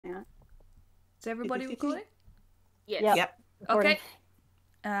Is everybody recording? Yes. Yep. Okay.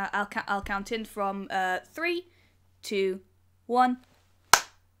 I'll count in from 3, 2, 1.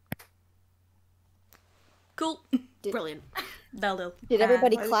 Cool. Brilliant. That'll do. Did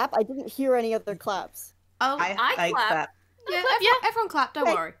everybody clap? I didn't hear any other claps. Oh, I clap. yeah, everyone clap, don't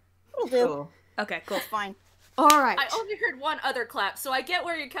worry. It'll do. Cool. Okay, cool. It's fine. All right. I only heard one other clap, so I get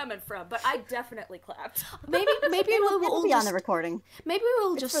where you're coming from, but I definitely clapped. Maybe we'll It'll all be on just the recording. maybe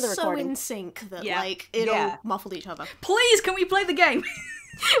we'll It's just for the so recording. in sync that Yeah. like it'll Yeah. muffle each other. Please, can we play the game?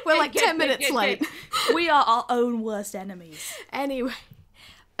 We're like 10 minutes late. We are our own worst enemies. Anyway,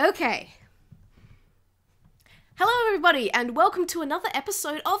 okay. Hello, everybody, and welcome to another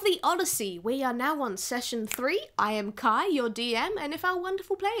episode of the Odyssey. We are now on session 3. I am Kai, your DM, and if our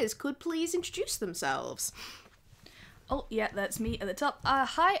wonderful players could please introduce themselves. Oh, yeah, that's me at the top.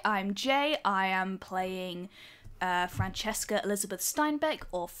 Hi, I'm Jay. I am playing Francesca Elizabeth Steinbeck,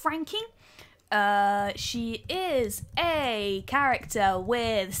 or Frankie. She is a character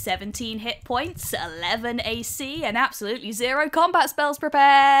with 17 hit points, 11 AC, and absolutely 0 combat spells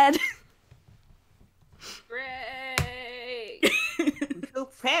prepared. Great! Feel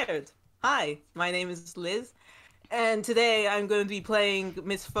prepared. Hi, my name is Liz, and today I'm going to be playing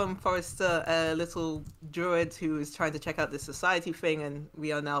Miss Foam Forrester, a little druid who is trying to check out this society thing, and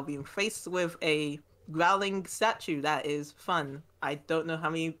we are now being faced with a growling statue that is fun. I don't know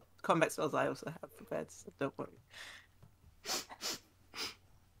how many combat spells I also have prepared, so don't worry.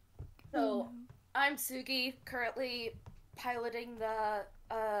 So, I'm Tsugi, currently piloting the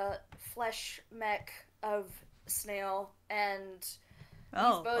flesh mech of Snail, and these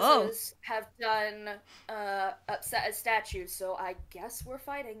bozos have done upset a statue, so I guess we're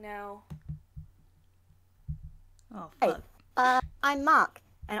fighting now. Oh, Hey, fuck. I'm Mark,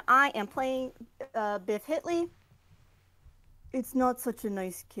 and I am playing Biff Hitley. It's not such a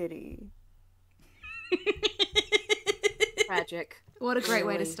nice kitty. Tragic. What a great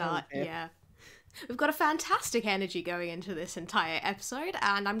way to Really? start. Okay. Yeah. We've got a fantastic energy going into this entire episode,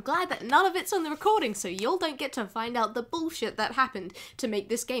 and I'm glad that none of it's on the recording, so y'all don't get to find out the bullshit that happened to make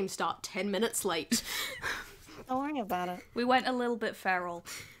this game start 10 minutes late. Don't worry about it. We went a little bit feral.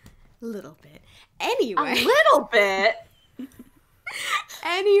 A little bit. Anyway. Little bit!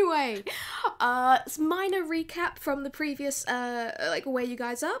 Anyway, minor recap from the previous, like where you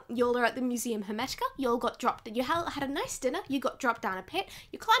guys are. Y'all are at the Museum Hermetica. Y'all got dropped. You had a nice dinner. You got dropped down a pit.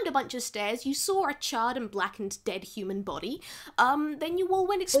 You climbed a bunch of stairs. You saw a charred and blackened dead human body. Then you all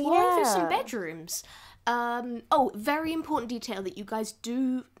went exploring through some bedrooms. Very important detail that you guys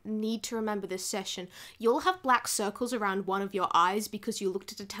do need to remember this session. You'll have black circles around one of your eyes because you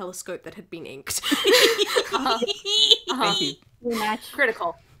looked at a telescope that had been inked. Thank you. Rematch.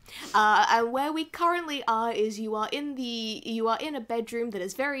 Critical. And where we currently are is you are in a bedroom that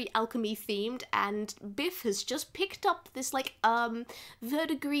is very alchemy themed, and Biff has just picked up this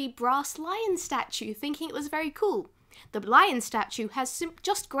verdigris brass lion statue, thinking it was very cool. The lion statue has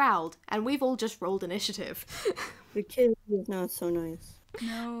just growled, and we've all just rolled initiative. The kitty is not so nice.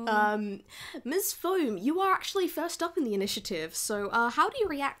 No. Ms. Foam, you are actually first up in the initiative, so how do you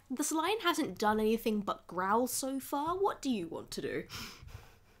react? This lion hasn't done anything but growl so far. What do you want to do?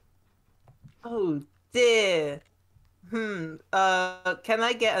 Oh dear. Can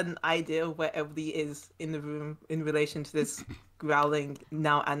I get an idea of where everybody is in the room in relation to this growling,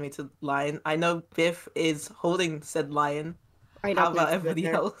 now animated lion? I know Biff is holding said lion. Right How up about next to everybody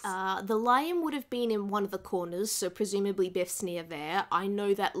there. else? The lion would have been in one of the corners, so presumably Biff's near there. I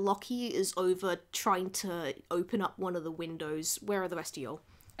know that Lockie is over trying to open up one of the windows. Where are the rest of y'all?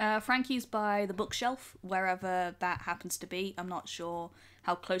 Frankie's by the bookshelf, wherever that happens to be. I'm not sure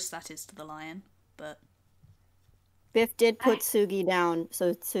how close that is to the lion, but... Biff did put Tsugi down,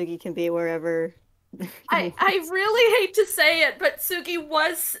 so Tsugi can be wherever. I really hate to say it, but Tsugi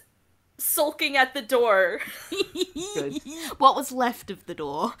was sulking at the door. Good. What was left of the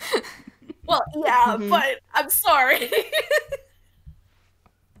door? Well, yeah, but I'm sorry.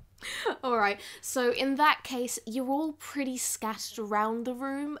 Alright, so in that case, you're all pretty scattered around the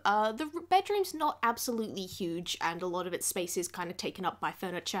room. The bedroom's not absolutely huge, and a lot of its space is kind of taken up by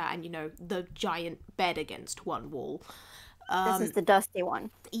furniture and, the giant bed against one wall. This is the dusty one.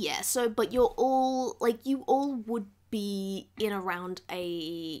 Yeah, so, but you're all, you all would be in around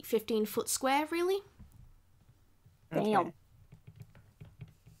a 15-foot square, really? Damn.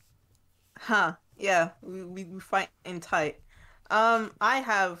 Huh. Yeah, we fight in tight. I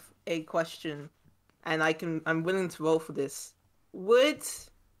have a question, and I'm willing to roll for this. Would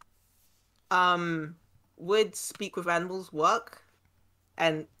speak with animals work?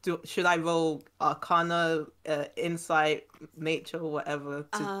 and should I roll Arcana, Insight, Nature, or whatever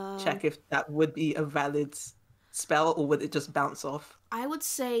to check if that would be a valid spell, or would it just bounce off? I would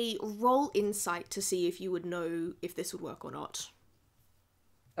say roll Insight to see if you would know if this would work or not.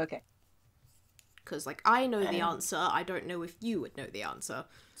 Okay. Because, like, I know the answer, I don't know if you would know the answer.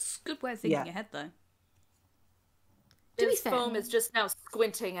 It's a good way of thinking ahead, though. To be His fair, foam is just now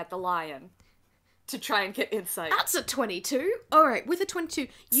squinting at the lion to try and get insight. that's a 22. Alright, with a 22,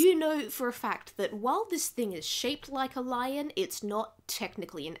 you know for a fact that while this thing is shaped like a lion, it's not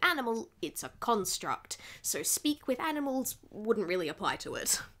technically an animal, it's a construct. So speak with animals wouldn't really apply to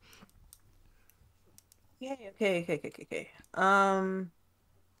it. Okay.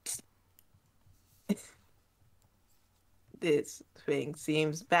 This thing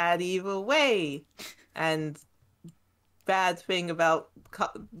seems bad either way. And bad thing about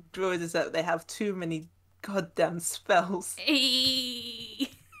druids is that they have too many goddamn spells.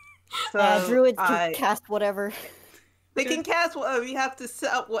 So Druids can cast whatever. they can cast whatever, you have to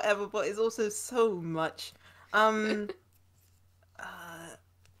set up whatever, but it's also so much. What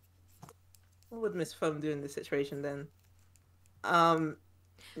would Miss Foam do in this situation then?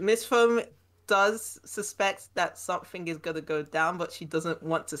 Miss Foam does suspect that something is going to go down, but she doesn't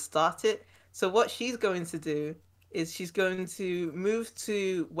want to start it. So what she's going to do is she's going to move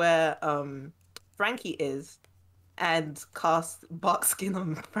to where Frankie is and cast Bark Skin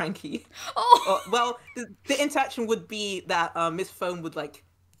on Frankie. Well, the interaction would be that Miss Foam would like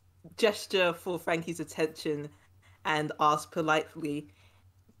gesture for Frankie's attention and ask politely,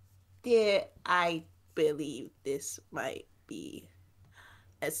 "Dear, I believe this might be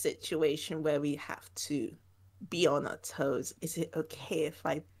a situation where we have to be on our toes. Is it okay if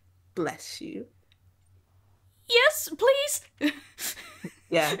I bless you?" Yes, please.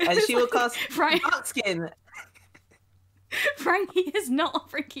 Yeah, and she will cast Frank- Bark Skin. Frankie is not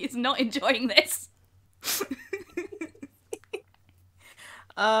enjoying this.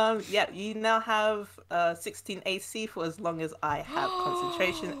 Yeah, you now have 16 AC for as long as I have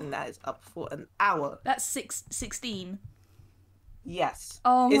concentration, and that is up for an hour. That's 16. Yes.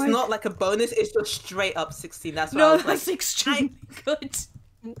 Oh it's my- not like a bonus, it's just straight up 16. That's why I was That's like, extremely good.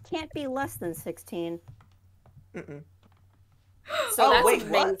 It can't be less than 16. mm-mm. So Oh, that's wait,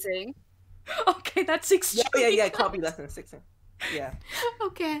 what? amazing. Okay, that's extremely Yeah, it can't be less than 16. Yeah,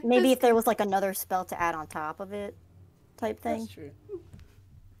 Okay. Maybe if there was like another spell to add on top of it, type thing. that's true.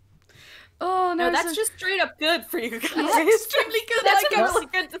 Oh no, No, that's so- just straight up good for you guys. That's extremely good. That's Like, a I was really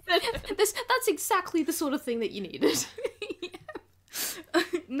good decision. That's exactly the sort of thing that you needed.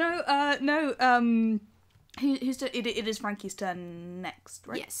 No, who's it is Frankie's turn next,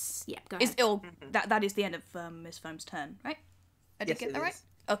 right? Yes. Yeah, go ahead. That is the end of Miss Foam's turn, right? I did Yes, get it that right? is.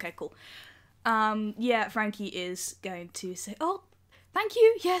 Okay, cool. Yeah, Frankie is going to say, "Oh, thank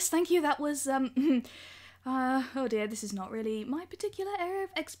you. Yes, thank you. That was oh dear, this is not really my particular area of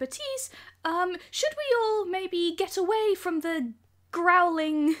expertise. Should we all maybe get away from the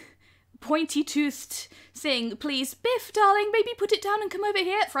growling, pointy-toothed thing, please? Biff, darling, maybe put it down and come over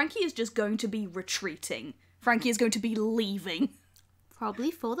here." Frankie is just going to be retreating. Frankie is going to be leaving. Probably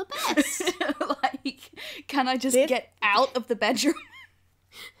for the best. Like, can I just Biff? get out of the bedroom?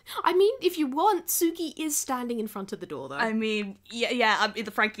 I mean, if you want, Tsugi is standing in front of the door, though. I mean,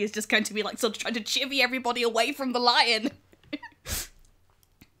 the Frankie is just going to be like sort of trying to chivvy everybody away from the lion.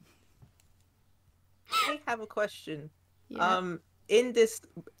 I have a question. Yeah. In this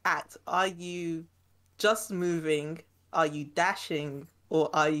act, are you just moving? Are you dashing? Or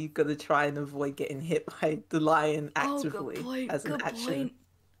are you gonna try and avoid getting hit by the lion actively as an action?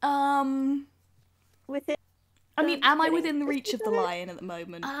 With it. I mean, am I getting within the reach of the each other? lion at the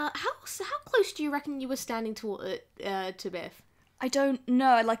moment? How close do you reckon you were standing to Biff? I don't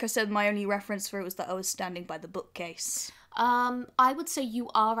know. Like I said, my only reference for it was that I was standing by the bookcase. I would say you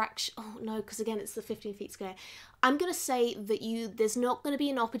are actually. Oh no, because again, it's the 15 feet square. I'm gonna say that there's not gonna be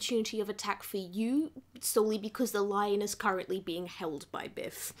an opportunity of attack for you solely because the lion is currently being held by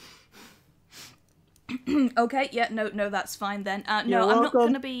Biff. Okay, yeah, no, that's fine then. No, You're I'm not welcome.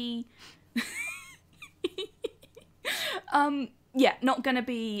 gonna be. Yeah, not gonna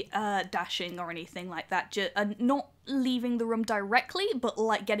be dashing or anything like that. Not leaving the room directly, but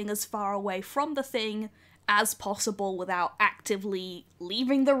like getting as far away from the thing as possible without actively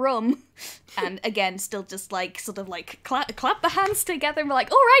leaving the room. And again, still just like sort of like clap the hands together and be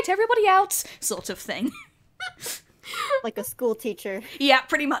like, "All right, everybody out," sort of thing. Like a school teacher. Yeah,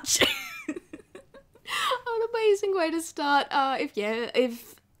 pretty much. An amazing way to start.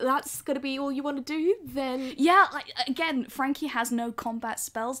 If that's gonna be all you want to do, then Yeah, like again, Frankie has no combat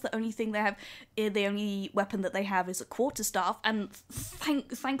spells. The only thing they have, the only weapon that they have is a quarterstaff. And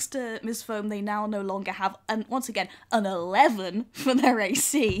thanks to Ms. Foam, they now no longer have, once again, an 11 for their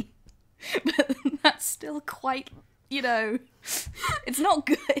AC. But that's still quite, it's not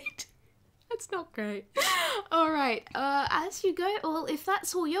good. that's not great. Alright, as you go, well, if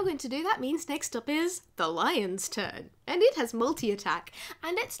that's all you're going to do, that means next up is the lion's turn. And it has multi-attack,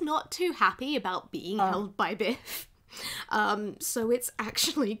 and it's not too happy about being held by Biff. So it's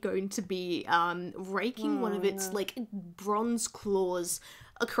actually going to be raking one of its, like, bronze claws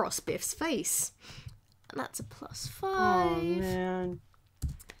across Biff's face. And that's a +5. Oh, man.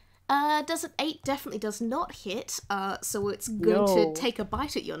 Does an 8? Definitely does not hit, so it's going to take a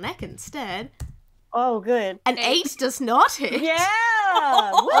bite at your neck instead. Oh, good. An 8 does not hit.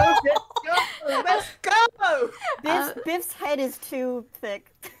 Yeah! Let's go! Biff's head is too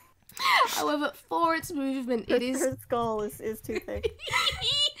thick. However, for its movement, it is Her skull is too thick.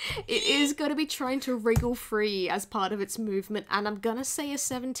 it is going to be trying to wriggle free as part of its movement, and I'm gonna say a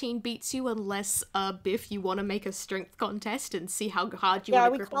 17 beats you unless, Biff, you want to make a strength contest and see how hard you Yeah,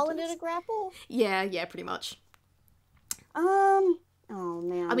 want are to we calling it a grapple? Yeah, pretty much. Oh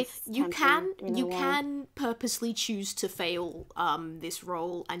man. I mean, it's you tempting, you know what? can purposely choose to fail this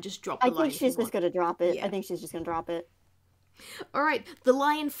roll and just drop the I lion. think she's just gonna drop it. Yeah. I think she's just gonna drop it. Alright, the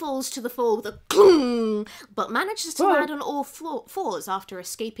lion falls to the floor with a clong, but manages to land on all fours after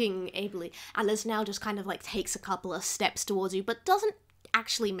escaping ably, and is now just kind of like takes a couple of steps towards you, but doesn't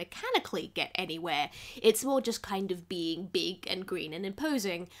actually mechanically get anywhere. It's more just kind of being big and green and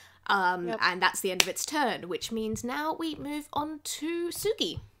imposing. And that's the end of its turn, which means now we move on to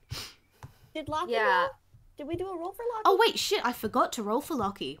Tsugi. Did Lockie Yeah. roll? Did we do a roll for Lockie? Oh wait, shit, I forgot to roll for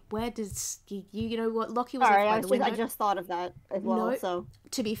Lockie. Where does you know what Lockie was Sorry, left by I the just, window? I just thought of that as well. No. So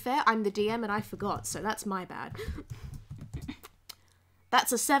To be fair, I'm the DM and I forgot, so that's my bad.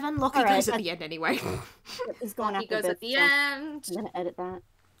 That's a 7. Lockie Alright, goes at the end anyway. it's going He after goes Biff, at the so end. I'm gonna edit that.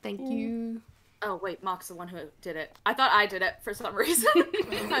 Thank you. Oh wait, Mock's the one who did it. I thought I did it for some reason.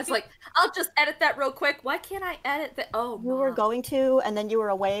 I was like, I'll just edit that real quick. Why can't I edit that? Oh, You were Mock. going to, and then you were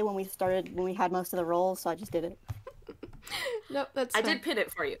away when we had most of the rolls, so I just did it. Nope, that's I fair. did pin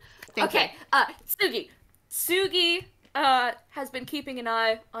it for you. Thank Okay, Tsugi. Tsugi has been keeping an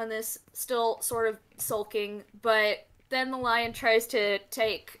eye on this, still sort of sulking, but then the lion tries to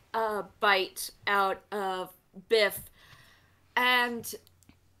take a bite out of Biff, and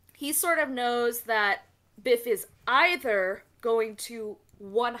he sort of knows that Biff is either going to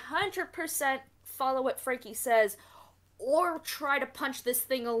 100% follow what Frankie says, or try to punch this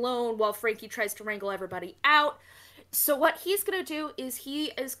thing alone while Frankie tries to wrangle everybody out. So what he's going to do is he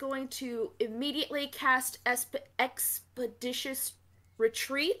is going to immediately cast Expeditious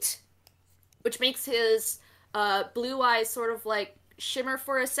Retreat, which makes his blue eyes sort of like shimmer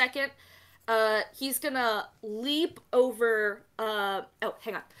for a second. He's going to leap over... oh,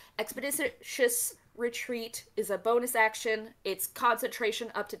 hang on. Expeditious Retreat is a bonus action. It's concentration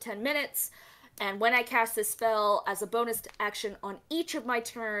up to 10 minutes. And when I cast this spell as a bonus action on each of my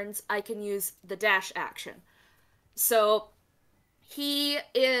turns, I can use the dash action. So he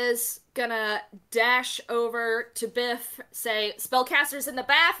is gonna dash over to Biff, say, "Spellcaster's in the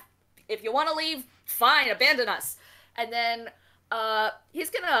bath. If you want to leave, fine, abandon us." And then he's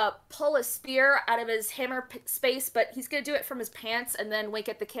gonna pull a spear out of his hammer space, but he's gonna do it from his pants and then wink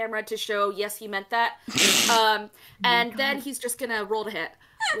at the camera to show, yes, he meant that. And then he's just gonna roll to hit,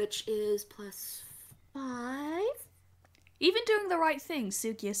 which is +5. Even doing the right thing,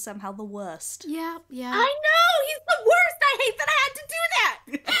 Tsugi is somehow the worst. Yeah. I know! He's the worst! I hate that I had to do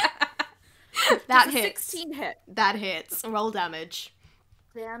that! That Does a hits. 16 hit. That hits. Roll damage.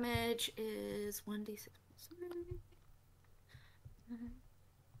 Damage is 1d6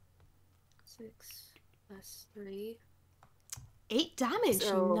 6 plus 3. 8 damage.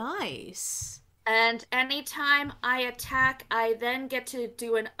 So- Nice. And anytime I attack, I then get to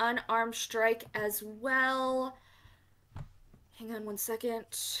do an unarmed strike as well. Hang on one second.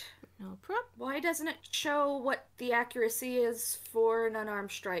 No problem. Why doesn't it show what the accuracy is for an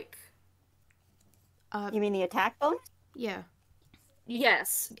unarmed strike? You mean the attack bonus? Yeah.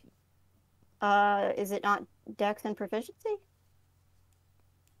 Yes. Is it not Dex and proficiency?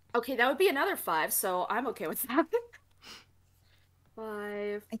 Okay, that would be another 5, so I'm okay with that.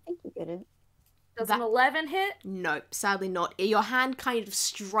 5. I think you get it. Does That- an 11 hit? Nope, sadly not. Your hand kind of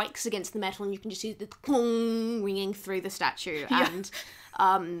strikes against the metal, and you can just see the clong ringing through the statue. And,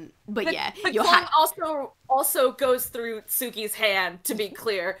 but yeah, The your clong hand. also goes through Tsugi's hand, to be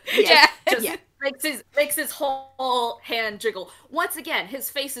clear. Yeah. Just Yeah. makes his whole hand jiggle. Once again, his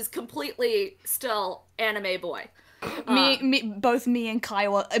face is completely still anime boy. Both me and Kai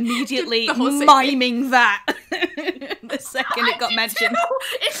were immediately The whole miming that the second it got mentioned.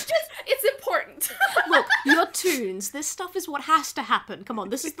 It's important. Look, you're toons. This stuff is what has to happen. Come on,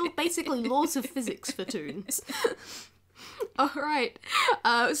 this is basically laws of physics for toons. Alright.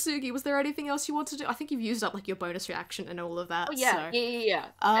 Tsugi, was there anything else you wanted to do? I think you've used up, like, your bonus reaction and all of that. Oh, yeah, so. yeah.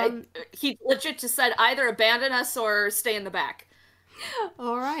 He legit just said either abandon us or stay in the back.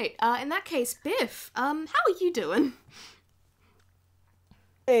 Alright. In that case, Biff, how are you doing?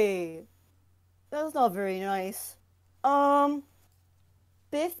 Hey, that's not very nice.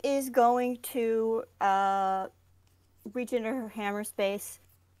 Biff is going to reach into her hammer space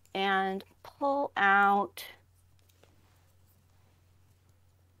and pull out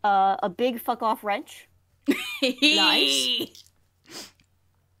a big fuck off wrench. Nice.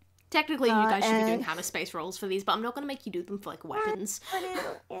 Technically, you guys should be doing and- hammer space rolls for these, but I'm not going to make you do them for, like, weapons. But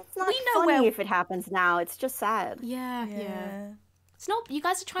it's not We know funny where- if it happens now. It's just sad. Yeah. It's not, you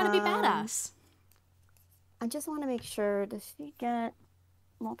guys are trying to be badass. I just want to make sure, does she get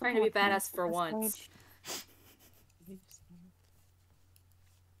multiple Trying to be attacks badass for at this once. stage?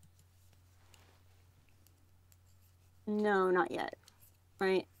 No, not yet.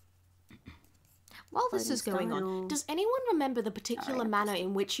 Right? While this Fighting is going on, style. does anyone remember the particular Alright. manner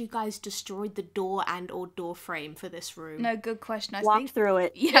in which you guys destroyed the door and or door frame for this room? No, good question. I Walked think. through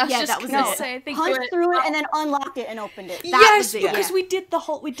it. Yeah, I was Yeah, just that was gonna it. say. I think. Punched through it and then unlocked it and opened it. Yes, was it, because yeah. we did the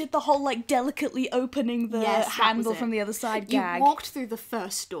whole like delicately opening the Yes, that was handle it. from the other side You gag. walked through the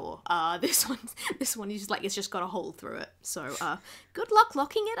first door. This one is just like it's just got a hole through it. So, good luck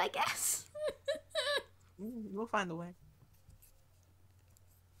locking it, I guess. We'll find a way.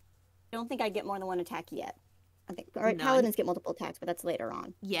 I don't think I get more than one attack yet. I think all right, No. paladins get multiple attacks, but that's later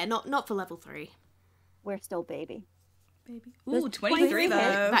on. Yeah, not for level 3. We're still baby. Baby. Does Ooh, 23 23 though.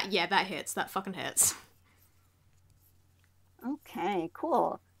 hit? That hits. That fucking hits. Okay,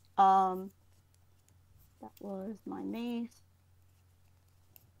 cool. That was my mace.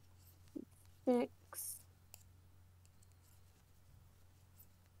 6.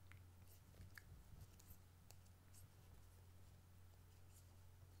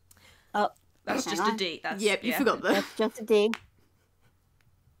 Oh, That's hang just a on. D. That's, Yep, you yeah. forgot that. That's just a D.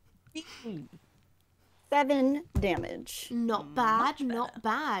 7 damage. Not bad, not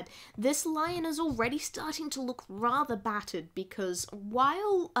bad. This lion is already starting to look rather battered because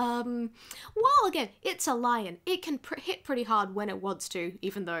while again, it's a lion, it can hit pretty hard when it wants to,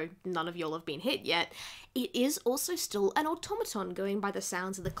 even though none of y'all have been hit yet. It is also still an automaton, going by the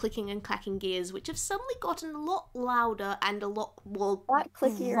sounds of the clicking and clacking gears, which have suddenly gotten a lot louder and a lot more Lot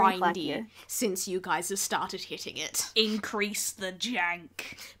clickier and grindy clackier. since you guys have started hitting it. Increase the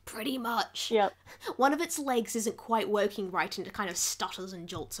jank. Pretty much. Yep. One of its legs isn't quite working right and it kind of stutters and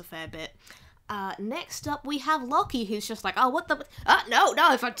jolts a fair bit. Next up, we have Lockie, who's just like, oh, what the... no,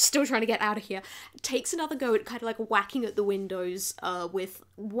 if I'm still trying to get out of here. Takes another go at kind of like whacking at the windows with...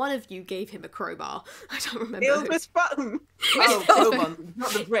 One of you gave him a crowbar. I don't remember It was who. Miss Button. Oh, hold on.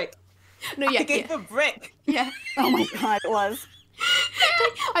 Not the brick. No, I yeah, gave yeah. a brick. Yeah. Oh my god, it was.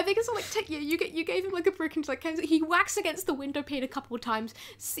 I think it's like you gave him like a brick and like he whacks against the window pane a couple of times,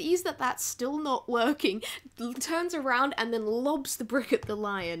 sees that that's still not working, turns around and then lobs the brick at the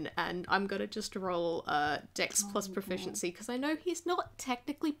lion. And I'm gonna just roll Dex plus proficiency because I know he's not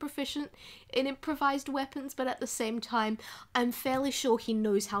technically proficient in improvised weapons, but at the same time, I'm fairly sure he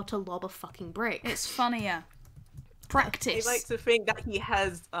knows how to lob a fucking brick. It's funnier. I Practice. like to think that he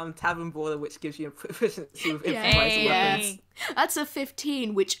has Tavern Brawler, which gives you a proficiency with Yeah. improvised Hey. weapons. That's a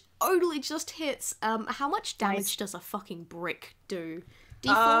 15, which only just hits. How much damage Nice. does a fucking brick do?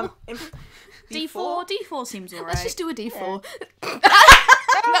 D4. D4. D4 seems alright. Let's just do a D4.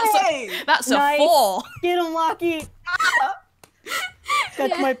 Hey! That's a Nice. 4. Get him, Lockie!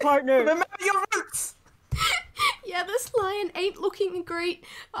 That's my partner. Remember your roots! Yeah, this lion ain't looking great.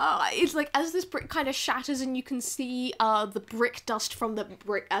 It's like as this brick kind of shatters and you can see the brick dust from the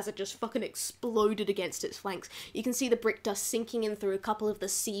brick as it just fucking exploded against its flanks. You can see the brick dust sinking in through a couple of the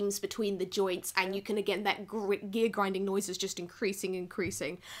seams between the joints, and you can again that gear grinding noise is just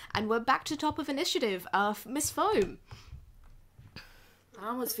increasing. And we're back to top of initiative. Miss Foam. I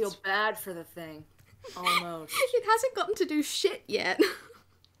almost feel bad for the thing. Almost. It hasn't gotten to do shit yet.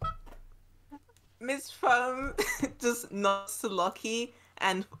 Miss Foam just nods to Lockie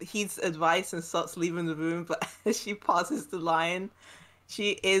and heeds advice and starts leaving the room, but as she passes the lion,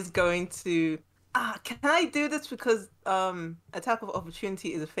 she is going to... can I do this? Because attack of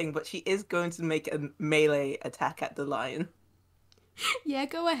opportunity is a thing, but she is going to make a melee attack at the lion. Yeah,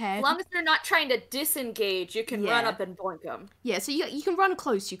 go ahead. As long as they're not trying to disengage, you can run Yeah. up and boink them. Yeah, so you can run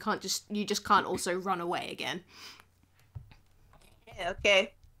close. You just can't also run away again. Yeah,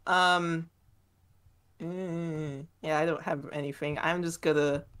 okay. Yeah, I don't have anything. I'm just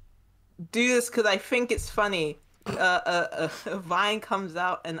gonna do this because I think it's funny. A vine comes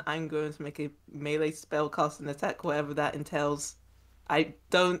out, and I'm going to make a melee spell, cast an attack, whatever that entails. I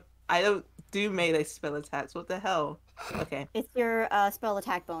don't do melee spell attacks. What the hell? Okay. It's your spell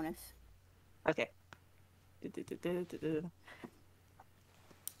attack bonus. Okay.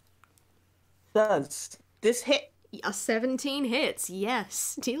 Does this hit? 17 hits,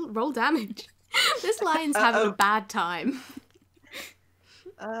 yes. Roll damage. This lion's having a bad time.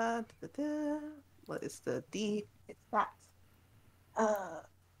 What is the D? It's that.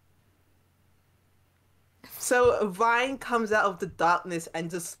 So a vine comes out of the darkness and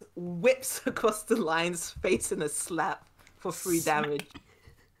just whips across the lion's face in a slap for 3 damage.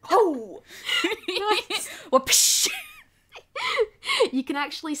 Oh! Whoopsh! You can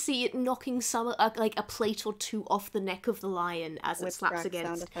actually see it knocking some, like a plate or two off the neck of the lion as it With slaps crack sound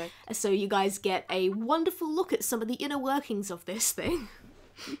against. effect. So you guys get a wonderful look at some of the inner workings of this thing.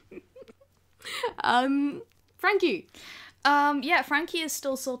 Frankie. Yeah, Frankie is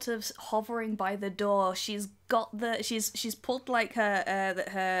still sort of hovering by the door. She's got she's pulled like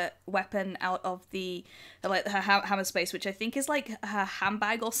her weapon out of the like her hammer space, which I think is like her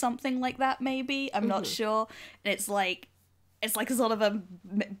handbag or something like that. Maybe I'm not sure. And it's like a sort of a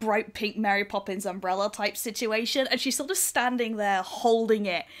bright pink Mary Poppins umbrella type situation, and she's sort of standing there holding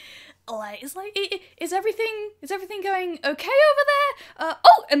it. Like it's like is everything going okay over there?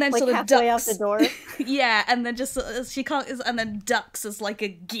 And then Like sort of halfway ducks. out the door. Yeah, and then just she can't, and then ducks as like a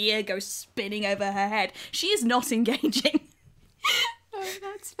gear goes spinning over her head. She is not engaging. Oh,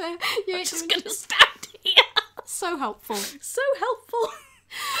 that's fair. Yeah, I'm just gonna stand here. so helpful. So helpful.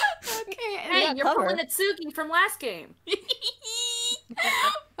 Okay, Hey, Yeah, you're cover. pulling a Tsugi from last game.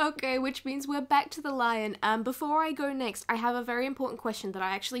 okay, which means we're back to the lion. Before I go next, I have a very important question that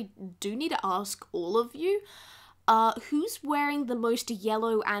I actually do need to ask all of you. Who's wearing the most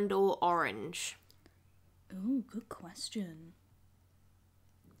yellow and or orange? Ooh, good question.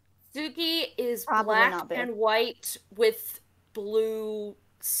 Tsugi is Probably black not Biff. and white with blue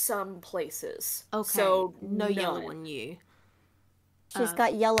some places. Okay, So no none. yellow on you. She's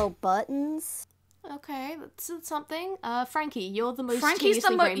got yellow buttons. Okay, that's something. Frankie, you're the most Frankie's the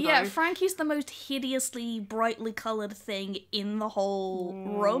hideously rainbow. yeah. Frankie's the most hideously brightly coloured thing in the whole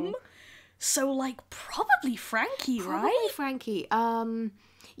room. So like probably Frankie, Probably right? Frankie.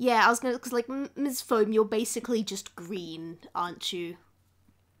 Yeah, I was gonna, because like Ms. Foam, you're basically just green, aren't you?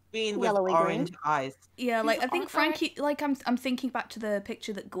 Green with Yellowy orange green. eyes. Yeah, like I think Okay. Frankie. Like I'm thinking back to the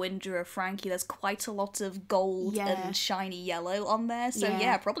picture that Gwyn drew of Frankie. There's quite a lot of gold Yeah. and shiny yellow on there. So Yeah.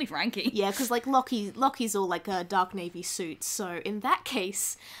 yeah, probably Frankie. Yeah, because like Lockie's all like a dark navy suit. So in that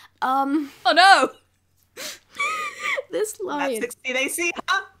case, oh no. this At lion, 16 AC,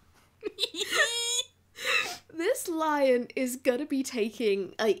 huh? this lion is gonna be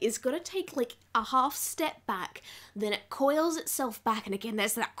taking, is gonna take like a half step back, then it coils itself back, and again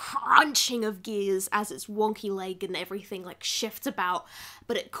there's that crunching of gears as its wonky leg and everything like shifts about,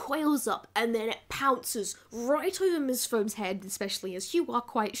 but it coils up and then it pounces right over Ms. Foam's head, especially as you are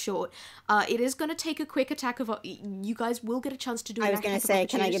quite short. It is gonna take a quick attack of, you guys will get a chance to do. I was going gonna to say,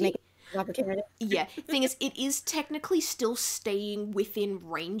 can I make an opportunity? Yeah, thing is, it is technically still staying within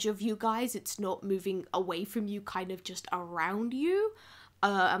range of you guys. It's not moving away from you, kind of just around you.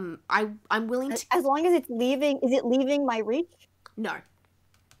 I'm willing to. As long as it's leaving, is it leaving my reach? No.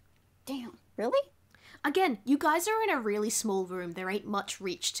 Damn, really? Again, you guys are in a really small room. There ain't much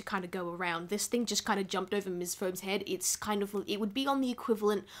reach to kind of go around. This thing just kind of jumped over Ms. Foam's head. It's kind of, it would be on the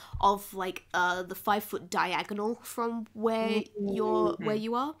equivalent of like the 5-foot diagonal from where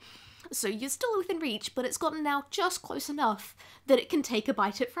you are. So you're still within reach, but it's gotten now just close enough that it can take a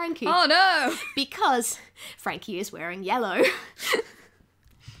bite at Frankie. Oh no. Because Frankie is wearing yellow.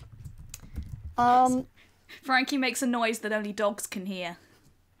 Frankie makes a noise that only dogs can hear.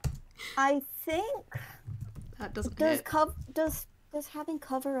 I think That doesn't does hit. does having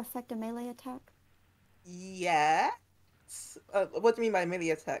cover affect a melee attack? Yeah. What do you mean by melee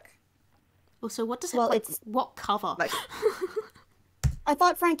attack? Well, so what does it, Well, like, it's- what cover? Like, I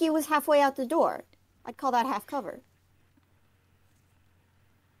thought Frankie was halfway out the door. I'd call that half cover.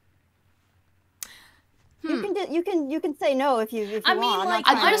 You can say no if you I mean, want. like,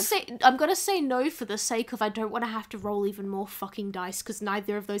 I'm I'm gonna say no for the sake of I don't want to have to roll even more fucking dice because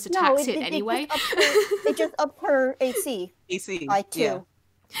neither of those no, attacks hit anyway. It just ups her AC AC. by 2. Yeah.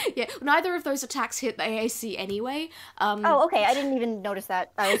 Yeah, neither of those attacks hit the AAC anyway. Oh, okay. I didn't even notice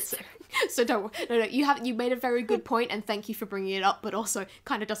that. I was... So don't. No. You made a very good point, and thank you for bringing it up. But also,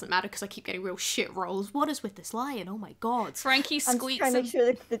 kind of doesn't matter because I keep getting real shit rolls. What is with this lion? Oh my god. Frankie I'm just squeaks trying to and make sure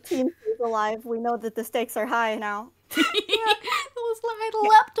that the team stays alive. We know that the stakes are high now. This lion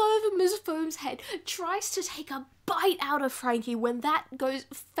leapt over Ms. Foam's head, tries to take a bite out of Frankie. When that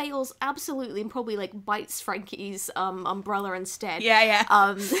fails absolutely, and probably like bites Frankie's umbrella instead. Yeah.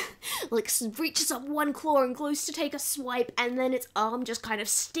 Like reaches up one claw and goes to take a swipe, and then its arm just kind of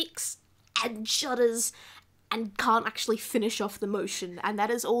sticks and shudders and can't actually finish off the motion, and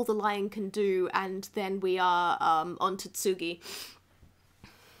that is all the lion can do. And then we are on to Tsugi.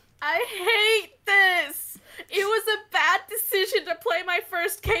 I hate this! It was a bad decision to play my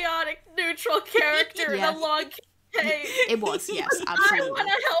first chaotic neutral character in a long campaign. It was, yes, I absolutely. want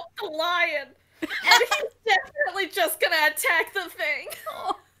to help the lion, and he's definitely just gonna attack the thing.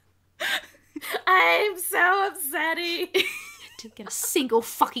 I'm so upsetty. Didn't get a single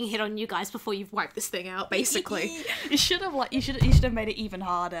fucking hit on you guys before you've wiped this thing out, basically. You should have made it even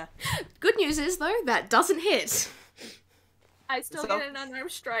harder. Good news is though, that doesn't hit. I still get an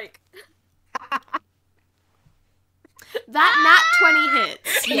unarmed strike. That nat 20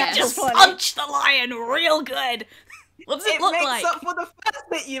 hits. Yes. Just punch the lion real good. What does it look makes like? up for the first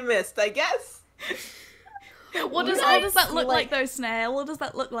hit you missed, I guess. What does that look like though, Snail? What does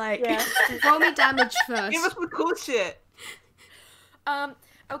that look like? Yeah. Roll me damage first. Give us the cool shit.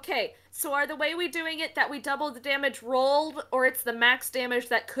 Okay, so are the way we doing it that we double the damage rolled, or it's the max damage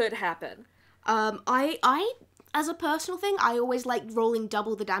that could happen? I as a personal thing, I always like rolling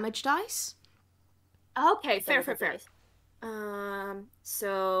double the damage dice. Okay, fair. Nice.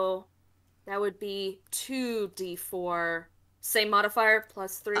 So that would be 2d4, same modifier,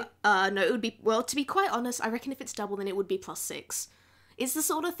 plus 3? No, it would be, well, to be quite honest, I reckon if it's double, then it would be plus 6. It's the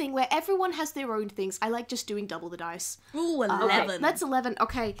sort of thing where everyone has their own things. I like just doing double the dice. Ooh, 11. That's 11.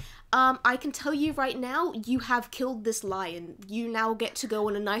 Okay. I can tell you right now, you have killed this lion. You now get to go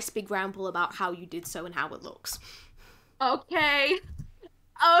on a nice big ramble about how you did so and how it looks. Okay.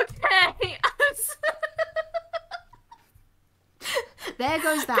 There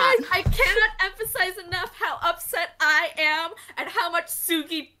goes that. Guys, I cannot emphasize enough how upset I am and how much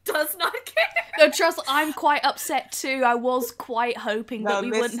Tsugi does not care. No, trust, I'm quite upset too. I was quite hoping that we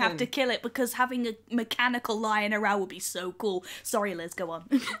wouldn't have to listen. kill it because having a mechanical lion around would be so cool. Sorry, Liz, go on.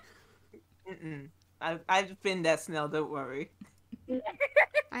 I've been that Snail, don't worry.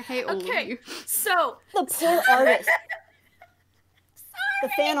 I hate all of you. So, The poor artist. The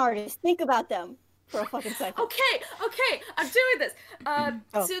fan artist. Think about them for a fucking second. okay, I'm doing this. Oh.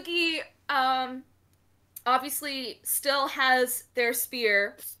 Tsugi, obviously still has their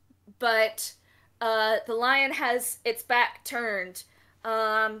spear, but, the lion has its back turned.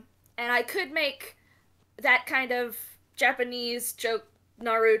 And I could make that kind of Japanese joke,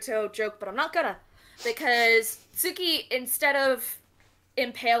 Naruto joke, but I'm not gonna. Because Tsugi, instead of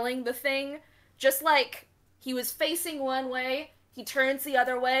impaling the thing, just like he was facing one way, he turns the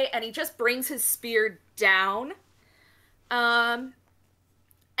other way, and he just brings his spear down. And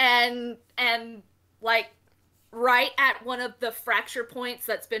like, right at one of the fracture points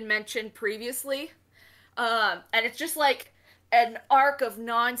that's been mentioned previously. And it's just like an arc of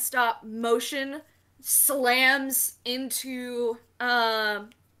non-stop motion slams into,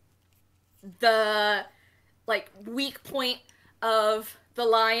 the, like, weak point of the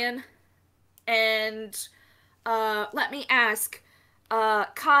lion. And, let me ask,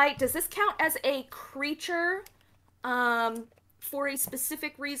 Kai, does this count as a creature, for a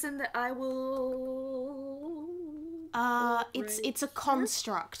specific reason that I will... It's a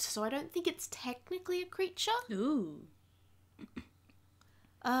construct, so I don't think it's technically a creature. Ooh.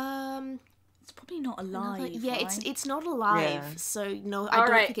 It's probably not alive, Yeah, right? it's not alive, Yeah. so no, I All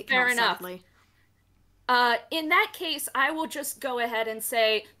don't right, think it fair counts, enough. sadly. In that case, I will just go ahead and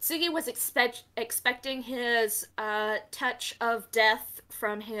say Tsugi was expecting his touch of death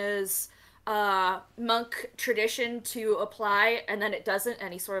from his monk tradition to apply, and then it doesn't,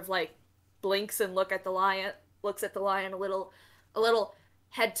 and he sort of like blinks and looks at the lion a little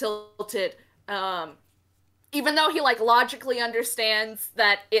head tilted. Even though he like logically understands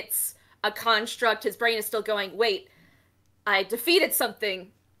that it's a construct, his brain is still going, wait, I defeated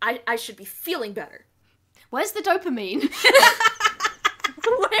something. I should be feeling better. Where's the dopamine?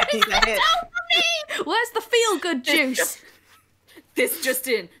 Where's the dopamine? Where's the feel-good juice? This just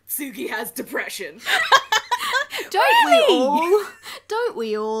in, Tsugi has depression. Don't we all? Don't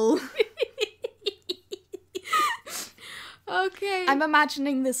we all? Okay. I'm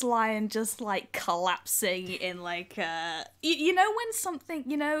imagining this lion just like collapsing in like you know when something,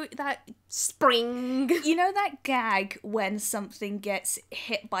 you know that Spring. you know that gag when something gets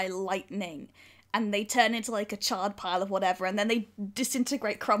hit by lightning and they turn into like a charred pile of whatever and then they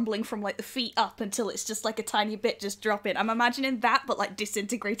disintegrate, crumbling from like the feet up until it's just like a tiny bit just dropping. I'm imagining that, but like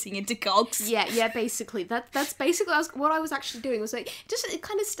disintegrating into cogs. Yeah, basically. That's basically what I was actually doing, was like just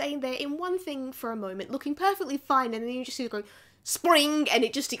kind of staying there in one thing for a moment, looking perfectly fine, and then you just see it go spring, and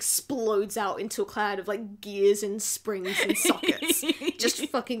it just explodes out into a cloud of like gears and springs and sockets. Just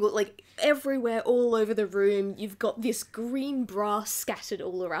fucking like everywhere, all over the room. You've got this green brass scattered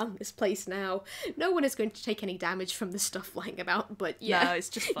all around this place now. No one is going to take any damage from the stuff flying about, but yeah, No, it's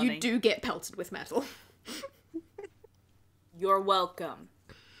just funny. You do get pelted with metal. You're welcome.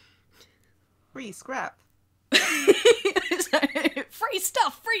 Free scrap. Free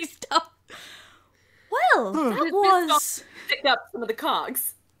stuff, free stuff. Well, that was... Pick up some of the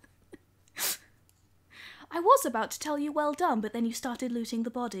cogs. I was about to tell you well done, but then you started looting the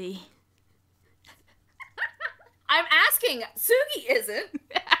body. I'm asking. Tsugi isn't.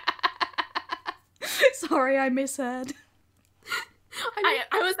 Sorry, I misheard. I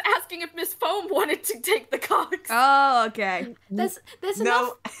was asking if Miss Foam wanted to take the cogs. Oh, okay. There's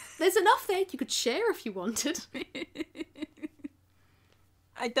No. enough there you could share if you wanted.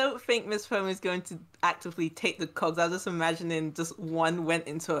 I don't think Miss Foam is going to actively take the cogs. I was just imagining just one went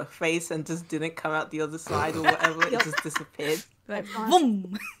into her face and just didn't come out the other side or whatever. It just disappeared. Like,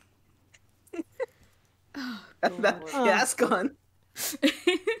 boom! That's gone.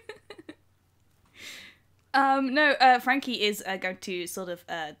 No, Frankie is going to sort of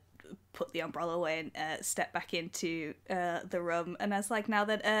put the umbrella away and step back into the room. And as like, now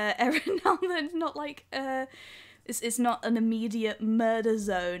that not like it's not an immediate murder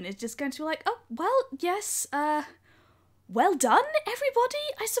zone, it's just going to be like, oh well, yes, well done, everybody,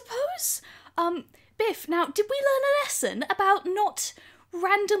 I suppose. Biff, now did we learn a lesson about not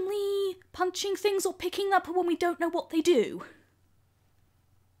randomly punching things or picking up when we don't know what they do?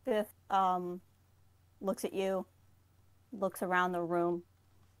 Biff looks at you, looks around the room,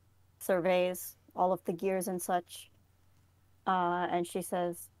 surveys all of the gears and such, and she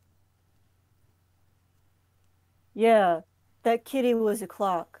says, "Yeah, that kitty was a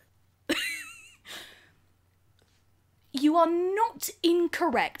clock." You are not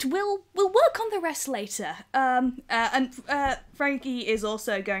incorrect. We'll work on the rest later. And Frankie is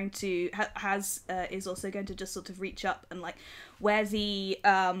also going to is also going to just sort of reach up and like where the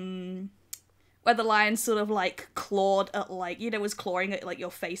lion sort of like clawed at like, you know, was clawing at like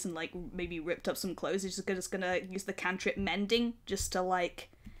your face and like maybe ripped up some clothes. He's just gonna use the cantrip mending just to like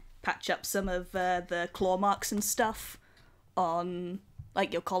patch up some of the claw marks and stuff on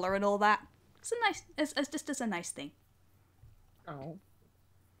like your collar and all that. It's a nice, as just as a nice thing. Oh.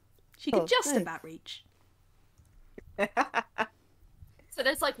 She could just thanks. about reach. So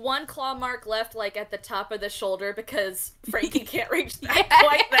there's like one claw mark left, like at the top of the shoulder, because Frankie can't reach that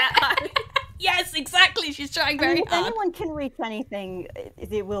quite that high. Yes, exactly. She's trying I mean, very if hard. anyone can reach anything,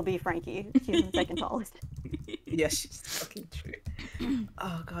 it will be Frankie. She's the second tallest. Yeah, she's fucking true.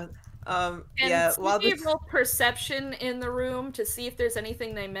 Oh god. And Yeah. While Tsugi this... roll perception in the room to see if there's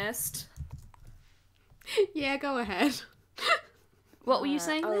anything they missed. Yeah, go ahead. What were you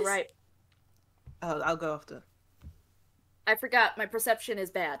saying, Liz? Oh, right. I'll go after. I forgot. My perception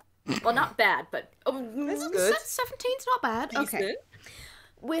is bad. Well, not bad, but It's good. 17's not bad. Okay. Decent.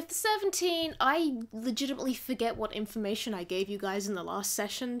 With 17, I legitimately forget what information I gave you guys in the last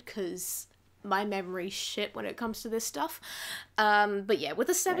session, because my memory's shit when it comes to this stuff. But yeah, with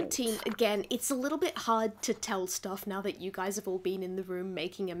a 17, again, it's a little bit hard to tell stuff now that you guys have all been in the room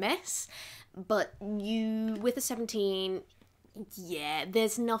making a mess. But with a 17, yeah,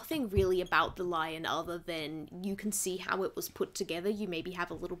 there's nothing really about the lion other than you can see how it was put together. You maybe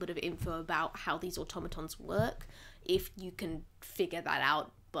have a little bit of info about how these automatons work, if you can figure that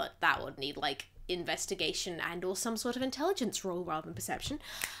out, but that would need, like, investigation and or some sort of intelligence roll rather than perception.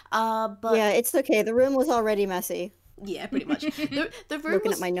 But Yeah, it's okay. The room was already messy. yeah, pretty much. The room Looking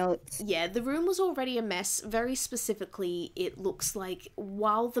was, at my notes. yeah, the room was already a mess. Very specifically, it looks like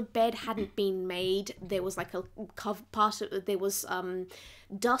while the bed hadn't been made, there was like a there was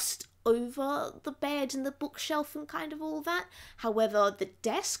dust over the bed and the bookshelf and kind of all that. However, the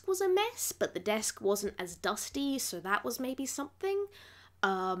desk was a mess, but the desk wasn't as dusty, so that was maybe something.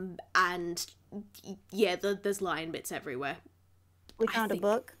 And yeah, there's lion bits everywhere. We found a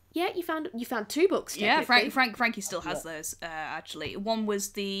book. Yeah, you found 2 books. Yeah, technically. Frankie still has those, actually. One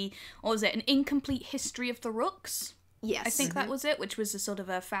was what was it, An Incomplete History of the Rooks? Yes. I think that was it, which was a sort of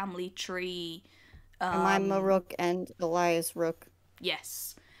a family tree Jemima Rook and Elias Rook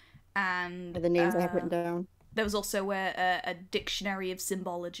Yes. And are the names I have written down. there was also a dictionary of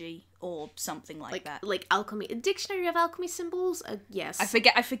symbology or something like that. Like alchemy, a dictionary of alchemy symbols. Yes, I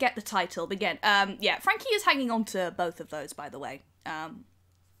forget the title. But again, yeah, Frankie is hanging on to both of those, by the way.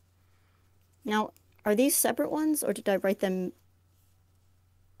 Now, are these separate ones, or did I write them?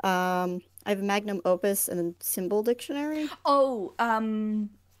 I have a magnum opus and a symbol dictionary. Oh,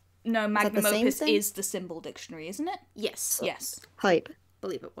 no, magnum the same opus thing? is the symbol dictionary, isn't it? yes, Yes. Hype.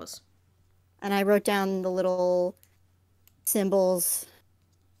 believe it was. And I wrote down the little symbols.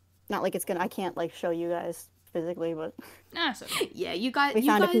 Not like it's gonna. I can't like show you guys physically, but No, it's okay. Yeah, you guys. we you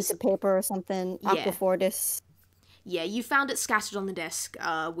found guys, a piece of paper or something. Yeah. Aquafortis. Yeah, you found it scattered on the desk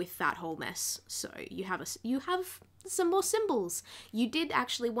with that whole mess. So you have some more symbols. You did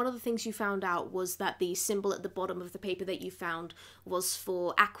actually, one of the things you found out was that the symbol at the bottom of the paper that you found was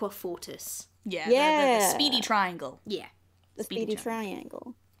for Aqua Fortis. Yeah, Yeah. the speedy triangle. Yeah. The Speedy speedy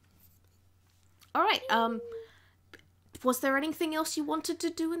triangle. All right. Was there anything else you wanted to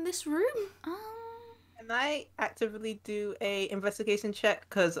do in this room? Can I actively do a investigation check?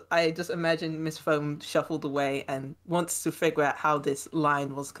 Because I just imagine Miss Foam shuffled away and wants to figure out how this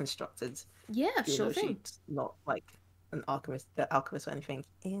line was constructed. Yeah, You sure know, thing. she's not like an alchemist or anything.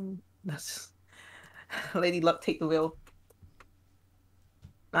 That's Lady Luck, take the wheel.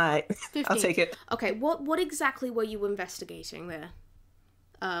 Alright, I'll 15. take it. Okay, what exactly were you investigating there?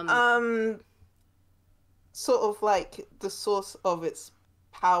 Sort of like the source of its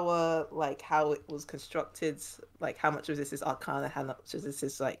power, like how it was constructed, like how much of this is arcana, how much of this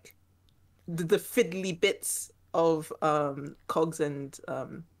is like the fiddly bits of cogs and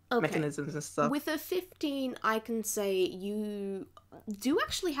mechanisms and stuff. With a 15, I can say you do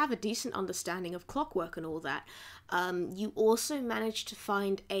actually have a decent understanding of clockwork and all that. You also managed to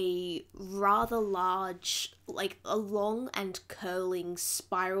find a rather large, like a long and curling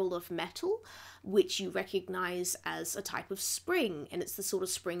spiral of metal, which you recognize as a type of spring, and it's the sort of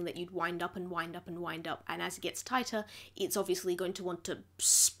spring that you'd wind up and wind up and wind up, and as it gets tighter, it's obviously going to want to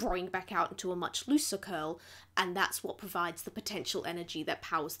spring back out into a much looser curl, and that's what provides the potential energy that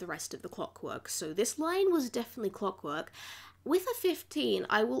powers the rest of the clockwork. So this line was definitely clockwork. With a 15,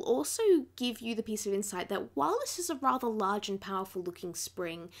 I will also give you the piece of insight that while this is a rather large and powerful looking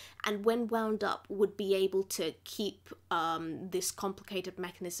spring, and when wound up would be able to keep this complicated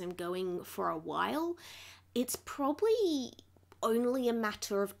mechanism going for a while, it's probably only a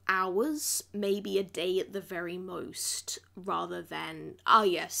matter of hours, maybe a day at the very most, rather than, ah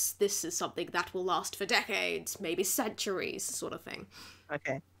yes, this is something that will last for decades, maybe centuries, sort of thing.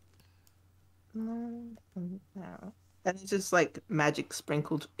 Okay. And it's just like magic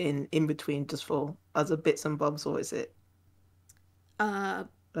sprinkled in between just for other bits and bobs, or is it? No,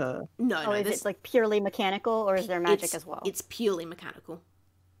 Oh, no, is this it like purely mechanical, or is there magic it's- as well? It's purely mechanical.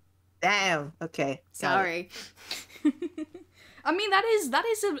 Damn. Okay. got it. Sorry. I mean, that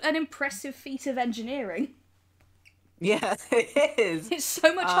is an impressive feat of engineering. Yeah, it is. It's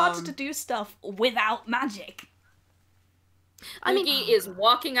so much harder to do stuff without magic. I mean, Tsugi is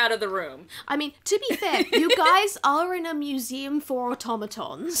walking out of the room. to be fair, you guys are in a museum for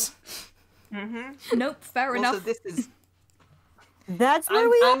automatons. Nope, fair Also, enough. this is. That's where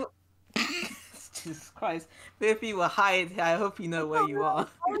we are. Jesus Christ! If you were hired, I hope you know where you are.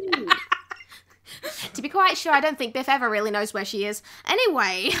 To be quite sure, I don't think Biff ever really knows where she is.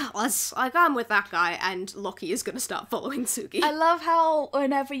 Anyway, I'm with that guy, and Lockie is going to start following Tsugi. I love how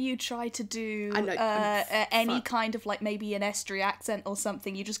whenever you try to do I know, any fuck. kind of like maybe an estuary accent or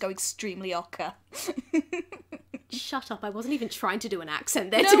something, you just go extremely ochre. Shut up, I wasn't even trying to do an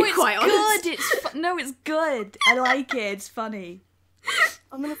accent there, No, to be it's quite honest. good. It's good. I like it. It's funny.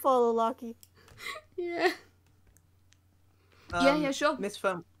 I'm gonna follow Lockie. Yeah. Yeah, sure. Miss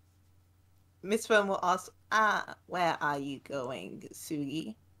Firm will ask, where are you going,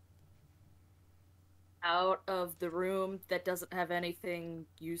 Tsugi? Out of the room that doesn't have anything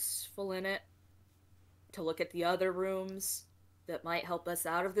useful in it. To look at the other rooms that might help us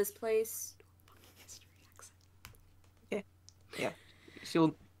out of this place. Yeah.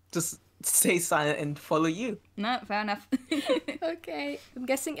 She'll just stay silent and follow you. No, fair enough. Okay, I'm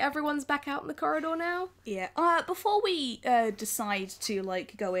guessing everyone's back out in the corridor now? Yeah. Before we decide to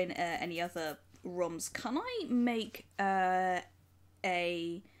like go in any other rooms, can I make a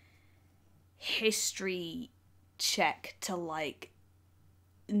history check to like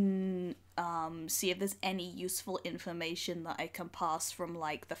see if there's any useful information that I can pass from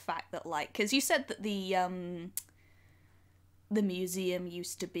like the fact that like, because you said that the museum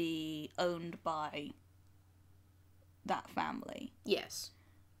used to be owned by that family. Yes.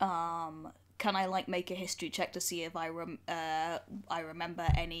 Can can I like make a history check to see if I remember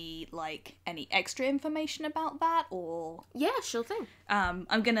any extra information about that, or Yeah, sure thing.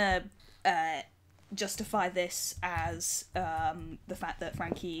 I'm gonna justify this as the fact that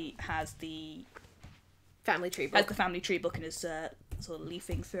Frankie has the Family tree book. family tree book and is sort of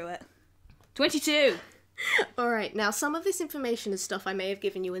leafing through it. 22. Alright, now some of this information is stuff I may have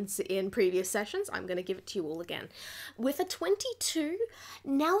given you in previous sessions. I'm going to give it to you all again. With a 22,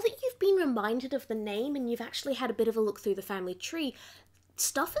 now that you've been reminded of the name and you've actually had a bit of a look through the family tree,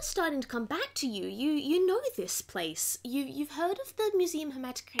 stuff is starting to come back to you. You know this place. You've heard of the Museum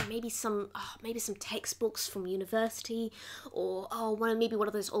Hermetica and maybe some textbooks from university, or maybe one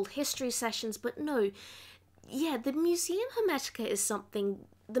of those old history sessions, but no. Yeah, the Museum Hermetica is something.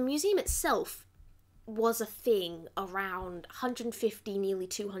 The museum itself was a thing around 150, nearly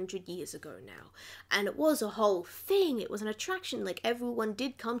 200 years ago now. And it was a whole thing. It was an attraction. Like, everyone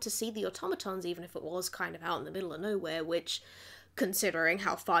did come to see the automatons, even if it was kind of out in the middle of nowhere, which, considering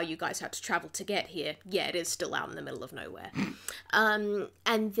how far you guys had to travel to get here, yeah, it is still out in the middle of nowhere. And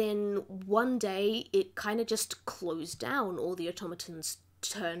then one day, it kind of just closed down. All the automatons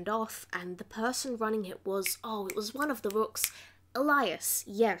turned off, and the person running it was one of the rooks. Elias,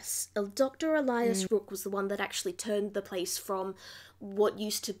 yes. Dr. Elias Rook was the one that actually turned the place from what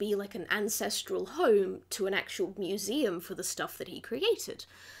used to be like an ancestral home to an actual museum for the stuff that he created.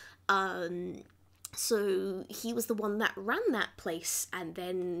 So he was the one that ran that place and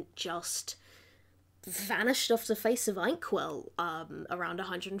then just vanished off the face of Inkwell around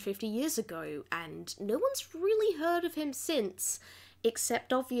 150 years ago, and no one's really heard of him since.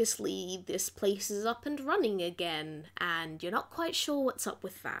 Except, obviously, this place is up and running again, and you're not quite sure what's up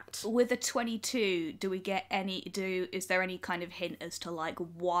with that. With a 22, is there any kind of hint as to, like,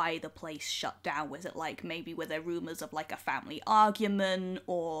 why the place shut down? Was it, like, maybe were there rumours of, like, a family argument,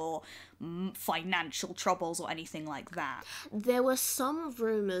 or financial troubles, or anything like that? There were some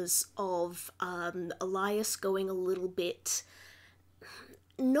rumours of Elias going a little bit,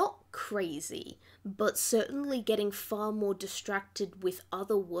 not crazy, but certainly getting far more distracted with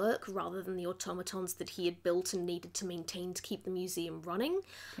other work rather than the automatons that he had built and needed to maintain to keep the museum running.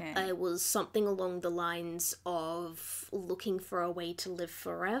 Okay. It was something along the lines of looking for a way to live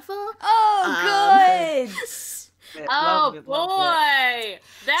forever. Oh, good! Oh boy,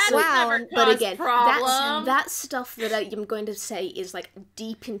 that's never caused But again, problem. that's stuff that I'm going to say is like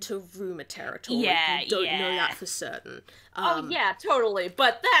deep into rumor territory. Yeah, you don't know that for certain. Oh yeah, totally.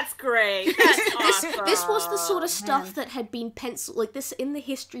 But that's great. That's awesome. This was the sort of stuff that had been penciled, like this in the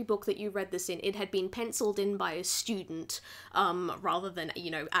history book that you read this in. It had been penciled in by a student, rather than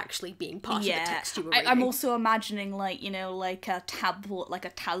actually being part of the text you were reading. I'm also imagining like a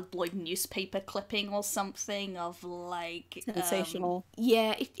tabloid newspaper clipping or something of like Sensational.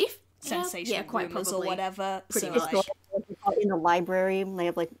 if sensational quite rumors probably. or whatever. Pretty So, much. In the library, they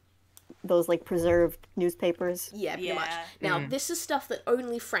have like those like preserved newspapers. Yeah, pretty Yeah. much. Now, this is stuff that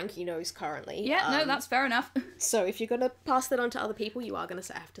only Frankie knows currently. Yeah, no, that's fair enough. So if you're gonna pass that on to other people, you are gonna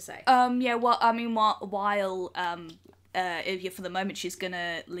have to say. Yeah, well, I mean, while for the moment, she's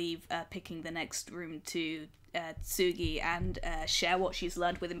gonna leave picking the next room to Tsugi and share what she's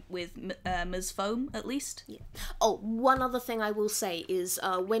learned with Ms. Foam, at least. Yeah. Oh, one other thing I will say is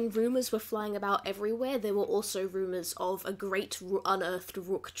when rumours were flying about everywhere, there were also rumours of a great unearthed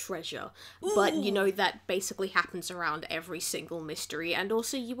Rook treasure. Ooh. But that basically happens around every single mystery, and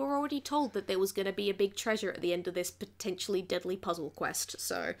also you were already told that there was going to be a big treasure at the end of this potentially deadly puzzle quest,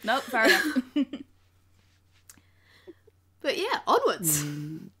 so... Nope, fair enough. But yeah, onwards!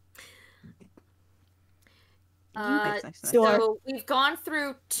 So we've gone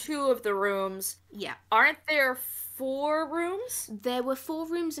through 2 of the rooms. Yeah. Aren't there 4 rooms? There were 4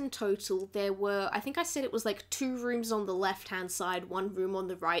 rooms in total. There were, I think I said it was like 2 rooms on the left-hand side, 1 room on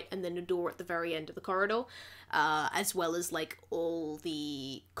the right, and then a door at the very end of the corridor, as well as like all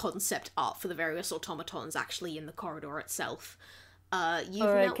the concept art for the various automatons actually in the corridor itself.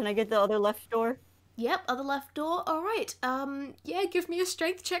 Alright, can I get the other left door? Yep, other left door. Alright, yeah, give me a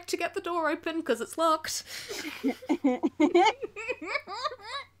strength check to get the door open, because it's locked.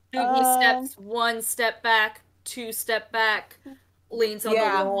 Tsugi steps 1 step back, 2 step back, leans on the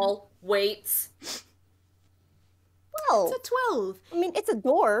wall, waits. Well, It's a 12. I mean, it's a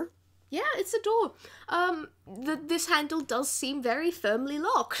door. Yeah, it's a door. This handle does seem very firmly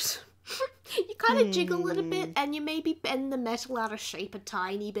locked. You kind of jiggle it a bit, and you maybe bend the metal out of shape a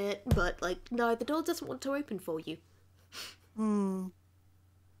tiny bit, but, like, no, the door doesn't want to open for you.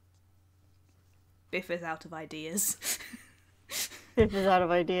 Biff is out of ideas. Biff is out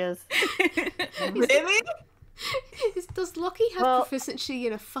of ideas. Really? Does Lockie have Well- proficiency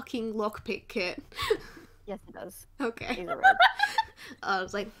in a fucking lockpick kit? Yes, it does. Okay. He's a rogue. I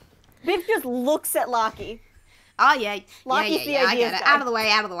was like, Biff just looks at Lockie. oh yeah, Lockie's the I ideas get it. guy. Out of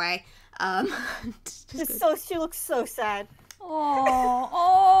the way. She looks so sad.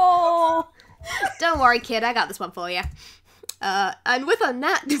 Oh. Don't worry, kid. I got this one for you. And with a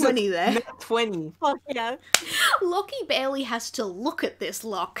nat 20 there, Net 20. Oh yeah. Lockie barely has to look at this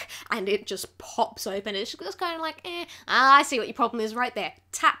lock, and it just pops open. It's just kind of like, I see what your problem is right there.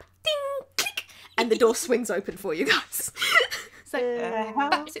 Tap, ding, click, and the door swings open for you guys. It's like,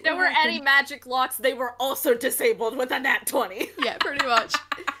 If there were any magic locks, they were also disabled with a nat 20. yeah, pretty much.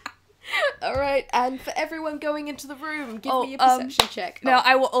 All right, and for everyone going into the room, give me a Oh, perception check. No,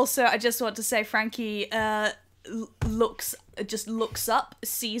 I just want to say Frankie looks up,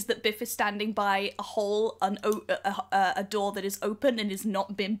 sees that Biff is standing by a hole, a door that is open and has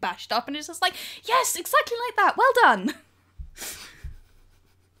not been bashed up, and is just like, yes, exactly like that. Well done.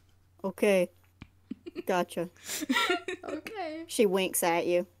 Okay. Gotcha. Okay. She winks at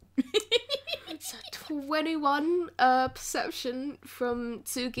you. So 21 perception from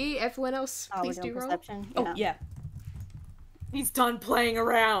Tsugi. Everyone else, Oh, we're please doing do roll. perception. Oh yeah. He's done playing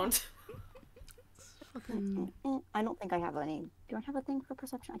around. I don't think I have any. Do I have a thing for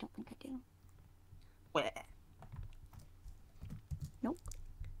perception? I don't think I do. Where? Nope.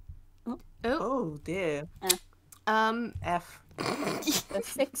 Oh dear. F. The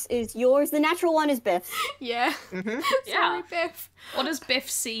 6 is yours. The natural one is Biff's. Yeah. Mhm. Sorry, Biff. What does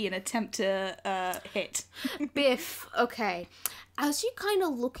Biff see and attempt to hit? Biff, okay. As you kind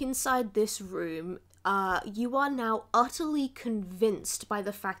of look inside this room, you are now utterly convinced by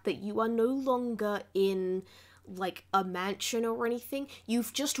the fact that you are no longer in, like, a mansion or anything.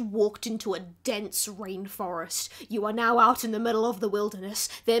 You've just walked into a dense rainforest. You are now out in the middle of the wilderness.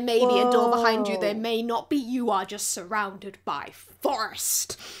 There may be a door behind you, there may not be. You are just surrounded by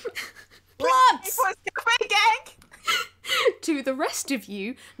forest. Plants! Cafe gang! To the rest of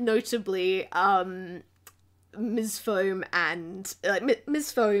you, notably, Ms. Foam and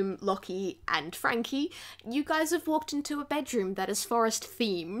Ms. Foam, Lockie, and Frankie, you guys have walked into a bedroom that is forest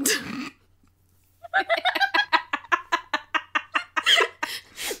themed.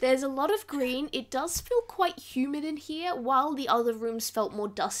 There's a lot of green. It does feel quite humid in here. While the other rooms felt more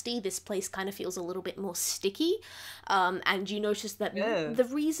dusty, this place kind of feels a little bit more sticky. And you notice that the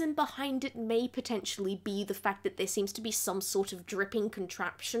reason behind it may potentially be the fact that there seems to be some sort of dripping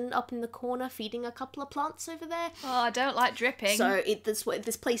contraption up in the corner feeding a couple of plants over there. Oh, I don't like dripping. So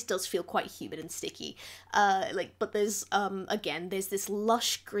this place does feel quite humid and sticky. But there's again, there's this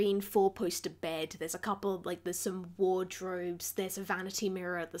lush green 4-poster bed. There's a couple there's some wardrobes. There's a vanity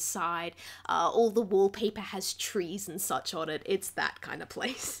mirror at the side. All the wallpaper has trees and such on it. It's that kind of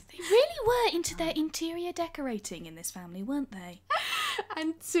place. They really were into their interior decorating in this family, weren't they?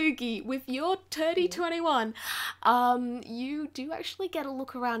 And Tsugi, with your 30-21, you do actually get a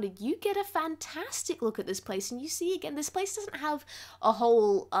look around and you get a fantastic look at this place. And you see, again, this place doesn't have a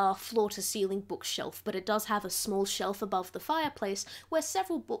whole floor-to-ceiling bookshelf, but it does have a small shelf above the fireplace where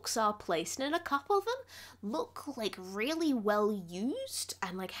several books are placed. And a couple of them look like really well used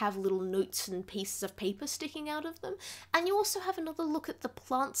and have little notes and pieces of paper sticking out of them. And you also have another look at the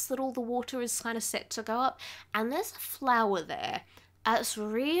plants that all the water is kind of set to go up. And there's a flower there. It's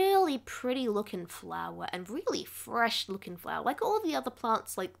really pretty looking flower and really fresh looking flower. Like all the other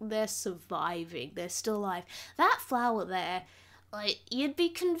plants, they're surviving. They're still alive. That flower there, you'd be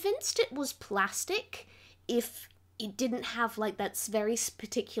convinced it was plastic if it didn't have that very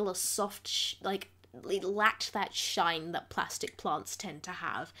particular soft, it lacked that shine that plastic plants tend to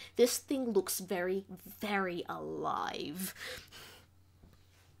have. This thing looks very, very alive.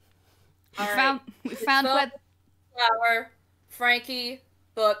 We found where... Flower, Frankie,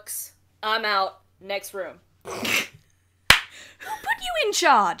 books. I'm out. Next room. Who put you in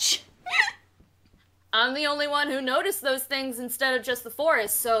charge? I'm the only one who noticed those things instead of just the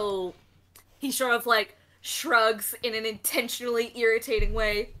forest, so he sort of shrugs in an intentionally irritating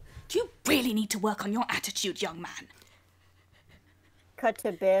way. You really need to work on your attitude, young man. Cut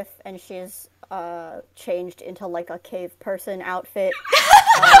to Biff, and she's changed into a cave person outfit.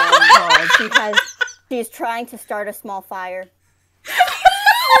 She's trying to start a small fire.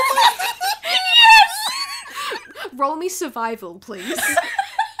 Roll me survival, please.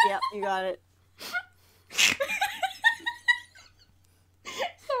 Yep, you got it.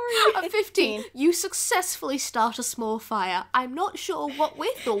 A 15. You successfully start a small fire. I'm not sure what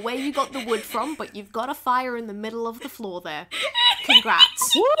with or where you got the wood from, but you've got a fire in the middle of the floor there.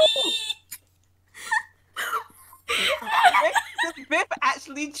 Congrats. Does Biff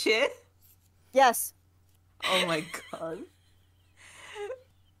actually cheer? Yes. Oh my god.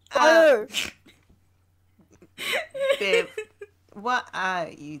 Fire! Babe, what are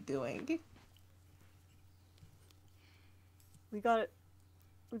you doing? We gotta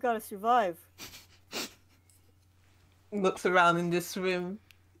survive. Looks around in this room.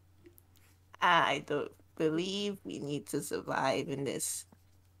 I don't believe we need to survive in this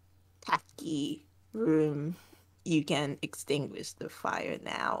tacky room. You can extinguish the fire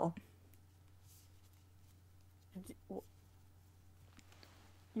now.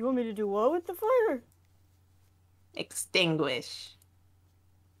 You want me to do what with the fire? Extinguish.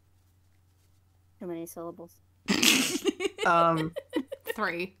 How many syllables? 3.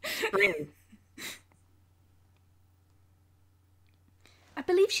 3. I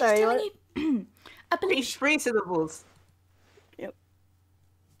believe she's Sorry, telling what? you. I believe. Three syllables. Yep.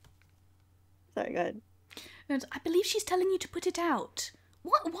 Sorry, go ahead. I believe she's telling you to put it out.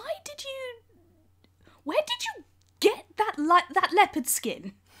 What? Why did you? Where did you get that leopard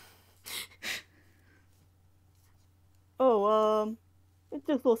skin? Oh, it's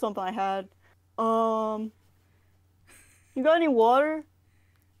just a little something I had. You got any water?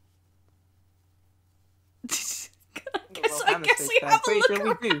 I guess we have a Pretty look sure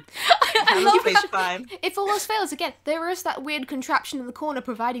we around. do. I love Space time. If all else fails, again, there is that weird contraption in the corner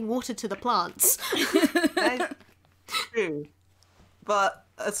providing water to the plants. That's true. But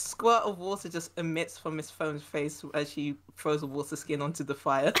a squirt of water just emits from Miss Phone's face as she throws a water skin onto the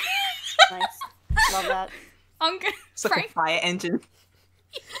fire. Nice. Love that. I'm going. It's like a fire engine.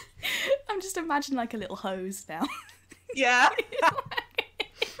 I'm just imagining like a little hose now. Yeah.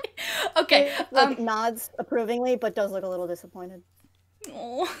 Okay. Like, nods approvingly, but does look a little disappointed.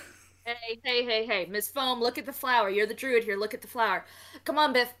 Aw. Hey, Miss Foam, look at the flower. You're the druid here, look at the flower. Come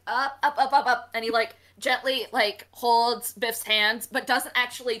on, Biff, up. And he, like, gently, like, holds Biff's hands, but doesn't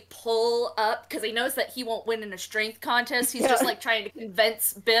actually pull up, because he knows that he won't win in a strength contest. He's just, like, trying to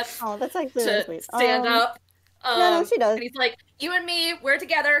convince Biff Oh, that's actually really to sweet. stand up. Yeah, no, she does. And he's like, you and me, we're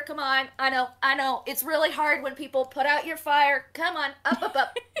together, come on. I know. It's really hard when people put out your fire. Come on,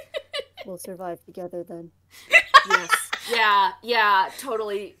 up. We'll survive together then. Yes. Yeah,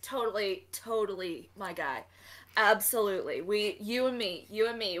 totally, my guy. Absolutely. You and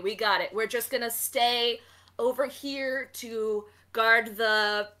me, we got it. We're just gonna stay over here to guard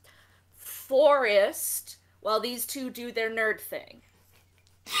the forest while these two do their nerd thing.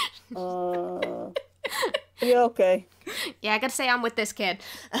 Yeah, okay. Yeah, I gotta say I'm with this kid.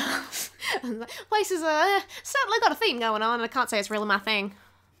 Place is certainly got a theme going on, and I can't say it's really my thing.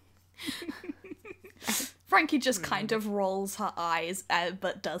 Frankie just kind of rolls her eyes,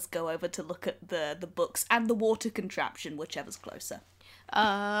 but does go over to look at the books and the water contraption, whichever's closer.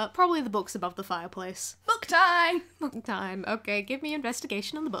 Probably the books above the fireplace. Book time! Book time. Okay, give me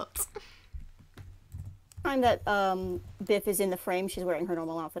investigation on the books. Time that Biff is in the frame, she's wearing her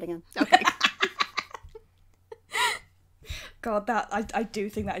normal outfit again. Okay. God, I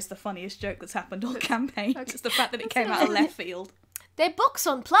do think that is the funniest joke that's happened all campaign. Just the fact that it came out of left field. They're books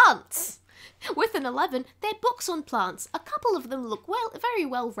on plants. With an 11, they're books on plants. A couple of them look very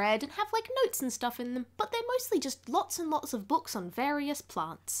well read and have like notes and stuff in them, but they're mostly just lots and lots of books on various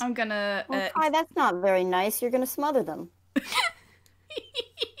plants. I'm gonna... Well, Kai, that's not very nice. You're gonna smother them.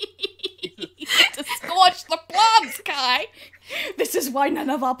 to scorch the plants, Kai! This is why none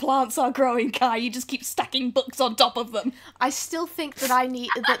of our plants are growing, Kai. You just keep stacking books on top of them. I still think that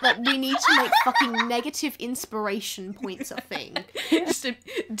that we need to make fucking negative inspiration points a thing.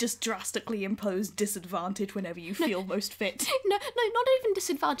 just drastically impose disadvantage whenever you feel most fit. No, not even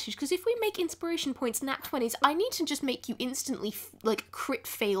disadvantage, because if we make inspiration points nat 20s, I need to just make you instantly, crit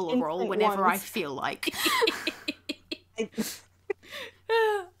fail a roll whenever I feel like.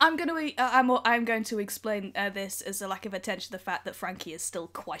 I'm going to explain this as a lack of attention to the fact that Frankie is still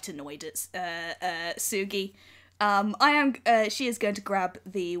quite annoyed at Tsugi. She is going to grab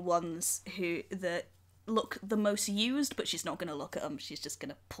the ones that look the most used, but she's not going to look at them. She's just going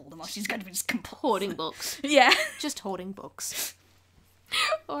to pull them off. She's going to be just Hoarding books. Yeah. Just hoarding books.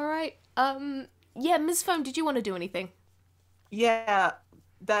 Alright. Yeah, Ms. Foam, did you want to do anything? Yeah,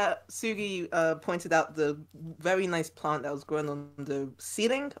 that Tsugi pointed out the very nice plant that was growing on the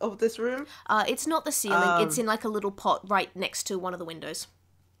ceiling of this room. It's not the ceiling. It's in like a little pot right next to one of the windows.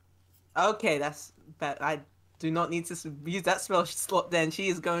 Okay, that's bad. I do not need to use that spell slot then. She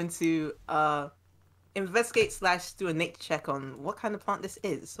is going to investigate / do a nature check on what kind of plant this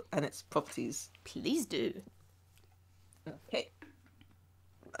is and its properties. Please do. Okay.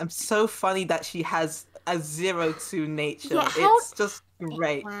 I'm so funny that she has a 0 to nature. Yeah, it's just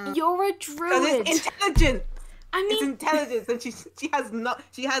great. You're a Because druid. it's intelligent. I It's mean, intelligence, and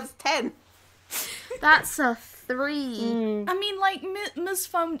she has 10. That's a 3. I mean, like, Ms.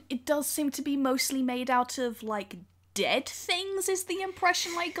 Foam, it does seem to be mostly made out of, like, dead things, is the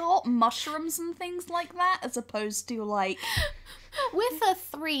impression I got. Mushrooms and things like that, as opposed to, like... With a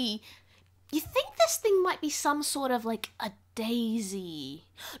 3, you think this thing might be some sort of, like, a daisy.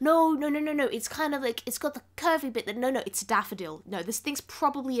 No. It's kind of like, it's got the curvy bit that, no, it's a daffodil. No, this thing's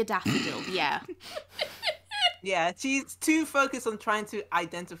probably a daffodil, yeah. Yeah, she's too focused on trying to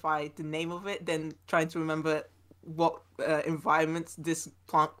identify the name of it than trying to remember what environments this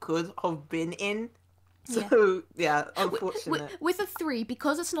plant could have been in. So, yeah, unfortunate. With a 3,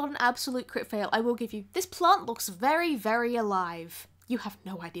 because it's not an absolute crit fail, I will give you, this plant looks very, very alive. You have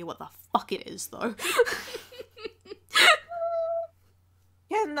no idea what the fuck it is, though.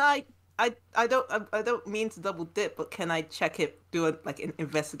 Yeah, no, I don't mean to double dip, but can I check it, do an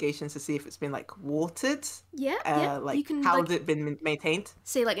investigation to see if it's been like watered? Yeah. Like You can, how's it been maintained?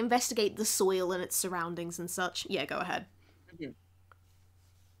 say, like, investigate the soil and its surroundings and such. Yeah, go ahead.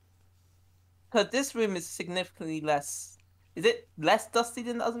 Because this room is significantly less. Is it less dusty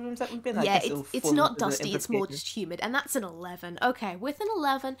than the other rooms that we've been? I Yeah, guess it'll it's fall not into the dusty, it's more investigation. just humid, and that's an 11. Okay, with an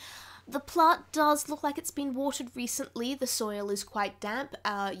 11, the plant does look like it's been watered recently. The soil is quite damp.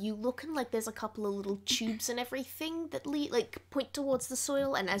 You look and, like, there's a couple of little tubes and everything that point towards the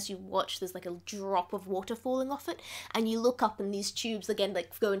soil, and as you watch, there's like a drop of water falling off it, and you look up and these tubes again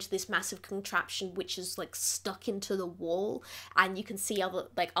like go into this massive contraption which is like stuck into the wall, and you can see other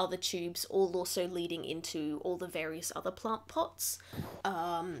tubes all also leading into all the various other plant pots.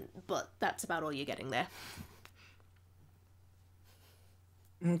 But that's about all you're getting there.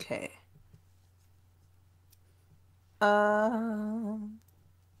 Okay.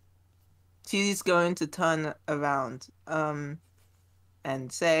 She's going to turn around and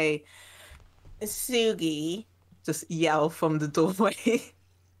say, Tsugi, just yell from the doorway.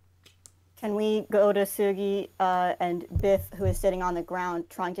 Can we go to Tsugi and Biff, who is sitting on the ground,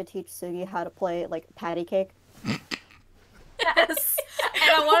 trying to teach Tsugi how to play, like, patty cake? Yes.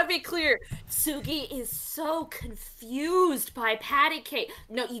 And I want to be clear, Tsugi is so confused by patty cake.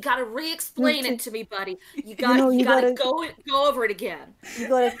 No, you gotta re-explain it to me, buddy. You gotta go over it again. You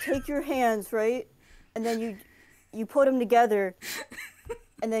gotta take your hands, right? And then you put them together,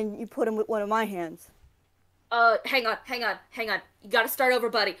 and then you put them with one of my hands. Hang on. You gotta start over,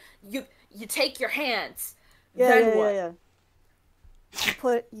 buddy. You take your hands. Yeah. Then what?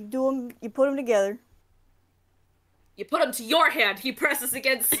 You put them together. You put them to your hand. He presses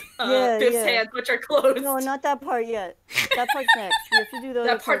against Yeah, Biff's yeah. hands, which are closed. No, not that part yet. That part's next. You have to do the other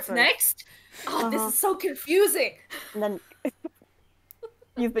That part part's first. next? Oh, this is so confusing. And then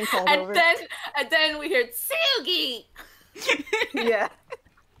you've been called And over. then we hear Tsugi. Yeah.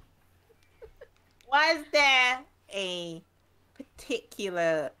 Was there a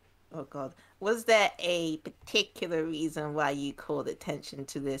particular reason why you called attention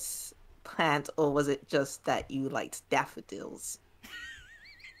to this plant, or was it just that you liked daffodils?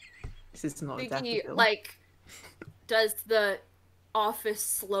 This is not a Tsugi, daffodil. like, does the office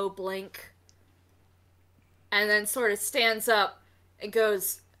slow blink and then sort of stands up and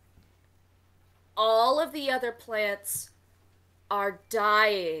goes, all of the other plants are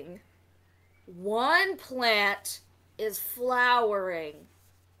dying. One plant is flowering.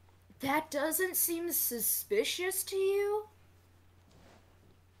 That doesn't seem suspicious to you?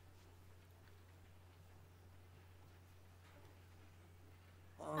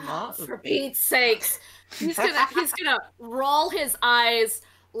 Oh, for Pete's sakes. He's gonna roll his eyes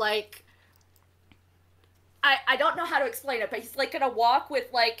like, I don't know how to explain it, but he's like gonna walk with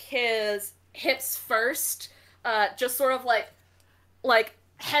like his hips first, just sort of like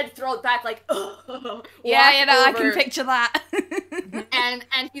head thrown back, like Yeah, I can over. picture that. and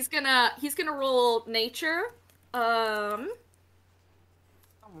he's gonna roll nature.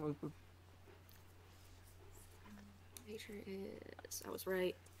 Nature is, I was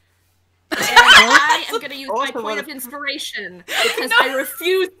right. And I am gonna use my Also point wanna- of inspiration because I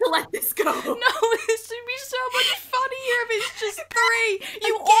refuse to let this go. No, this would be so much funnier if it's just 3.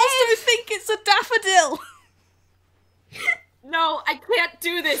 You also think it's a daffodil. No, I can't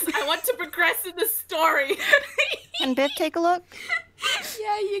do this. I want to progress in the story. Can Biff take a look?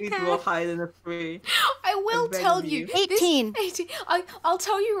 Yeah, you These can. will hide in a tree. I will begging tell you. you. 18. 18. I'll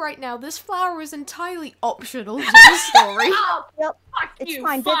tell you right now, this flower is entirely optional to the story. Oh, Yep. fuck It's you.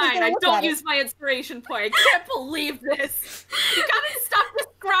 fine. Biff is Fine. gonna I look don't at it. use my inspiration point. I can't believe this. You gotta stop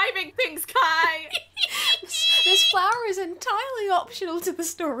describing things, Kai. This flower is entirely optional to the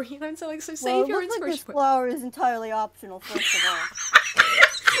story, and I'm so like, so Well, save it your looks like this inspiration point. flower is entirely optional, first of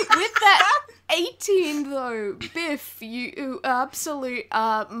all. With that 18, though, Biff, you absolute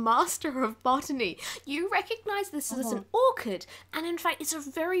master of botany, you recognize this as an orchid, and in fact, it's a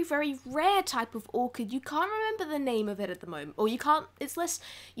very, very rare type of orchid. You can't remember the name of it at the moment, or you can't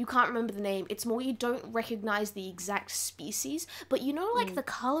remember the name, it's more you don't recognize the exact species, but you know, like, the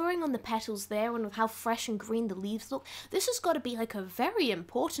coloring on the petals there, and how fresh and green the leaves look, this has got to be, like, a very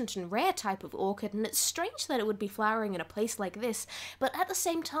important and rare type of orchid, and it's strange that it would be flowering in a place like this, but at the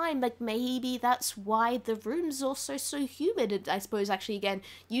same time, like, maybe that's why the room's also so humid. And I suppose, actually, again,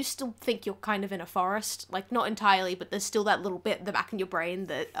 you still think you're kind of in a forest, like, not entirely, but there's still that little bit in the back of your brain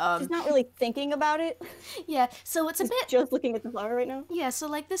that, She's not really thinking about it. yeah, so it's a bit... just looking at the flower right now. Yeah, so,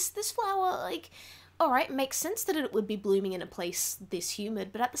 like, this flower, like... Alright, makes sense that it would be blooming in a place this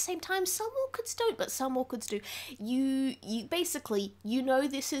humid, but at the same time, some orchids don't, but some orchids do. You basically, you know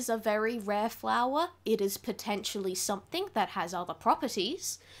this is a very rare flower. It is potentially something that has other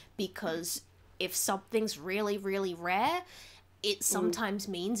properties, because if something's really, really rare, it sometimes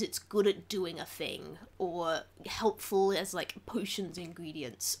means it's good at doing a thing, or helpful as, like, potions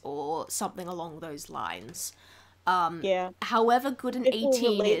ingredients, or something along those lines. However good an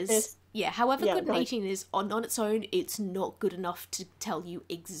 18 is... However good an 18 is, on its own, it's not good enough to tell you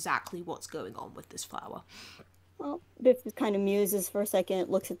exactly what's going on with this flower. Well, Biff kind of muses for a second,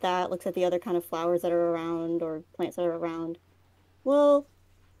 looks at that, looks at the other kind of flowers that are around, or plants that are around. Well,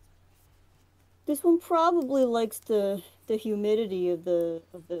 this one probably likes the humidity of the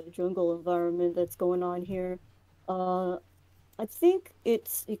jungle environment that's going on here. I think it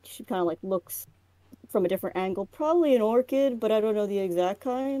should kind of, like, looks from a different angle. Probably an orchid, but I don't know the exact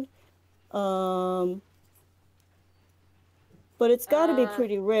kind. But it's got to be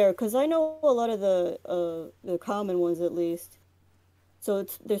pretty rare, because I know a lot of the common ones, at least. So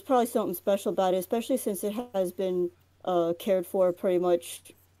there's probably something special about it, especially since it has been cared for pretty much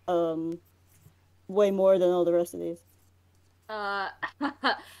way more than all the rest of these.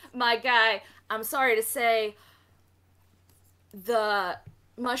 My guy, I'm sorry to say, the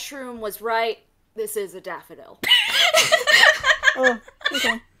mushroom was right. This is a daffodil. Oh,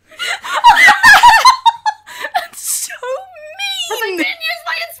 okay. That's so mean! I didn't use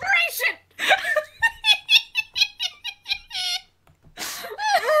my inspiration!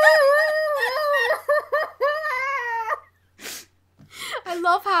 I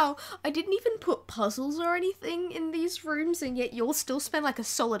love how I didn't even put puzzles or anything in these rooms, and yet you'll still spend like a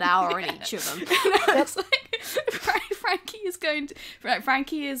solid hour in each of them. It's like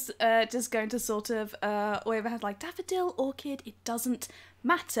Frankie is just going to sort of wave ahead like daffodil, orchid, it doesn't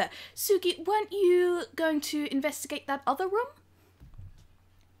matter. Tsugi, weren't you going to investigate that other room?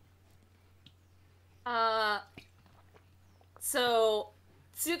 So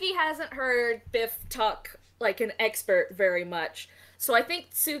Tsugi hasn't heard Biff talk like an expert very much. So I think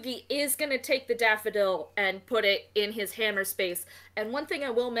Tsugi is going to take the daffodil and put it in his hammer space. And one thing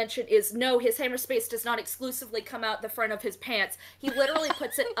I will mention is, no, his hammer space does not exclusively come out the front of his pants. He literally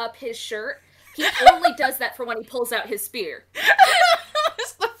puts it up his shirt. He only does that for when he pulls out his spear.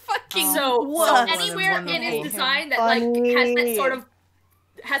 It's the fucking so anywhere in his design that like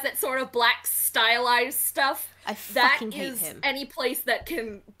has that sort of black stylized stuff, I fucking hate is him. any place that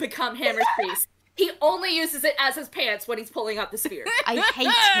can become hammer space. He only uses it as his pants when he's pulling out the spear. I hate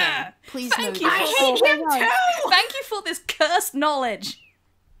him. Please know Thank you. I that. hate him too! Thank you for this cursed knowledge.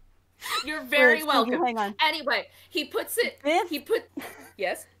 You're very Wait, welcome. hang on. Anyway, he puts it... Biff?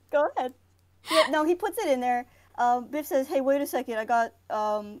 Yes? Go ahead. Yeah, no, he puts it in there. Biff says, hey, wait a second, I got,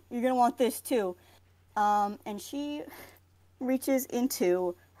 you're gonna want this too. And she reaches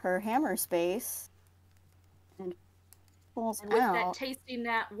into her hammer space and pulls And with out that tasty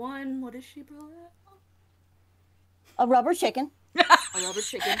nat 1, what does she pull out? a rubber chicken. A rubber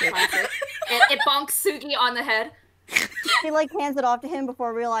chicken, classic. It bonks Tsugi on the head. She, like, hands it off to him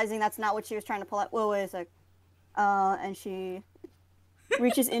before realizing that's not what she was trying to pull out. Whoa, wait a sec. And she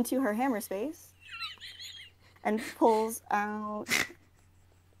reaches into her hammer space and pulls out...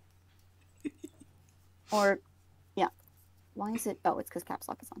 Or, yeah. Why is it... Oh, it's because caps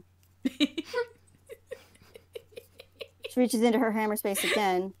lock is on. She reaches into her hammer space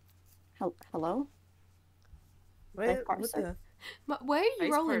again. Hello? Wait, Parser. what the... Where are you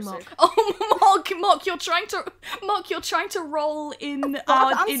Nice rolling, person. Mark? Oh, Mark, you're trying to roll in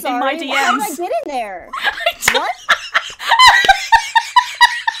I'm in sorry. my How did DMs. I get in there? What?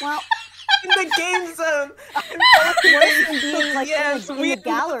 Well, In the game zone! it's worse than being like Yes, in we the do the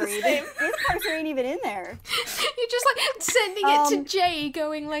gallery. same. This cursor ain't even in there. You're just like sending it to Jay,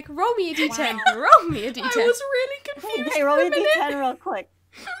 going like, roll me a d10, roll me a d10. I was really confused. Okay, roll me a d10 real quick.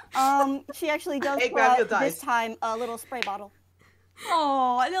 She actually does Hey, pull grab out your dice. this time a little spray bottle.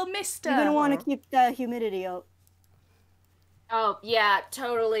 Oh, little mister. You're gonna want to keep the humidity up. Oh, yeah,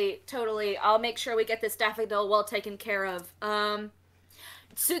 totally. I'll make sure we get this daffodil well taken care of.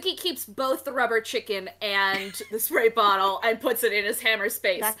 Tsugi keeps both the rubber chicken and the spray bottle and puts it in his hammer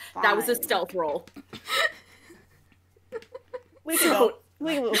space. That's That was a fine. stealth roll. We can go.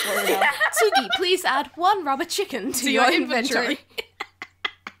 We can move forward now. Tsugi, please add 1 rubber chicken to your inventory.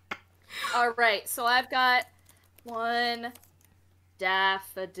 Alright, so I've got 1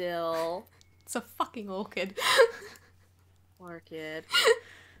 daffodil It's a fucking orchid. orchid.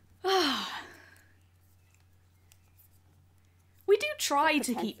 We do try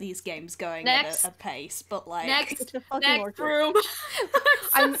to keep these games going Next. at a pace, but like... Next, a fucking next orchid. room.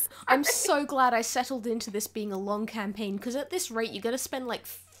 I'm so glad I settled into this being a long campaign, because at this rate you're gonna spend like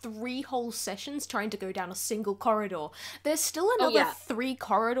 3 whole sessions trying to go down a single corridor. There's still another 3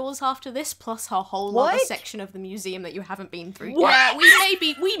 corridors after this, plus a whole other What? section of the museum that you haven't been through. Yeah,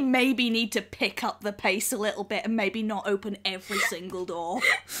 we maybe need to pick up the pace a little bit and maybe not open every single door.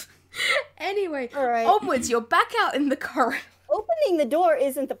 Anyway, Alright. onwards, you're back out in the corridor. Opening the door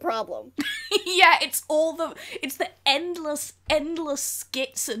isn't the problem. Yeah, it's the endless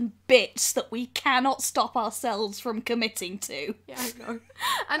skits and bits that we cannot stop ourselves from committing to. Yeah, I know.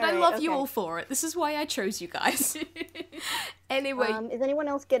 And I Alright, love you okay. all for it. This is why I chose you guys. Anyway, Is anyone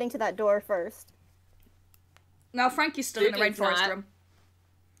else getting to that door first? Now Frankie's still in the Tsugi's rainforest not. room.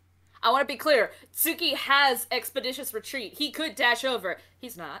 I want to be clear. Tsuki has expeditious retreat. He could dash over.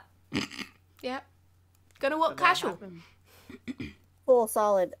 He's not. yeah. Gonna walk casual. Cool,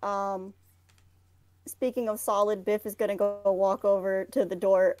 solid. Speaking of solid, Biff is gonna go walk over to the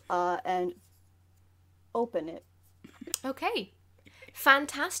door and open it. Okay.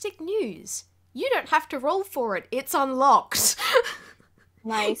 Fantastic news. You don't have to roll for it. It's unlocked.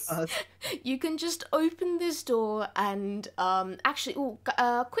 Nice. You can just open this door and actually,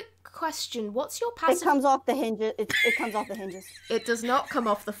 quick question. What's your It passive? comes off the hinges. It comes off the hinges. It does not come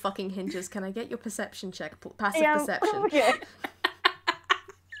off the fucking hinges. Can I get your perception check? Passive perception. Okay.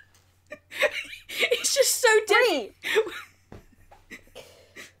 It's just so dead.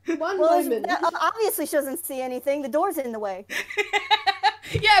 3. One Well, moment. obviously she doesn't see anything. The door's in the way.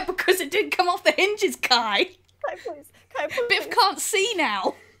 Yeah, because it didn't come off the hinges, Kai. Kai, please. Kai, please. Biff can't see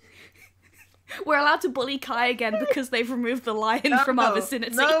now. We're allowed to bully Kai again because they've removed the lion from our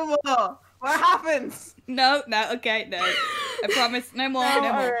vicinity. No more. What happens? No, okay, no. I promise, no more, no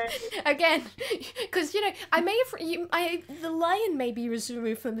more. Alright. Again, because you know, the lion may be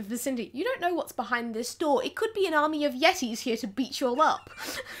removed from the vicinity. You don't know what's behind this door. It could be an army of yetis here to beat you all up.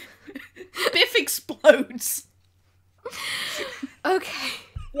 Biff explodes. Okay.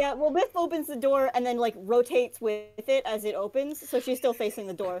 Yeah, well, Biff opens the door and then, like, rotates with it as it opens, so she's still facing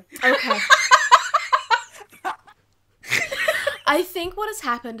the door. Okay. I think what has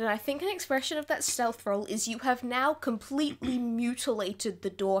happened, and I think an expression of that stealth roll, is you have now completely mutilated the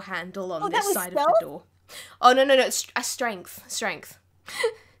door handle on Oh, that this was side stealth? of the door. Oh, no, it's a strength.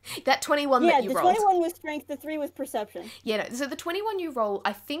 That 21 Yeah, that you the rolled. 21 was strength, the 3 was perception. Yeah, no, so the 21 you roll,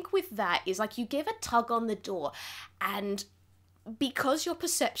 I think with that is like you give a tug on the door, and because your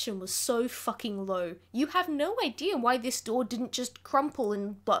perception was so fucking low, you have no idea why this door didn't just crumple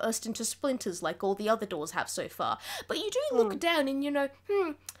and burst into splinters like all the other doors have so far. But you do look down and you know,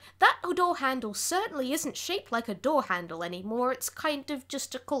 that door handle certainly isn't shaped like a door handle anymore. It's kind of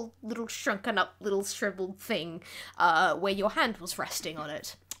just a cool little shrunken up little shriveled thing where your hand was resting on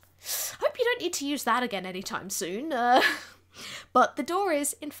it. Hope you don't need to use that again anytime soon. But the door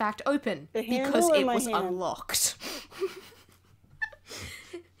is, in fact, open The handle because or it my was hand? unlocked.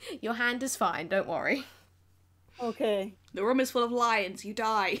 Your hand is fine, don't worry. Okay. The room is full of lions, you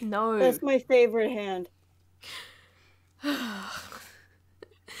die. No. That's my favorite hand. Oh,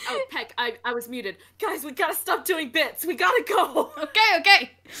 Peck, I was muted. Guys, we gotta stop doing bits. We gotta go.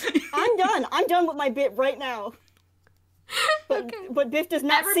 Okay. I'm done with my bit right now. But Biff does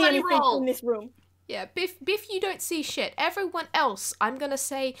not see Everybody anything roll. in this room. Yeah, Biff, you don't see shit. Everyone else, I'm gonna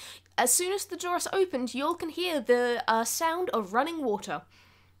say, as soon as the door is opened, you all can hear the sound of running water.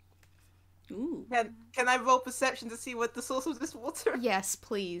 Ooh. Can I roll perception to see what the source of this water? Yes,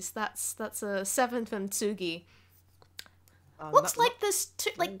 please. That's a 7 from Tsugi. Not- Looks like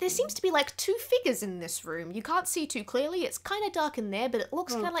there seems to be like 2 figures in this room. You can't see too clearly. It's kind of dark in there, but it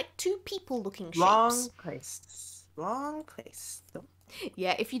looks kind of like 2 people-looking shapes. Long place. Long place. Oh,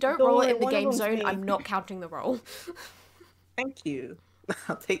 Yeah, if you don't Don't roll worry, it in the one of game them's zone, me. I'm not counting the roll. thank you.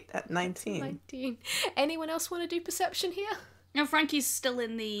 I'll take that 19. 19. Anyone else want to do perception here? Now Frankie's still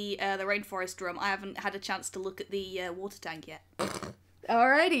in the rainforest room. I haven't had a chance to look at the water tank yet.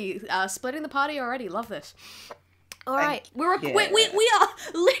 Alrighty, splitting the party already. Love this. All right. We are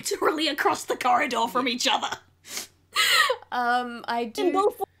literally across the corridor from each other. I And do. go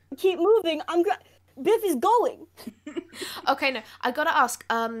for keep moving. Biff is going. Okay, no, I gotta ask.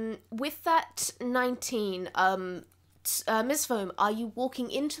 With that 19, Ms. Foam, are you walking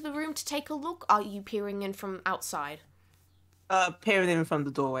into the room to take a look? Are you peering in from outside? Peering in from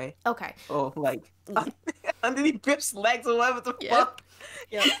the doorway. Okay. Or like underneath Biff's legs or whatever the fuck.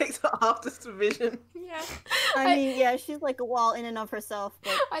 Yeah, it takes half this division. Yeah. I mean, yeah, she's like a wall in and of herself,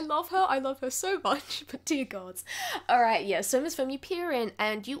 but I love her so much, but dear gods. Alright, yeah, so Ms. Foam, you peer in,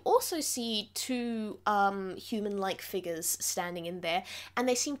 and you also see two human-like figures standing in there, and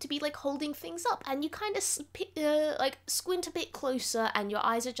they seem to be, like, holding things up, and you kind of, like, squint a bit closer, and your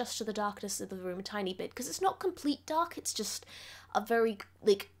eyes adjust to the darkness of the room a tiny bit, because it's not complete dark, it's just a very,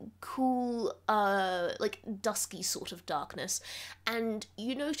 like, cool, like, dusky sort of darkness. And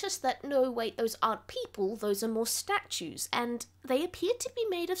you notice that, no, wait, those aren't people, those are more statues, and they appear to be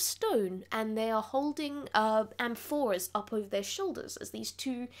made of stone, and they are holding, amphoras up over their shoulders as these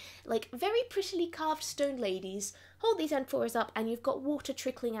two, like, very prettily carved stone ladies hold these amphoras up, and you've got water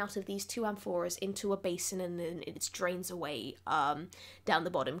trickling out of these two amphoras into a basin, and then it drains away down the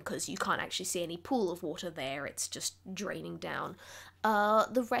bottom, because you can't actually see any pool of water there, it's just draining down.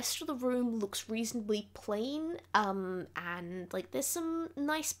 The rest of the room looks reasonably plain, and, like, there's some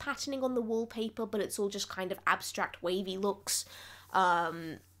nice patterning on the wallpaper, but it's all just kind of abstract, wavy looks.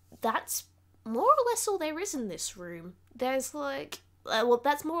 That's more or less all there is in this room. There's, like, well,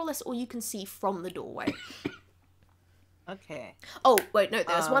 that's more or less all you can see from the doorway. Okay. Oh, wait, no,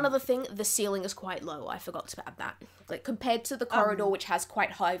 there's one other thing. The ceiling is quite low. I forgot to add that. Like, compared to the corridor, which has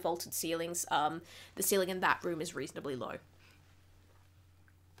quite high vaulted ceilings, the ceiling in that room is reasonably low.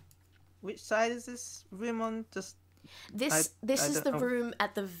 Which side is this room on? Just This is the room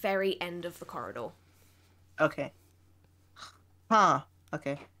at the very end of the corridor. okay. Huh.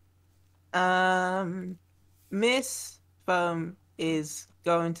 Okay. Miss Foam is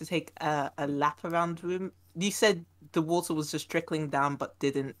going to take a lap around the room. You said the water was just trickling down, but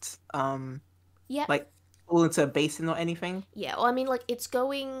didn't Yeah. like fall into a basin or anything. Yeah, well, I mean, like, it's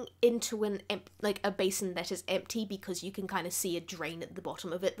going into a basin that is empty, because you can kind of see a drain at the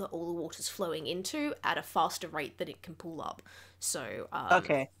bottom of it that all the water's flowing into at a faster rate than it can pull up. So,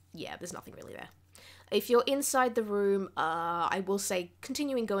 Okay. yeah, there's nothing really there. If you're inside the room, I will say,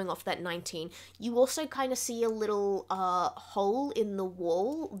 continuing going off that 19, you also kind of see a little hole in the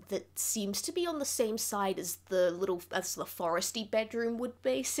wall that seems to be on the same side as the foresty bedroom would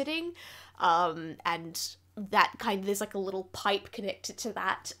be sitting, and that kind of, there's like a little pipe connected to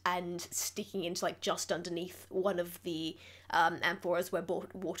that and sticking into, like, just underneath one of the amphoras where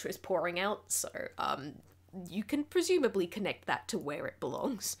water is pouring out, so you can presumably connect that to where it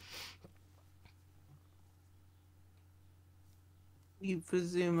belongs. You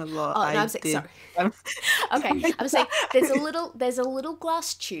presume a lot. Oh, no, I'm saying, sorry. Okay, I'm saying there's a little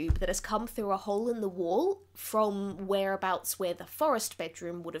glass tube that has come through a hole in the wall from whereabouts where the forest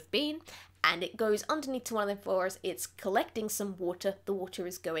bedroom would have been, and it goes underneath to one of the floors. It's collecting some water. The water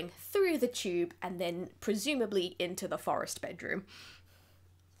is going through the tube and then presumably into the forest bedroom.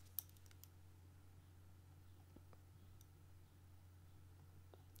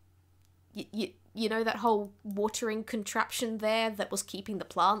 You know that whole watering contraption there that was keeping the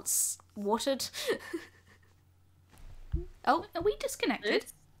plants watered? Oh, Are we disconnected?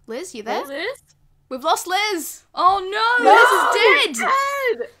 Liz, you there? Liz? We've lost Liz! Oh no! Liz is dead!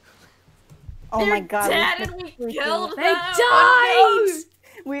 Dead! oh my god, Dead, we've and we freaking- killed They them! died! Oh,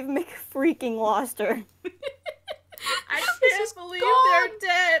 We've freaking lost her. no! I can't believe they're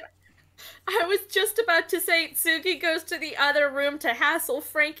dead! I was just about to say Tsugi goes to the other room to hassle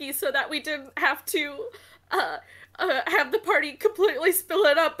Frankie so that we didn't have to have the party completely spill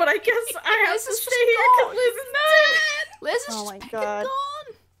it up, but I guess I have Liz to is stay just here gone. because Liz is dead! Liz is Oh just my fucking God.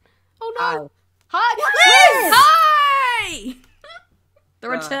 gone! Oh Hi. no! Hi! Liz! Hi! The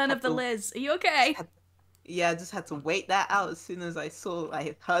return of the Apple. Liz. Are you okay? Yeah, I just had to wait that out as soon as I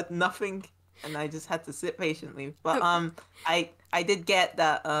heard nothing, and I just had to sit patiently. But I did get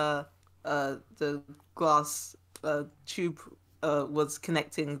that the glass tube was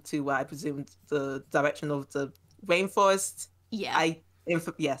connecting to what I presumed the direction of the rainforest. Yeah.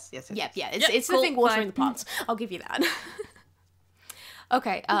 Yes. Yeah, Yep, it's the cool, thing watering fine. the plants. I'll give you that.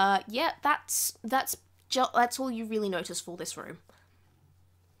 Okay, yeah, that's all you really notice for this room.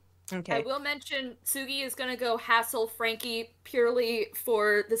 Okay. I will mention Tsugi is gonna go hassle Frankie purely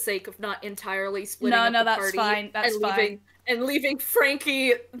for the sake of not entirely splitting up No, the that's party fine. That's and fine. leaving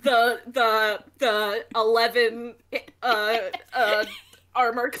Frankie the 11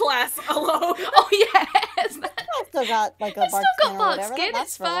 armor class alone. Oh yes. I still got like a I still bark got skin or bark whatever. skin. That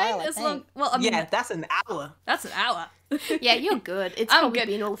lasts It's for a fine while, I as long. think. Well, I mean, Yeah, that's an hour. that's an hour. Yeah, you're good. It's I'm probably good.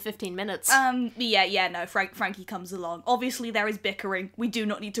 been all 15 minutes. Yeah, no. Frankie comes along. Obviously, there is bickering. We do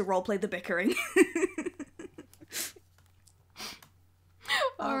not need to roleplay the bickering.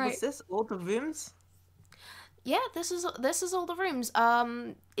 All right. Was this all the rooms? Yeah, this is all the rooms.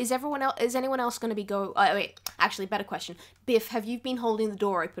 Is anyone else going to be go? Wait, actually, better question. Biff, have you been holding the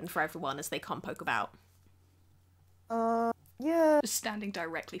door open for everyone as they come poke about? Yeah, Just standing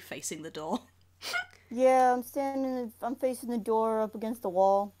directly facing the door. yeah. I'm facing the door up against the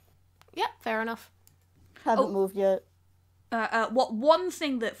wall. Yeah, fair enough. Haven't moved yet. What one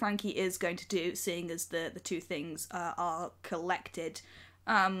thing that Frankie is going to do, seeing as the two things are collected,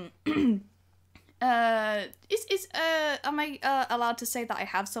 am I allowed to say that I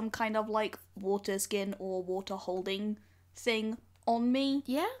have some kind of like water skin or water holding thing on me?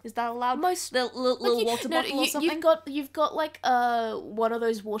 Yeah. Is that allowed? Most- little water bottle or something? You've got like one of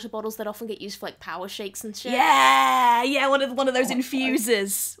those water bottles that often get used for like power shakes and shit. Yeah, one of those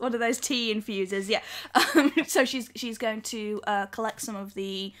infusers, one of those tea infusers. Yeah. So she's going to collect some of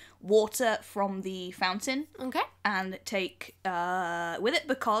the water from the fountain Okay. and take with it,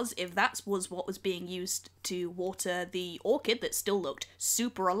 because if that was what was being used to water the orchid that still looked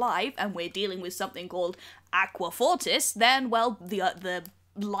super alive, and we're dealing with something called aqua fortis, then well the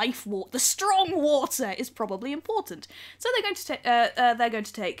the strong water is probably important. So they're going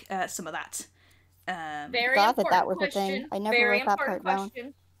to take some of that. Very Forgot important that was a question. thing. I never Very wrote that important part down.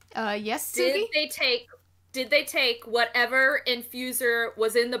 question. Yes, Tsugi? Did they take whatever infuser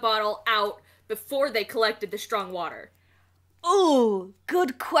was in the bottle out before they collected the strong water? Ooh,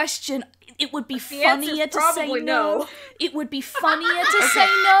 good question. It would be The answer's funnier to say probably no. no. It would be funnier to say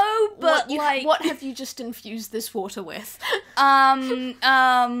no, but what have you just infused this water with?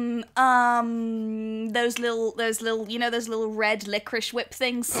 those little, you know, those little red licorice whip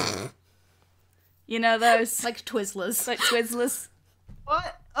things. You know those, Like Twizzlers. like Twizzlers.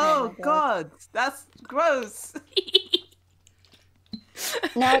 What? Oh Oh my god, that's gross.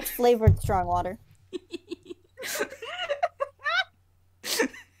 Now it's flavored strong water.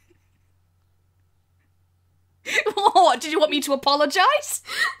 What, did you want me to apologise?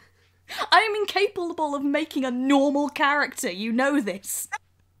 I am incapable of making a normal character, you know this.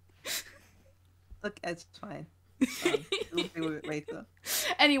 Look, it's fine. It's fine. We'll deal with it later.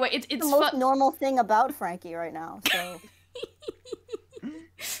 Anyway, it's The most fun. normal thing about Frankie right now. So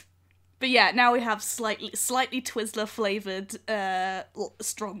But yeah, now we have slightly Twizzler flavoured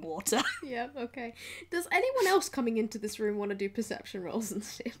strong water. Yeah, okay. Does anyone else coming into this room want to do perception rolls and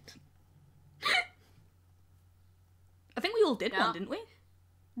shit? I think we all did Yeah. one, didn't we?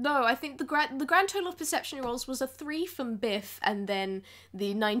 No, I think the grand total of perception rolls was a 3 from Biff and then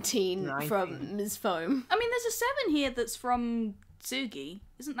the 19 from 19. Ms. Foam. I mean, there's a 7 here that's from Tsugi.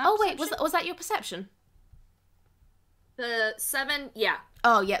 Isn't that Oh wait, perception? was that your perception? The 7, yeah.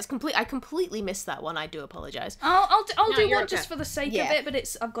 Oh yeah, it's complete. I completely missed that one. I do apologize. I'll No, do you're one okay. just for the sake Yeah. of it, but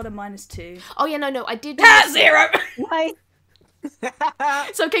I've got a -2. Oh yeah, no, I did. Ah, 0. nice.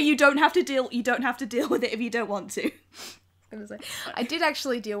 It's okay. You don't have to deal with it if you don't want to. I did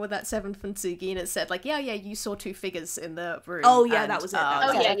actually deal with that 7 from Tsugi, and it said like, yeah, you saw 2 figures in the room. Oh, yeah, and, that was it,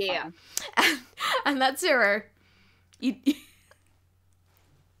 that was Oh, it. yeah. and that's 0. You,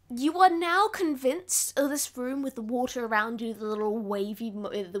 You are now convinced of this room with the water around you, the little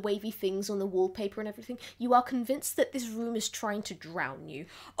wavy things on the wallpaper and everything. You are convinced that this room is trying to drown you.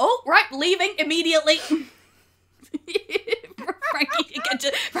 oh, right, leaving immediately.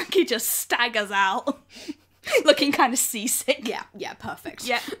 Frankie just staggers out, looking kind of seasick. Yeah, perfect.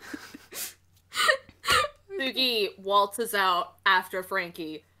 Yeah. Tsugi waltzes out after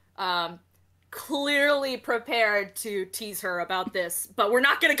Frankie, clearly prepared to tease her about this, but we're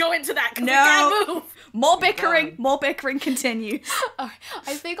not gonna go into that because we gotta move. More bickering continues. I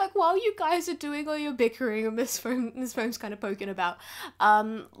think like while you guys are doing all your bickering and this phone's kind of poking about,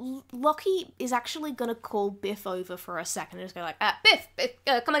 Lockie is actually gonna call Biff over for a second and just go like, Biff,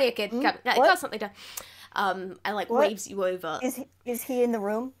 come on here, kid, come, got something done. And like What? waves you over. Is he in the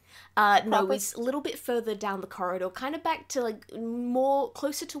room? No, Proper? he's a little bit further down the corridor, kind of back to like more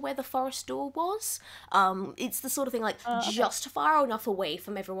closer to where the forest door was. It's the sort of thing like just far enough away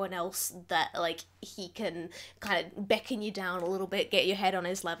from everyone else that like he can kind of beckon you down a little bit, get your head on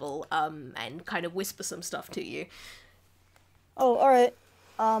his level, and kind of whisper some stuff to you. Oh, all right.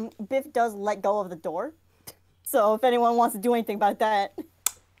 Biff does let go of the door, so if anyone wants to do anything about that.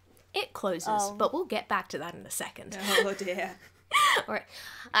 It closes, but we'll get back to that in a second. Oh dear. All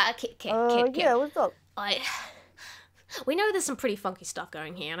right, kid. Yeah, what's up? We know there's some pretty funky stuff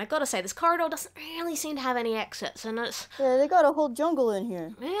going here, and I gotta say, this corridor doesn't really seem to have any exits, and it's... Yeah, they got a whole jungle in here.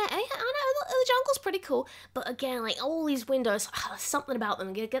 Yeah, I know, the jungle's pretty cool, but again, like, all these windows, there's something about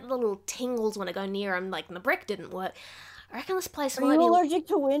them, you get the little tingles when I go near them, like, and the brick didn't work. I reckon this place Are might you be... allergic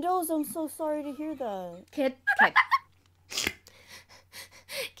to windows? I'm so sorry to hear that.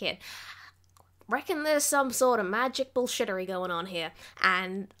 Kid. Reckon there's some sort of magic bullshittery going on here,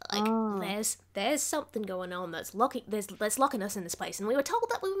 and like there's something going on that's locking us in this place. And we were told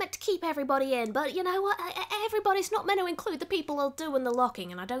that we were meant to keep everybody in, but you know what? Everybody's not meant to include the people who'll doing the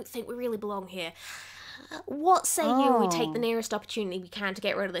locking, and I don't think we really belong here. What say you we take the nearest opportunity we can to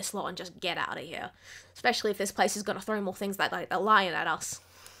get rid of this lot and just get out of here? Especially if this place is going to throw more things like they're lying at us.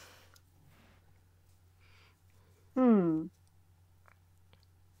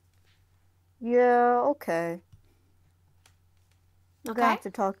 Yeah, okay. We're Okay. gonna have to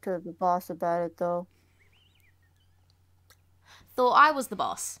talk to the boss about it, though. Thought I was the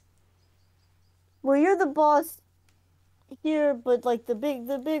boss. Well, you're the boss here, but like the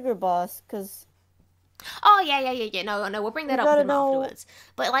bigger boss, cause Oh, yeah. No, we'll bring that You up with gotta him know- afterwards.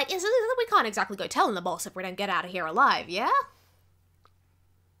 But, like, we can't exactly go telling the boss if we don't get out of here alive, yeah?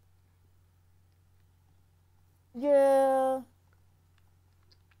 yeah,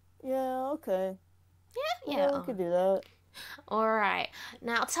 okay. Yeah. we could do that. Alright.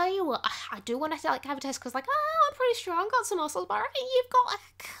 Now, I'll tell you what, I do want to, like, have a test, because, like, I'm pretty strong, got some muscles, but I reckon you've got a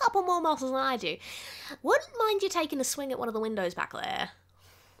couple more muscles than I do. Wouldn't mind you taking a swing at one of the windows back there.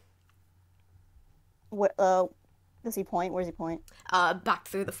 What? Does he point? Where's he point? Back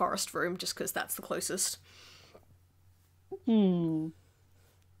through the forest room, just because that's the closest. I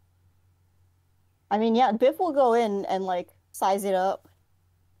mean, yeah, Biff will go in and like size it up.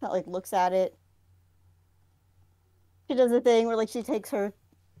 Kind of like looks at it. She does a thing where like she takes her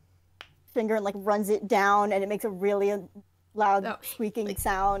finger and like runs it down, and it makes a really loud Oh, squeaking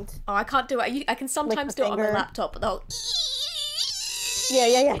sound. Oh, I can't do it. I can sometimes do it on my finger. laptop, but they'll...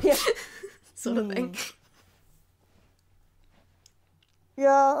 Yeah. sort of thing.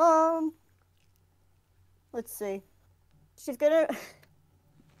 Yeah, let's see. She's gonna...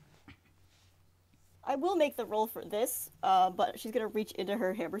 I will make the roll for this, but she's gonna reach into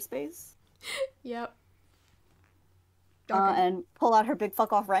her hammer space Yep. and pull out her big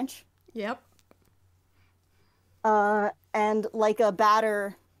fuck off wrench. Yep. And like a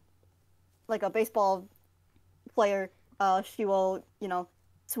batter, like a baseball player, she will,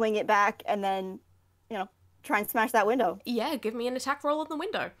 swing it back and then, try and smash that window. Yeah, give me an attack roll on the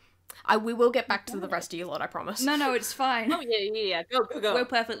window. We will get back to the rest of you lot, I promise. No, it's fine. Oh yeah. Go. We're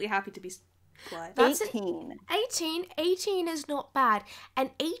perfectly happy to be quiet. That's it. 18. 18 is not bad, and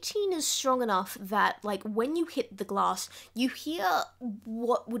 18 is strong enough that, like, when you hit the glass, you hear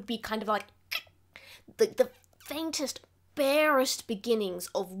what would be kind of like the faintest, barest beginnings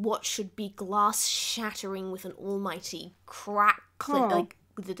of what should be glass shattering with an almighty crack, like,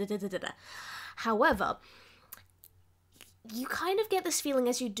 da-da-da-da-da. However, you kind of get this feeling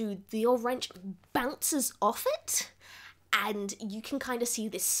as you do, your wrench bounces off it, and you can kind of see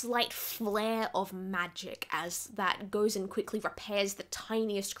this slight flare of magic as that goes and quickly repairs the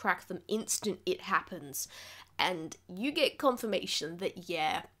tiniest crack the instant it happens. And you get confirmation that,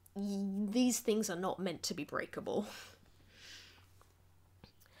 yeah, these things are not meant to be breakable.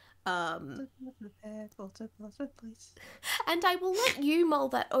 And I will let you mull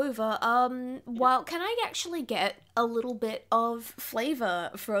that over. Well, can I actually get a little bit of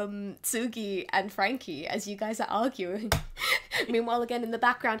flavour from Tsugi and Frankie as you guys are arguing? Meanwhile, again, in the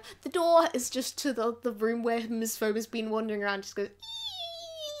background, the door is just to the room where Ms. Foam has been wandering around, just goes...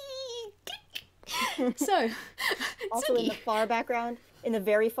 So, Also in the far background, in the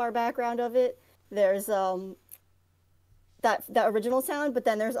very far background of it, there's that original sound, but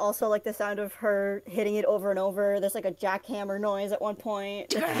then there's also like the sound of her hitting it over and over. There's like a jackhammer noise at one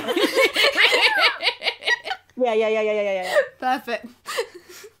point. Yeah. Perfect.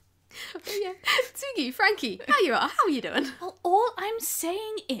 yeah. Tsugi, Frankie, how are you doing? Well, all I'm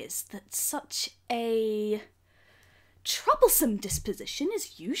saying is that such a troublesome disposition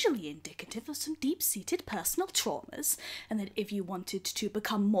is usually indicative of some deep-seated personal traumas, and that if you wanted to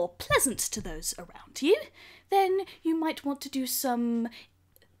become more pleasant to those around you, then you might want to do some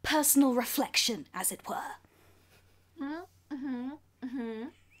personal reflection, as it were.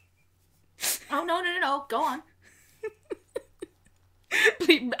 Oh, no. Go on.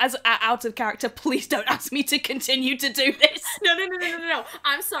 Please, as out of character, please don't ask me to continue to do this. No.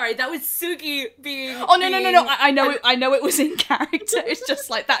 I'm sorry. That was Tsugi being... Oh, no. I know it was in character. It's just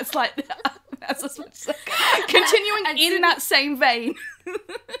like, that's as much as continuing in that same vein.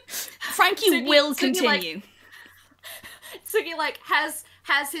 Frankie Tsugi- will Tsugi, like- continue. Tsugi like has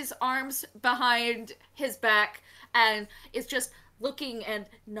his arms behind his back and is just looking and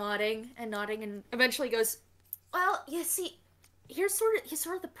nodding and eventually goes, well, you see, here's sort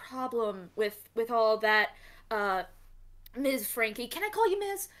of the problem with all that, Ms. Frankie. Can I call you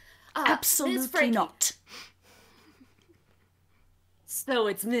Ms.? Ms. Absolutely Frankie. not. So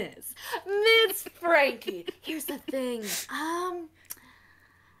it's Ms. Ms. Frankie. Here's the thing. I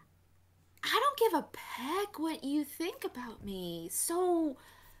don't give a peck what you think about me. So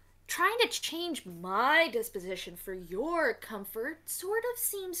trying to change my disposition for your comfort sort of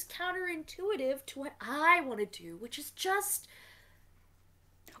seems counterintuitive to what I want to do, which is just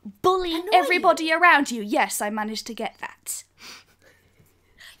Bully annoy everybody you. around you. Yes, I managed to get that.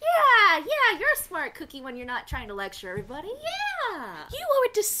 Yeah, you're a smart cookie when you're not trying to lecture everybody. Yeah. You are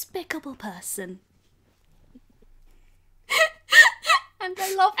a despicable person. And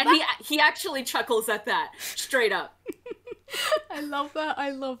I love that. And he actually chuckles at that, straight up. I love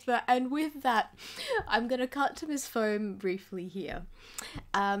that. And with that, I'm gonna cut to Miss Foam briefly here.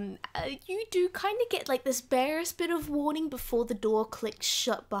 You do kind of get like this barest bit of warning before the door clicks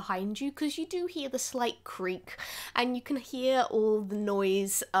shut behind you, because you do hear the slight creak, and you can hear all the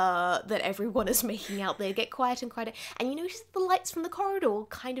noise that everyone is making out there get quieter and quieter, and you notice the lights from the corridor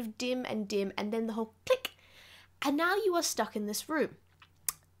kind of dim, and then the whole click, and now you are stuck in this room.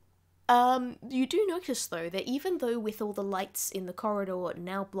 You do notice, though, that even though with all the lights in the corridor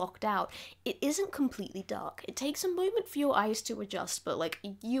now blocked out, it isn't completely dark. It takes a moment for your eyes to adjust, but, like,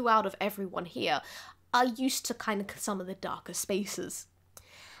 you out of everyone here are used to kind of some of the darker spaces.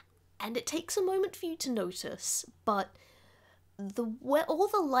 And it takes a moment for you to notice, but all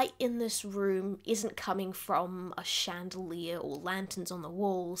the light in this room isn't coming from a chandelier or lanterns on the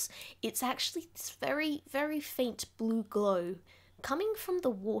walls. It's actually this very, very faint blue glow coming from the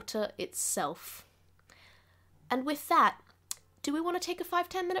water itself. And with that, do we want to take a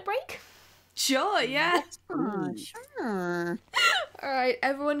 5-10 minute break? Sure, yeah. Sure. Alright,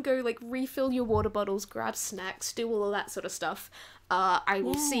 everyone go like refill your water bottles, grab snacks, do all of that sort of stuff. I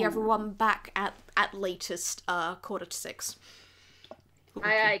will see everyone back at latest 5:45.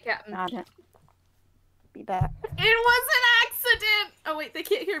 Aye, Captain. Got it. Be back. It was an accident! Oh wait, they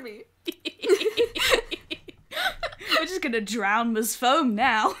can't hear me. We're just gonna drown Ms. Foam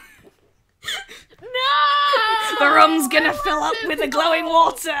now. No! The room's gonna fill up with the glowing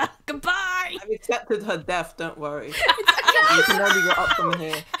water. Goodbye. I've accepted her death, don't worry. You can only go up from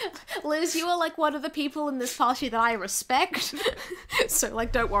here. Liz, you are like one of the people in this party that I respect. So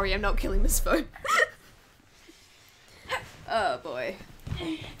like, don't worry, I'm not killing this phone. Oh boy.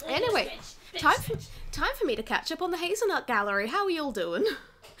 Anyway, time for me to catch up on the Hazelnut Gallery. How are y'all doing?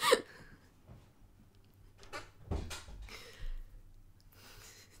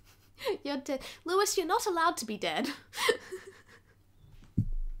 You're dead. Lewis, you're not allowed to be dead.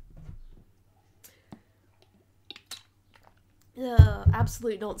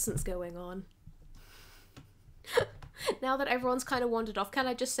 Absolute nonsense going on. Now that everyone's kind of wandered off, can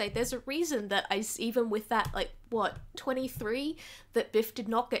I just say there's a reason that even with that, like, what, 23, that Biff did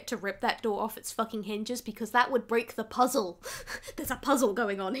not get to rip that door off its fucking hinges, because that would break the puzzle. There's a puzzle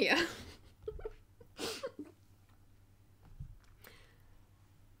going on here.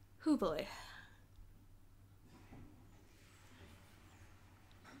 Oh boy.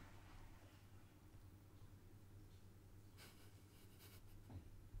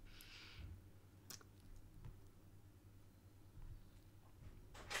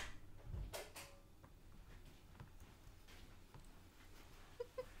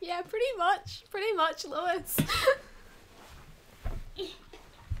 Yeah, pretty much, Lewis.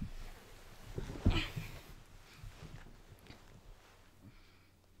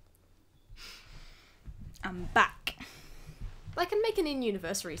 I'm back. I can make an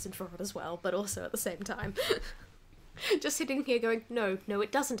in-universe reason for it as well, but also at the same time. Just sitting here going, no,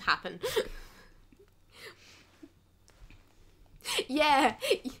 it doesn't happen. Yeah.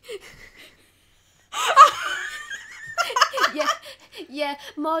 Yeah,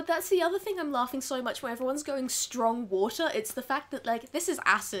 Mod, that's the other thing I'm laughing so much when everyone's going strong water. It's the fact that, like, this is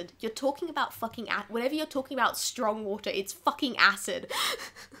acid. You're talking about fucking whenever you're talking about strong water, it's fucking acid.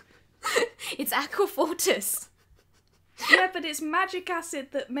 It's aquafortis. Yeah, but it's magic acid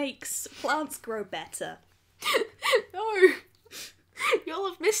that makes plants grow better. No. You'll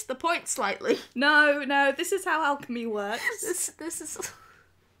have missed the point slightly. No, this is how alchemy works. This is...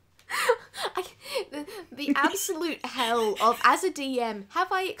 the absolute hell of, as a DM,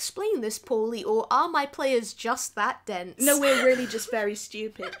 have I explained this poorly, or are my players just that dense? No, we're really just very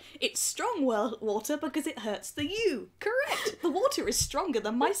stupid. It's strong water because it hurts the you. Correct. The water is stronger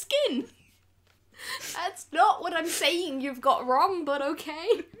than my skin. That's not what I'm saying you've got wrong, but okay.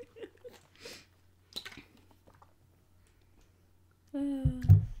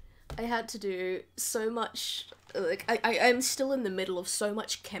 I had to do so much, like, I'm still in the middle of so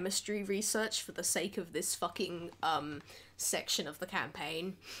much chemistry research for the sake of this fucking, section of the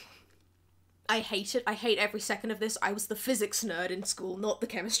campaign. I hate it. I hate every second of this. I was the physics nerd in school, not the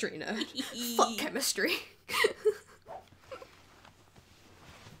chemistry nerd. Fuck chemistry.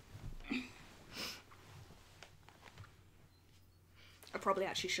 I probably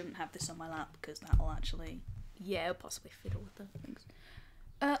actually shouldn't have this on my lap because that'll actually... Yeah, possibly fiddle with the things.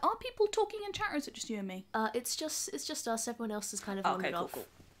 Are people talking in chat or is it just you and me? It's just us. Everyone else is kind of Okay, wandered off. cool.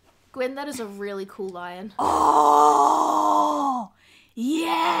 Gwen, that is a really cool lion. Oh!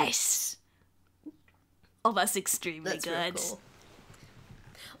 Yes! Oh, that's extremely That's good. really cool.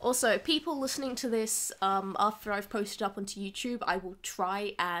 Also, people listening to this, after I've posted up onto YouTube, I will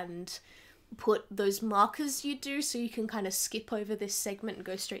try and put those markers you do so you can kind of skip over this segment and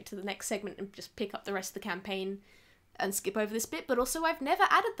go straight to the next segment and just pick up the rest of the campaign and skip over this bit. But also, I've never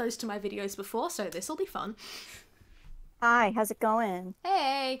added those to my videos before, so this'll be fun. Hi, how's it going?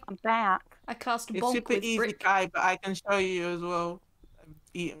 Hey! I'm back. I cast It's bonk super with easy, brick. Kai, but I can show you as well. I'm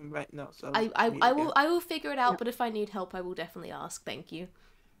eating right now, so I will figure it out, but if I need help, I will definitely ask. Thank you.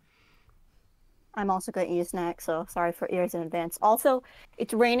 I'm also going to eat a snack, so sorry for ears in advance. Also,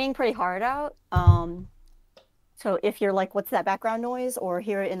 it's raining pretty hard out. So if you're like, what's that background noise, or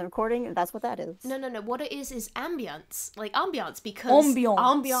hear it in the recording, that's what that is. No. What it is ambience. Like, ambience, because... Ambiance.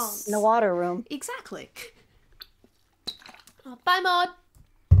 Ambiance. In the water room. Exactly. Oh, bye, Mod.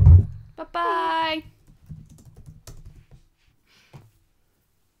 Bye-bye!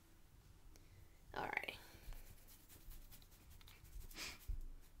 Alright.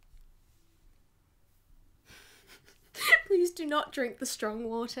 Please do not drink the strong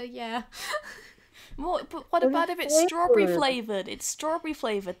water, yeah. But what about if it's strawberry flavoured? It's strawberry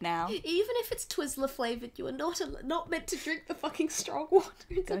flavoured now. Even if it's Twizzler flavoured, you are not meant to drink the fucking strong water.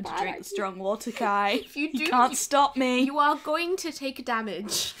 It's Going a to bad drink idea. the strong water, Kai. If you do, can't stop me. You are going to take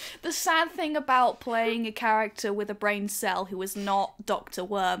damage. The sad thing about playing a character with a brain cell who is not Dr.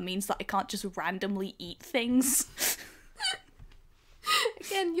 Worm means that I can't just randomly eat things.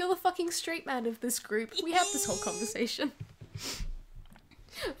 Again, you're the fucking straight man of this group. We have this whole conversation.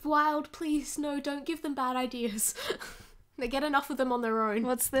 Wild, please, no, don't give them bad ideas. They get enough of them on their own.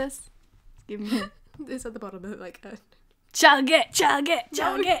 What's this? Give me. It's at the bottom of it, like... Chug it, chug it,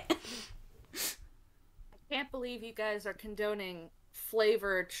 chug it. Can't believe you guys are condoning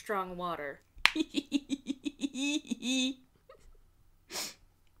flavored strong water.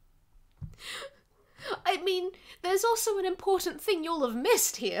 I mean, there's also an important thing you'll have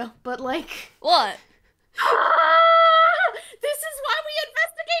missed here, but like... What? This is why we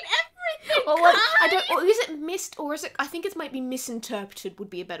investigate everything. Well, like, I Kai! don't... Or is it missed, or is it... I think it might be misinterpreted would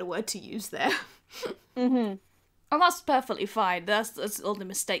be a better word to use there. Mm-hmm. Oh, that's perfectly fine. That's all the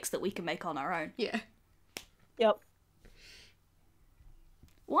mistakes that we can make on our own. Yeah. Yep.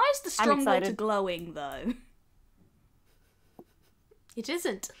 Why is the strong water excited. glowing, though? It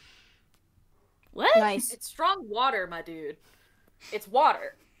isn't. What? Nice. It's strong water, my dude. It's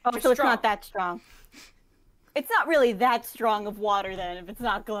water. Oh, Just so it's strong. not that strong. It's not really that strong of water then, if it's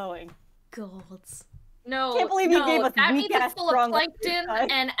not glowing. Gods. No, Can't believe you no, gave us that means weak-ass it's full of strong plankton water,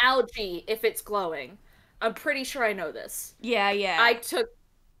 Kai. and algae if it's glowing. I'm pretty sure I know this. Yeah.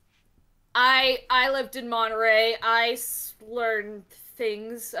 I lived in Monterey. Learned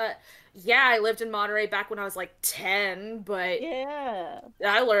things. Yeah, I lived in Monterey back when I was like 10, but Yeah.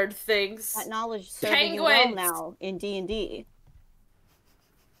 I learned things. That knowledge is serving you well Penguins. now in D&D.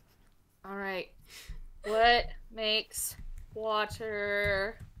 All right. What makes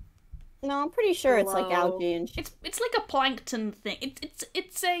water? No, I'm pretty sure it's like Glow. algae and shit. It's like a plankton thing.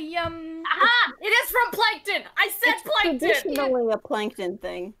 It's a Aha! It is from plankton. I said plankton. Traditionally a plankton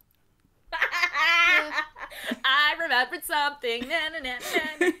thing. I remembered something. Na, na, na,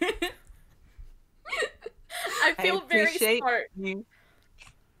 na. I feel very appreciate smart. you.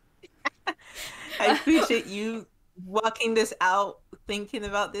 I appreciate you walking this out, thinking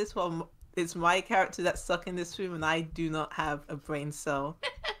about this while it's my character that's stuck in this room, and I do not have a brain cell.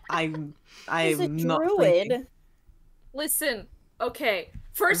 I He's a am not druid. thinking. Listen, okay.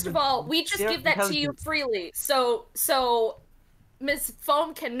 First of all, we just Zero give that to you intelligence. freely, so Miss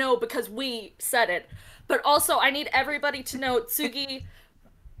Foam can know because we said it. But also, I need everybody to know Tsugi,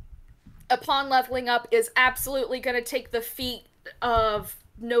 upon leveling up, is absolutely gonna take the feat of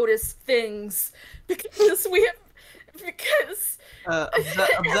notice things because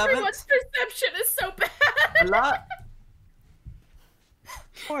Observant everyone's perception is so bad. a lot.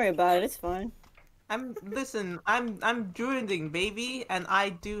 Don't worry about it, it's fine. I'm druiding, baby, and I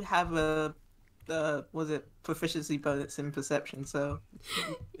do have a proficiency bonus in perception. So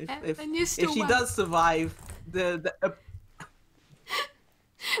And you're if still she does survive,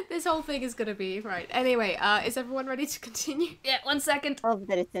 This whole thing is gonna be right. Anyway, is everyone ready to continue? Yeah, 1 second. Love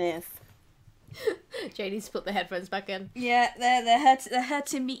that it's an if. JD's put the headphones back in. Yeah, they're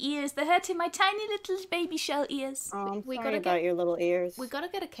hurting me ears. They're hurting my tiny little baby shell ears. Oh, I'm We sorry gotta about your little ears. We gotta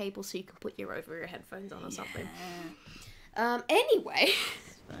get a cable so you can put your over-ear headphones on or something. Anyway,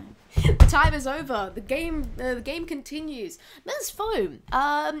 the time is over. The game continues. Ms. Foam,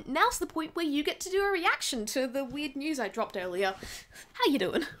 now's the point where you get to do a reaction to the weird news I dropped earlier. How you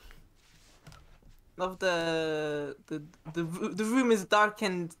doing? of the room is dark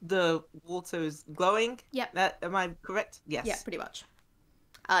and the water is glowing. Yep. That am I correct? Yes. Yeah, pretty much.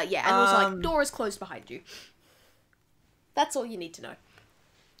 Yeah, and also like door is closed behind you. That's all you need to know.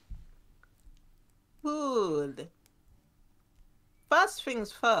 Good. First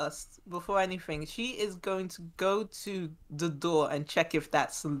things first, before anything, she is going to go to the door and check if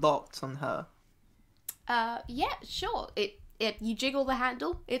that's locked on her. Yeah, sure. You jiggle the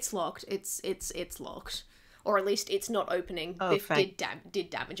handle, it's locked. It's locked, or at least it's not opening. Oh, Biff did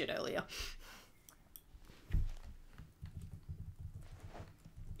damage it earlier.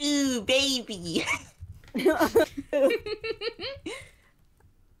 Ooh, baby.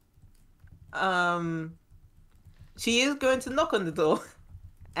 She is going to knock on the door,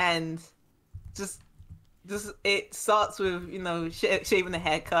 and just it starts with shaving a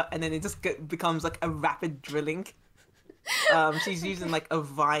haircut, and then it just becomes like a rapid drilling. She's using like a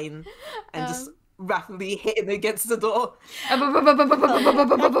vine and just rapidly hitting against the door. I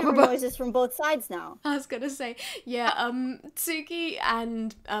can hear noises from both sides now. I was gonna say, yeah. Tsugi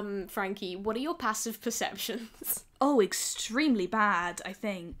and Frankie, what are your passive perceptions? Oh, extremely bad, I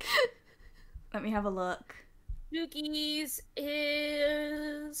think. Let me have a look. Yuki's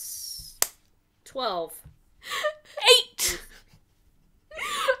is 12. 8!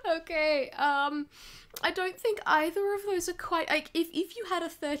 Okay, I don't think either of those are quite like if you had a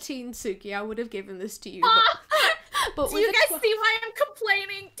 13, Tsuki, I would have given this to you. But Do you guys see why I'm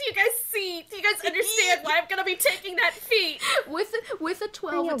complaining? Do you guys see? Do you guys understand why I'm gonna be taking that feat? With a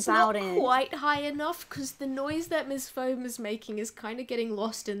 12, it's not quite high enough because the noise that Miss Foam is making is kind of getting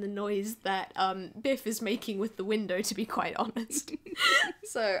lost in the noise that Biff is making with the window, to be quite honest.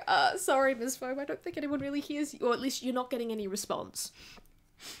 So sorry, Miss Foam, I don't think anyone really hears you, or at least you're not getting any response.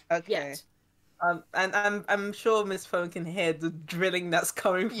 Okay. Yet. And I'm sure Miss Phone can hear the drilling that's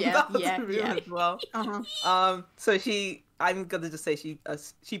coming from the room as well. So I'm gonna just say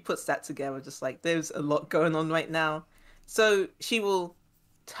she puts that together, just like there's a lot going on right now. So she will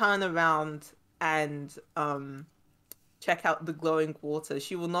turn around and check out the glowing water.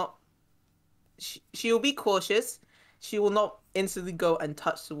 She will not. She will be cautious. She will not instantly go and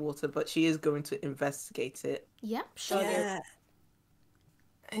touch the water, but she is going to investigate it. Yep, sure. Yeah.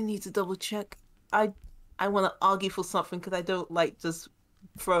 I need to double check. I want to argue for something because I don't like just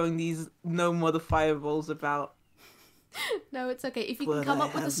throwing these no modifier rolls about. No, it's okay. If you can come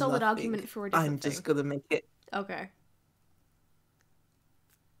up with a solid argument for a different thing. I'm just gonna make it. Okay.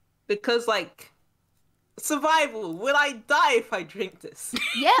 Because like survival, will I die if I drink this?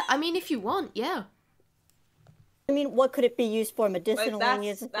 Yeah, I mean if you want, yeah. I mean, what could it be used for? Medicinally, Like,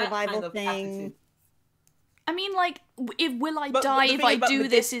 as a survival kind of thing. attitude. I mean, like, will I But die the if thing I about do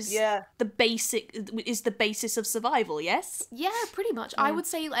this is yeah. the basis of survival, yes? Yeah, pretty much. I would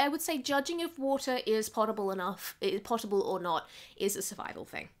say judging if water is potable or not is a survival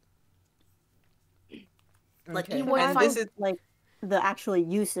thing. Like Okay. you won't And find this is Like the actual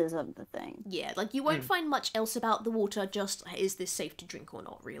uses of the thing. yeah, like you won't find much else about the water, just is this safe to drink or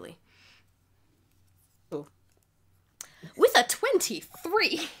not, really. Cool. With a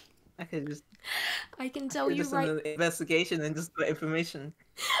 23, I could just I can tell you just right. an investigation and just put information.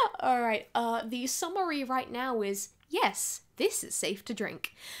 Alright, the summary right now is, yes, this is safe to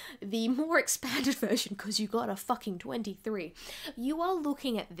drink. The more expanded version, because you got a fucking 23, you are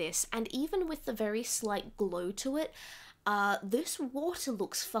looking at this, and even with the very slight glow to it, this water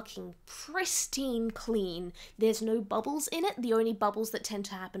looks fucking pristine clean. There's no bubbles in it. The only bubbles that tend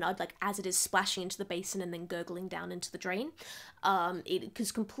to happen are like as it is splashing into the basin and then gurgling down into the drain. It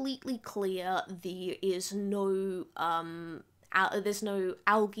is completely clear. There is no there's no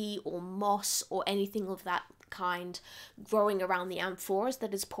algae or moss or anything of that kind growing around the amphoras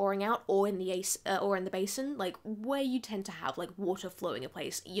that is pouring out, or in the basin. Like where you tend to have like water flowing in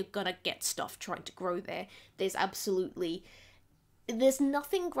place, you're gonna get stuff trying to grow there. There's absolutely there's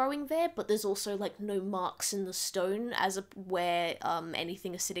nothing growing there, but there's also like no marks in the stone where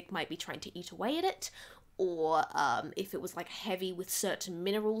anything acidic might be trying to eat away at it, or if it was like heavy with certain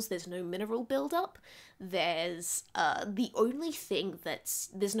minerals, there's no mineral buildup. There's the only thing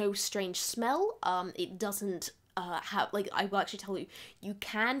there's no strange smell. It doesn't have, like, I will actually tell you, you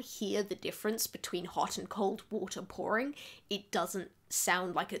can hear the difference between hot and cold water pouring. It doesn't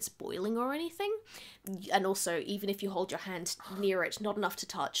sound like it's boiling or anything. And also, even if you hold your hand near it, not enough to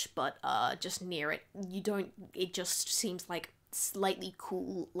touch, but just near it, it just seems like slightly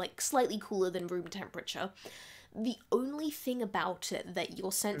cool, like slightly cooler than room temperature. The only thing about it that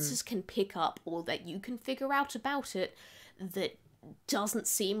your senses can pick up, or that you can figure out about it, that doesn't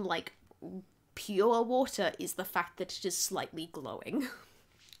seem like pure water, is the fact that it is slightly glowing.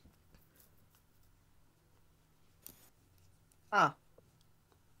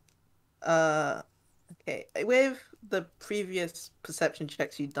 Okay. With the previous perception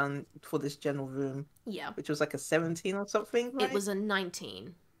checks you've done for this general room, Yeah. which was like a 17 or something, right? It was a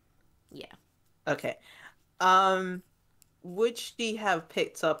 19. Yeah. Okay. Would she have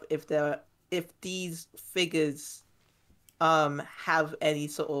picked up if these figures have any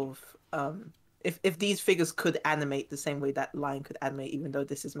sort of if these figures could animate the same way that lion could animate, even though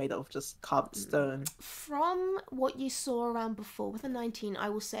this is made of just carved stone? From what you saw around before with a 19, I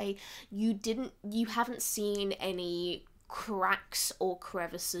will say you haven't seen any cracks or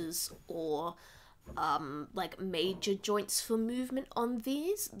crevices or like major joints for movement on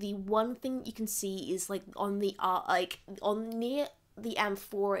these. The one thing you can see is like on the near the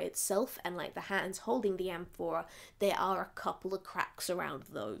amphora itself, and like the hands holding the amphora, there are a couple of cracks around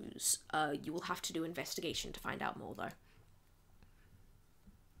those. You will have to do investigation to find out more, though.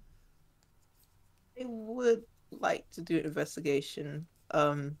 I would like to do investigation.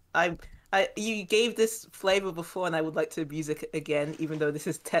 You gave this flavor before, and I would like to abuse it again, even though this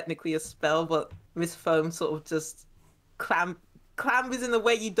is technically a spell. But Miss Foam sort of just clambers in a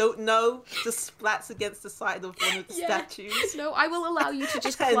way you don't know, just splats against the side of one of the statues. No, I will allow you to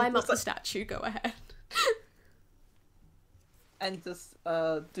just climb up the statue. Go ahead. And just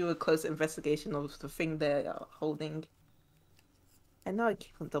do a close investigation of the thing they're holding. I know I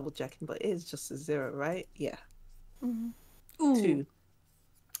keep on double checking, but it is just a 0, right? Yeah. Mm-hmm. 2.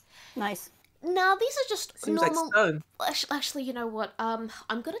 Nice. Now these are just Seems normal. like stone. Actually, you know what? I'm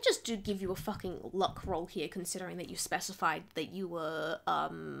gonna just give you a fucking luck roll here, considering that you specified that you were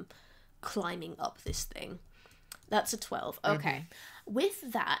climbing up this thing. That's a 12. Okay. With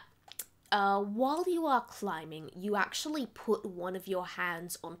that, while you are climbing, you actually put one of your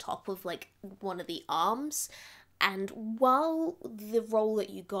hands on top of like one of the arms. And while the roll that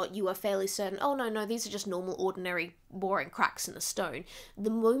you got, you are fairly certain, oh no, these are just normal, ordinary, boring cracks in the stone.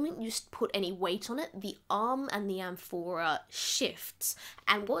 The moment you put any weight on it, the arm and the amphora shifts.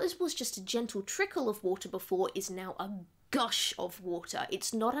 And what was just a gentle trickle of water before is now a gush of water.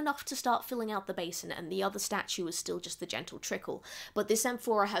 It's not enough to start filling out the basin, and the other statue is still just the gentle trickle. But this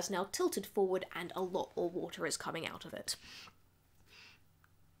amphora has now tilted forward, and a lot more water is coming out of it.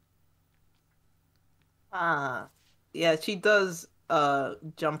 Yeah, she does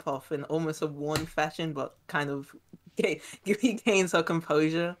jump off in almost a worn fashion, but kind of gains her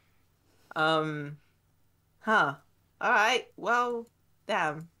composure. Alright, well,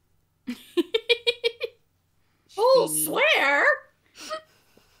 damn. Full swear?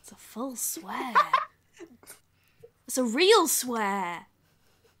 It's a full swear. It's a real swear.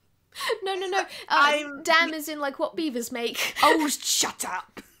 No. Damn is in like what beavers make. Oh, shut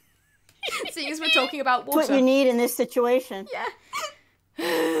up. Seeing as we're talking about water. That's what you need in this situation. Yeah.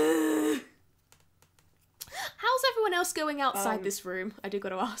 How's everyone else going outside this room? I do got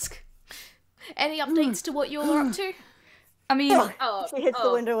to ask. Any updates to what you're up to? I mean, She hits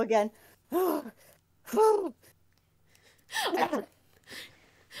the window again.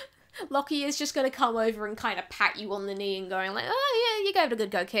 Lockie is just going to come over and kind of pat you on the knee and going like, oh yeah, you gave it a good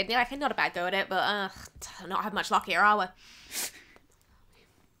go, kid. Yeah, not a bad go at it, but not have much luck here, are we?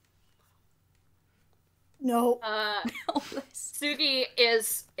 No. Tsugi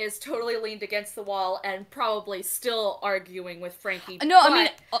is totally leaned against the wall and probably still arguing with Frankie. no, I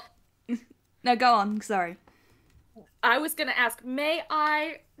mean, no, go on. Sorry. I was gonna ask, may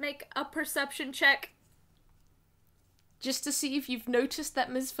I make a perception check? Just to see if you've noticed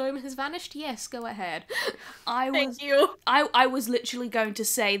that Ms. Foam has vanished? Yes, go ahead. Thank you. I was literally going to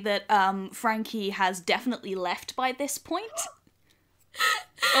say that Frankie has definitely left by this point.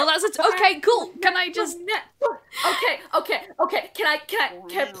 Oh, that's okay. Cool. Can I just? Okay. Can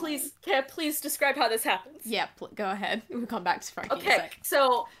I please describe how this happens? Yeah, go ahead. We'll come back to Frankie in a Okay, sec.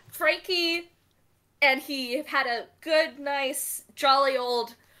 so Frankie and he had a good, nice, jolly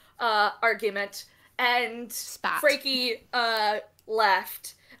old argument, and Spat. Frankie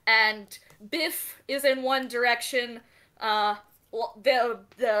left, and Biff is in one direction. The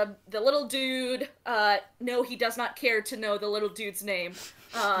little dude, no, he does not care to know the little dude's name.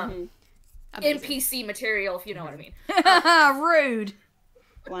 NPC material, if you know what I mean. Rude.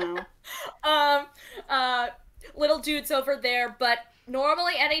 Wow. Little dude's over there, but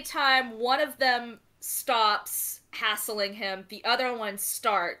normally anytime one of them stops hassling him, the other one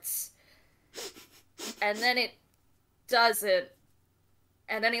starts. And then it doesn't.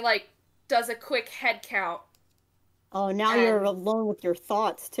 And then he, like, does a quick head count. Oh, now you're alone with your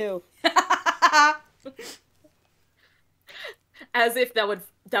thoughts, too. As if that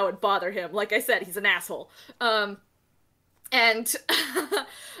would bother him. Like I said, he's an asshole. And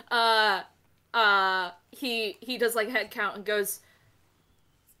he does like a head count and goes,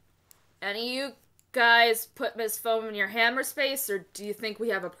 "Any of you guys put Miss Foam in your hammer space, or do you think we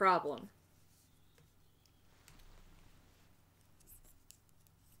have a problem?"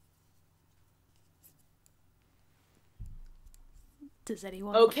 Does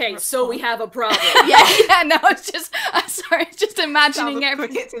anyone? Okay, so we have a problem. yeah. No, it's just. I'm sorry, just imagining Sound of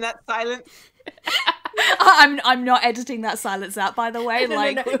everything. crickets in that silence. I'm not editing that silence out, by the way. No,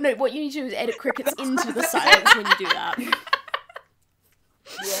 what you need to do is edit crickets into the silence when you do that. Because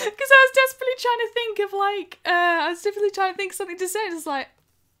I was desperately trying to think of something to say. It's like,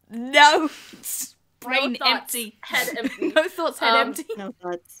 no, brain No thoughts, empty, head empty. no thoughts, head empty. No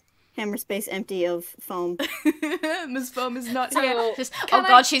thoughts. Hammer space empty of foam. Miss Foam is not So- here. Just, Can I-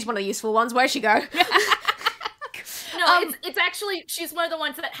 God, she's one of the useful ones. Where'd she go? No, it's actually, she's one of the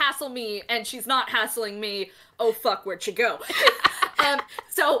ones that hassle me, and she's not hassling me. Oh fuck, where'd she go?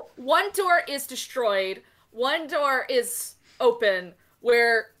 So one door is destroyed, one door is open,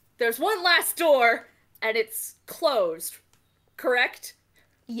 where there's one last door, and it's closed. Correct?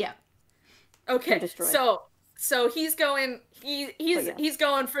 Yeah. Okay, destroyed. so he's going, he's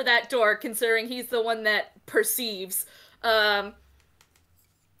going for that door, considering he's the one that perceives.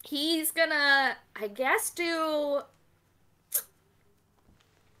 He's gonna, I guess, do...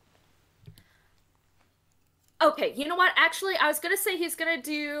 Okay, you know what? Actually, I was gonna say he's gonna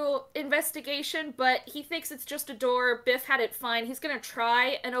do investigation, but he thinks it's just a door. Biff had it fine. He's gonna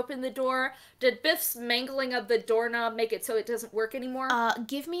try and open the door. Did Biff's mangling of the doorknob make it so it doesn't work anymore?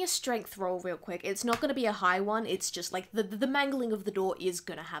 Give me a strength roll real quick. It's not going to be a high one. It's just like the mangling of the door is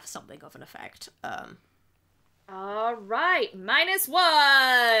going to have something of an effect. All right,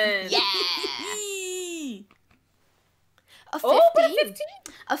 -1. Yeah. A 15. Oh, what a 15?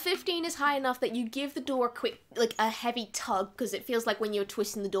 A 15 is high enough that you give the door a quick, like a heavy tug, because it feels like when you're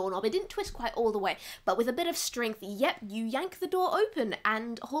twisting the doorknob. It didn't twist quite all the way, but with a bit of strength, yep, you yank the door open,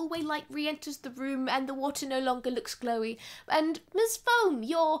 and hallway light re-enters the room, and the water no longer looks glowy. And Miss Foam,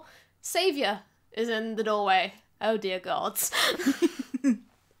 your saviour, is in the doorway. Oh dear gods.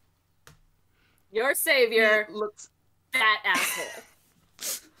 Your savior, Looks that asshole.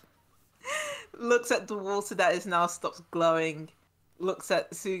 looks at the water that is now stopped glowing, looks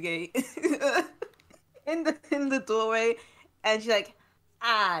at Tsugi in the doorway, and she's like,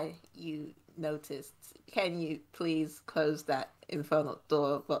 you noticed. Can you please close that infernal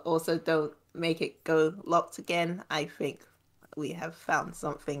door, but also don't make it go locked again? I think we have found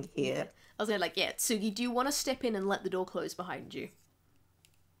something here. I was gonna like, Tsugi, do you want to step in and let the door close behind you?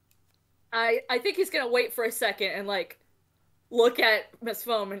 I think he's gonna wait for a second and, like, look at Miss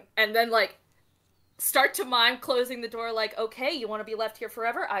Foam and then, like, start to mime closing the door, like, okay, you want to be left here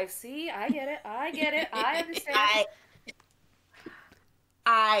forever? I see, I get it, I understand.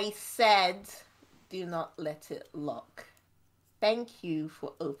 I said, do not let it lock. Thank you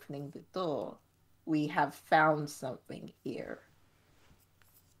for opening the door. We have found something here.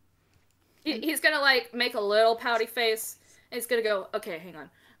 He's gonna, like, make a little pouty face, and he's gonna go, okay, hang on.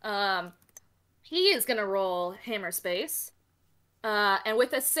 He is gonna roll hammer space. And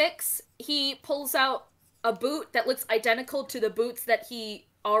with a 6, he pulls out a boot that looks identical to the boots that he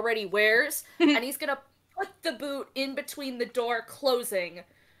already wears, and he's gonna put the boot in between the door closing,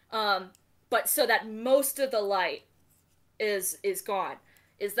 but so that most of the light is gone.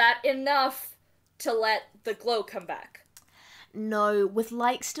 Is that enough to let the glow come back? No, with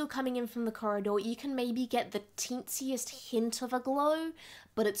light still coming in from the corridor, you can maybe get the teensiest hint of a glow,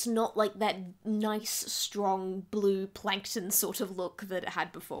 but it's not like that nice, strong, blue plankton sort of look that it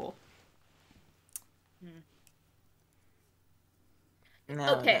had before.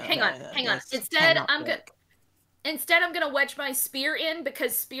 Okay, hang on. Instead, I'm gonna wedge my spear in,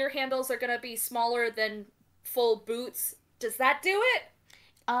 because spear handles are gonna be smaller than full boots. Does that do it?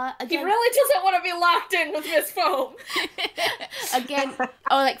 He Again, really doesn't want to be locked in with Miss Foam. again,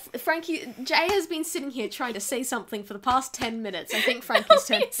 Frankie, Jay has been sitting here trying to say something for the past 10 minutes. I think Frankie's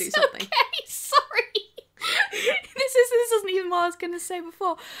turn to do something. Okay, sorry. This isn't even what I was going to say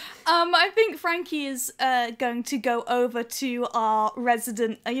before. I think Frankie is going to go over to our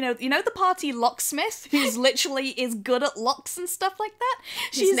resident, you know the party locksmith who's literally is good at locks and stuff like that.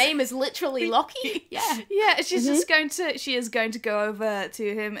 His name is literally Lockie. Yeah. Yeah, she is going to go over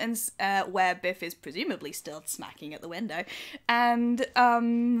to him and where Biff is presumably still smacking at the window, and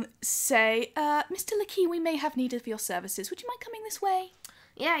say, Mr. Leakey, we may have need of your services. Would you mind coming this way?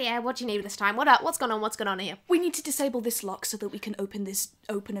 Yeah, what do you need this time? What's going on here? We need to disable this lock so that we can open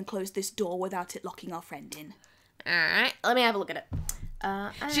and close this door without it locking our friend in. Alright, let me have a look at it.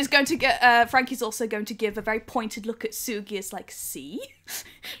 She's going to get, Frankie's also going to give a very pointed look at Tsugi as like, see?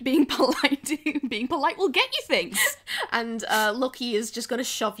 being polite will get you things. And Lockie is just going to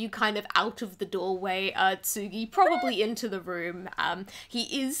shove you kind of out of the doorway, Tsugi, probably into the room.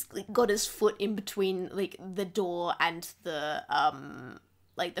 He is got his foot in between, like, the door and the,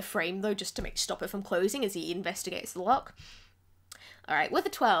 the frame, though, just to stop it from closing as he investigates the lock. Alright, with a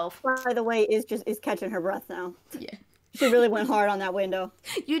 12. By the way, is catching her breath now. Yeah. She really went hard on that window.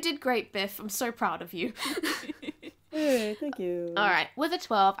 You did great, Biff. I'm so proud of you. Hey, thank you. Alright, with a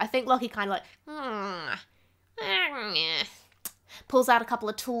 12, I think Lockie kind of pulls out a couple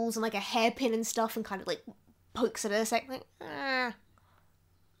of tools and like a hairpin and stuff and kind of like pokes at her a sec.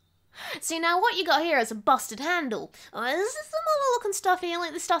 See, now what you got here is a busted handle. There's some other looking stuff here.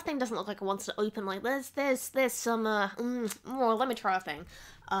 Like, this stuff thing doesn't look like it wants to open. Like, there's some, let me try a thing.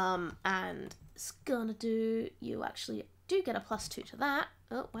 And it's gonna do, you actually do get a +2 to that.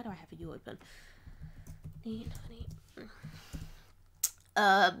 Oh, why do I have you open?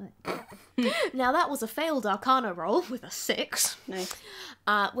 Now that was a failed Arcana roll with a 6. Nice.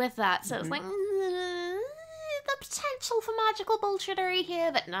 With that, so it's like, the potential for magical bullshittery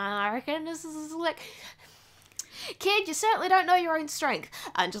here, but nah, I reckon this is like, kid, you certainly don't know your own strength.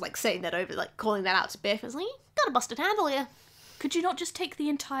 And just like saying that over, like calling that out to Biff, it's like, you got a busted handle here. Could you not just take the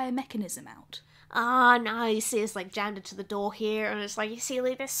entire mechanism out? No, you see it's like jammed into the door here, and it's like, you see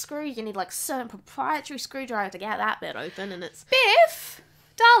like this screw, you need like certain proprietary screwdriver to get that bit open, and it's... Biff!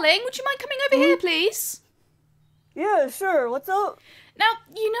 Darling, would you mind coming over here, please? Yeah, sure. What's up? Now,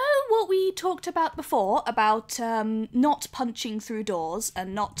 you know what we talked about before, about not punching through doors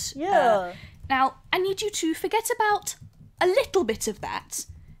and not... Yeah. Now, I need you to forget about a little bit of that,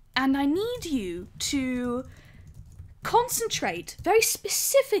 and I need you to concentrate very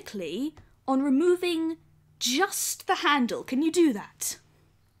specifically on removing just the handle. Can you do that?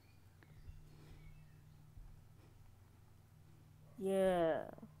 Yeah.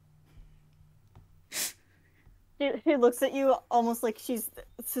 She looks at you almost like she's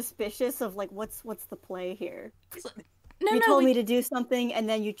suspicious of like, what's the play here? No, you told me to do something and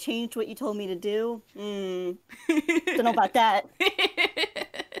then you changed what you told me to do? Don't know about that.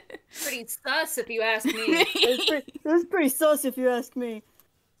 Pretty sus, if you ask me. It was pretty sus if you ask me.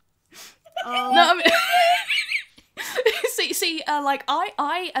 No, I mean...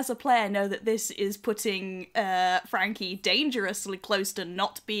 I as a player know that this is putting Frankie dangerously close to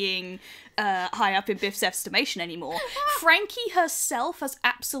not being high up in Biff's estimation anymore. Frankie herself has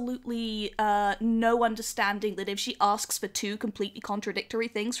absolutely no understanding that if she asks for two completely contradictory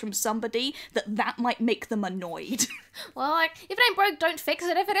things from somebody, that might make them annoyed. Well, like, if it ain't broke, don't fix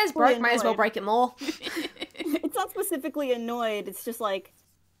it. If it is broke, might as well break it more. It's not specifically annoyed, it's just like,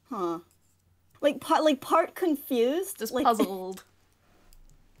 huh. Like part confused. Just like, puzzled.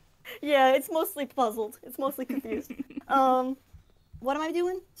 Yeah, it's mostly puzzled. It's mostly confused. What am I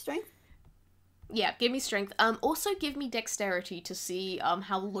doing? Strength? Yeah, give me strength. Also give me dexterity to see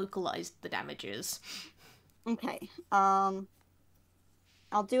how localized the damage is. Okay. I'll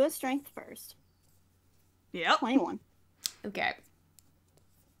do a strength first. Yep. 21. Okay.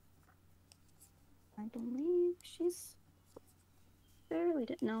 I believe she's barely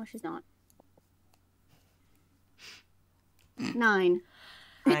did. No, she's not. 9.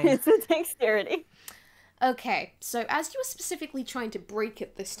 It's a dexterity. Okay, so as you were specifically trying to break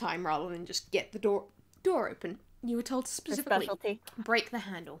it this time rather than just get the door open, you were told to specifically break the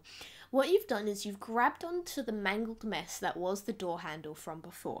handle. What you've done is you've grabbed onto the mangled mess that was the door handle from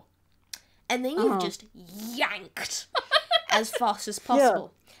before. And then you've just yanked. as fast as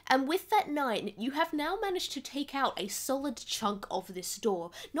possible. And with that 9, you have now managed to take out a solid chunk of this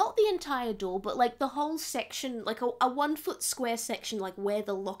door. Not the entire door, but like the whole section, like a 1 foot square section, like where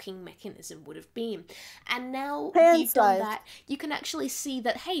the locking mechanism would have been. And now you've done that, you can actually see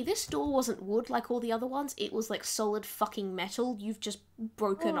that, hey, this door wasn't wood like all the other ones. It was like solid fucking metal. You've just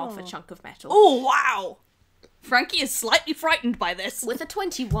broken off a chunk of metal. Oh, wow! Frankie is slightly frightened by this. With a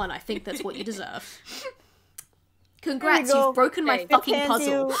 21, I think that's what you deserve. Congrats, you've broken my fucking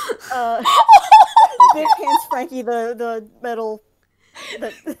puzzle. Biff hands Frankie the metal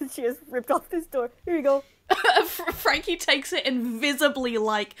that she has ripped off this door. Here you go. Frankie takes it and visibly,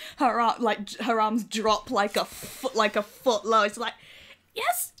 like, her arms drop like a foot low. It's like,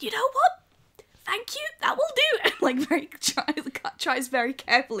 yes, you know what? Thank you, that will do. And, like, tries very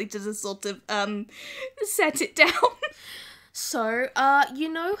carefully to just sort of set it down. So, you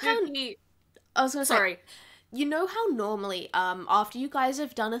know how I was gonna say. Sorry. You know how normally, after you guys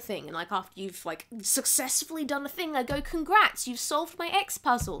have done a thing, and like after you've like successfully done a thing, I go, congrats, you've solved my X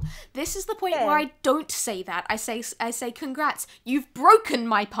puzzle. This is the point where I don't say that. I say, congrats, you've broken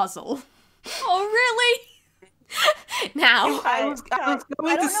my puzzle. Oh, really? Now, I was going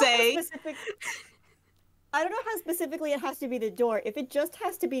to say. I don't know how specifically it has to be the door. If it just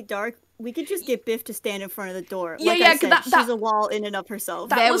has to be dark, we could just get Biff to stand in front of the door. Yeah, like yeah, I said, she's a wall in and of herself.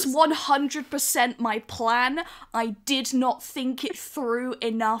 That was 100% my plan. I did not think it through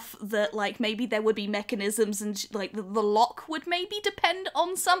enough that, like, maybe there would be mechanisms and, like, the lock would maybe depend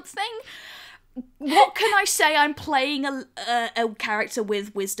on something. What can I say? I'm playing a character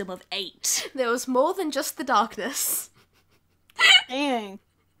with wisdom of 8. There was more than just the darkness. Dang.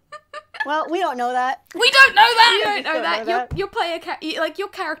 Well, we don't know that. We don't know that! You don't know that. Your player, like, your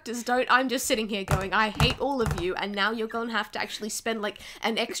characters don't. I'm just sitting here going, I hate all of you, and now you're gonna have to actually spend, like,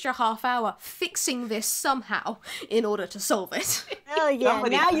 an extra half hour fixing this somehow in order to solve it. Oh yeah,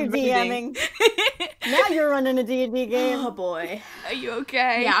 now you're DMing. Now you're running a D&D game. Oh boy. Are you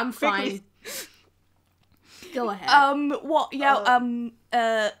okay? Yeah, I'm fine. Go ahead. What?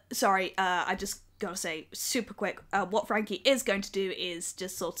 Yeah, sorry, I just gotta say, super quick, what Frankie is going to do is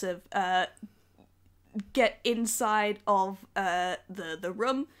just sort of, get inside of, the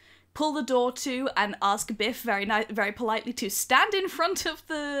room, pull the door to, and ask Biff very politely to stand in front of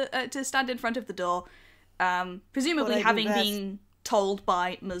the door, presumably having been told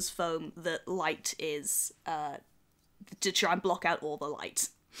by Ms. Foam that light is, to try and block out all the light.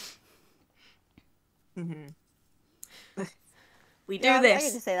 Mm-hmm. We do this. I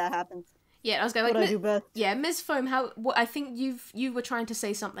get to say that happens. Yeah, I was going What I do best. yeah, Ms. Foam, I think you were trying to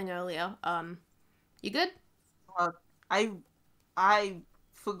say something earlier. You good? I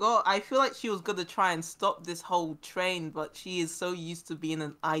forgot. I feel like she was gonna try and stop this whole train, but she is so used to being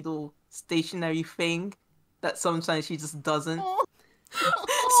an idle, stationary thing that sometimes she just doesn't.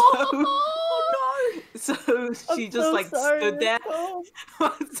 So she just so like sorry, stood there Nicole.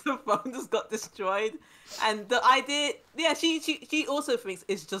 once the phone just got destroyed. And the idea, yeah, she also thinks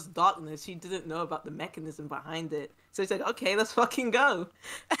it's just darkness. She didn't know about the mechanism behind it. So she's like, okay, let's fucking go.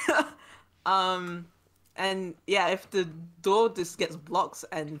 And yeah, if the door just gets blocked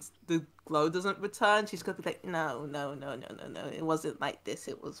and the glow doesn't return, she's gonna be like, no, it wasn't like this.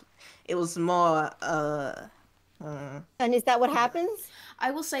 It was more, And is that what happens? I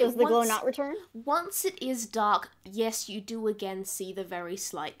will say, Does the glow not return? once it is dark, yes, you do again see the very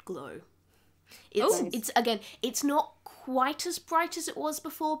slight glow. It's not quite as bright as it was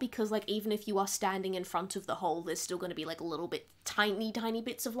before, because like even if you are standing in front of the hole, there's still going to be like a little bit tiny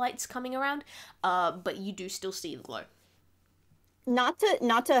bits of lights coming around, but you do still see the glow. Not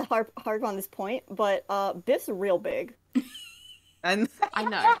to harp on this point, but Biff's real big. and I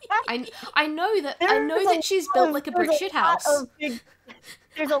know. I know that she's built like a brick shit house.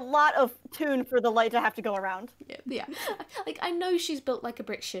 There's a lot of tune for the light to have to go around. Yeah. Like, I know she's built like a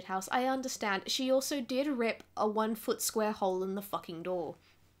brick shit house. I understand. She also did rip a 1 foot square hole in the fucking door.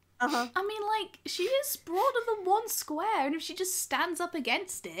 Uh-huh. I mean, like, she is broader than 1 square, and if she just stands up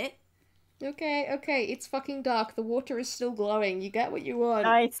against it... Okay, it's fucking dark. The water is still glowing. You get what you want.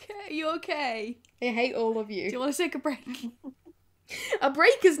 Nice. Okay, you okay? I hate all of Do you. you want to take a break? A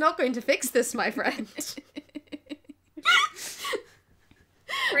break is not going to fix this, my friend.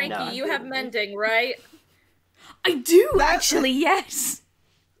 Frankie, you have mending, right? I do, actually, yes!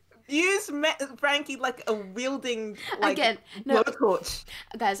 use Frankie like a wielding like Again, no. blowtorch.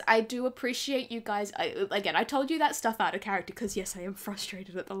 Guys, I do appreciate you guys. I told you that stuff out of character because yes, I am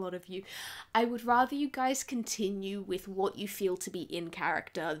frustrated with a lot of you. I would rather you guys continue with what you feel to be in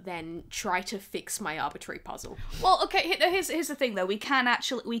character than try to fix my arbitrary puzzle. Well, okay, here's the thing though. We can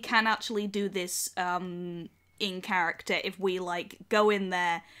actually do this in character if we like go in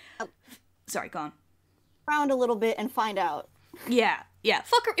there. Sorry, go on. Around a little bit and find out. Yeah.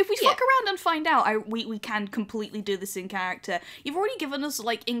 If we fuck around and find out, we can completely do this in character. You've already given us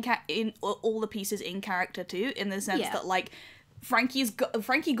like in all the pieces in character too, in the sense that like Frankie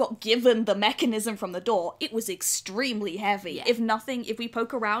got given the mechanism from the door. It was extremely heavy. Yeah. If we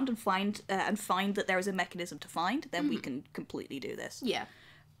poke around and find that there is a mechanism to find, then we can completely do this. Yeah.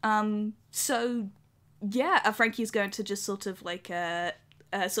 So yeah, Frankie's going to just sort of like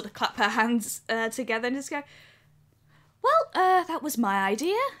sort of clap her hands together and just go, well, that was my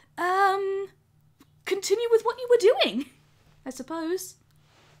idea. Continue with what you were doing, I suppose.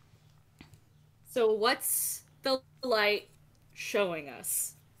 So what's the light showing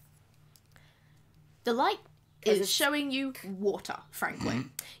us? The light is showing you water, frankly.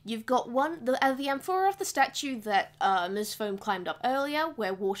 You've got the Emperor of the statue that Ms. Foam climbed up earlier,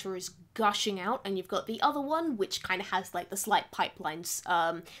 where water is gushing out, and you've got the other one, which kind of has like the slight pipelines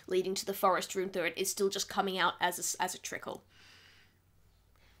leading to the forest room through it. Is still just coming out as a trickle.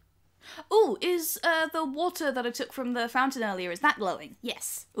 Ooh, is the water that I took from the fountain earlier, is that glowing?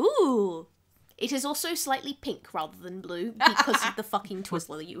 Yes. Ooh. It is also slightly pink rather than blue because of the fucking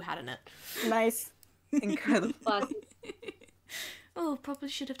Twizzler that you had in it. Nice. Incredible. Oh, probably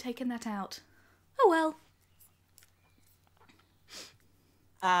should have taken that out. Oh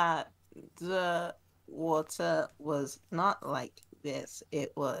well. The water was not like this.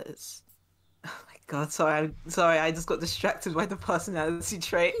 It was. Oh my god! Sorry, I just got distracted by the personality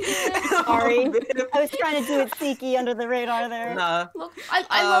trait. Sorry. I was trying to do it sneaky under the radar there. No. Look,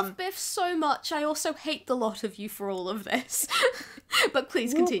 I love Biff so much. I also hate the lot of you for all of this. But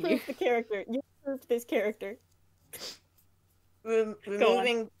please continue. You approved the character. You approved this character.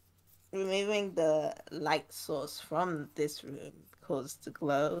 Removing the light source from this room caused the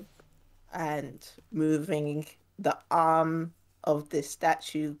glow, and moving the arm of this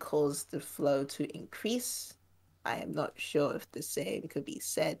statue caused the flow to increase. I am not sure if the same could be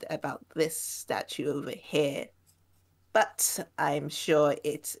said about this statue over here, but I'm sure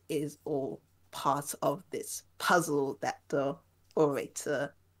it is all part of this puzzle that the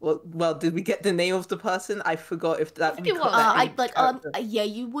orator. Well, did we get the name of the person? I forgot if that. Yeah,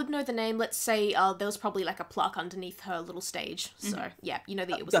 you would know the name. Let's say there was probably like a plaque underneath her little stage. So yeah, you know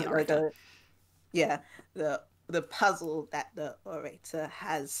that it was the orator. The puzzle that the orator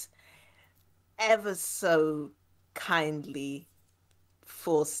has ever so kindly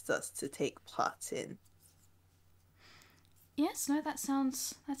forced us to take part in. Yes, no, that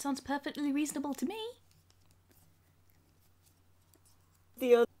sounds perfectly reasonable to me.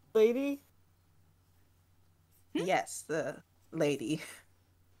 The other lady? Yes, the lady.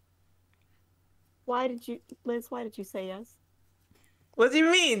 Liz, why did you say yes? What do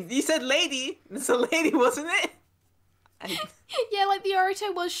you mean? You said lady. It's a lady, wasn't it? Yeah, like the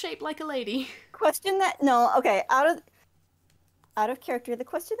orator was shaped like a lady. Out of character, the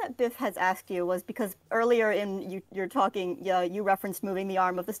question that Biff has asked you was because earlier in your talking, you referenced moving the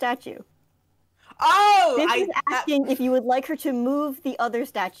arm of the statue. Oh! Biff is asking if you would like her to move the other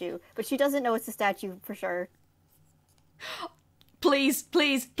statue, but she doesn't know it's a statue for sure. Please,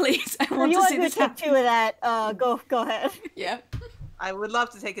 I want to see this take two of that. Go ahead. Yeah. I would love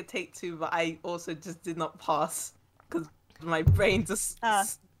to take a take two, but I also just did not pass because my brain just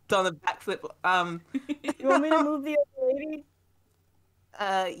done a backflip. You want me to move the other lady?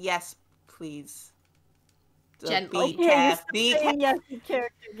 Yes, please. Gently. Yes,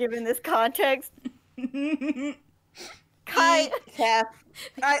 character given this context. She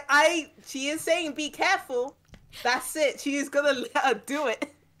is saying be careful. That's it. She is gonna let her do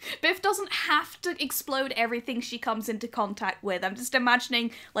it. Biff doesn't have to explode everything she comes into contact with. I'm just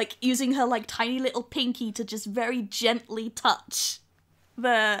imagining, like, using her, like, tiny little pinky to just very gently touch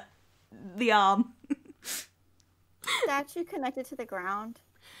the arm. Statue connected to the ground.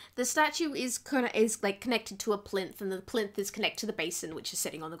 The statue is connected to a plinth, and the plinth is connected to the basin, which is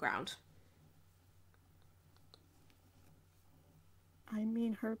sitting on the ground. I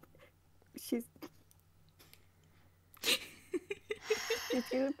mean, she's...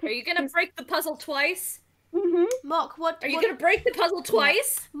 Are you gonna break the puzzle twice? Mm-hmm. Mark, Are you gonna break the puzzle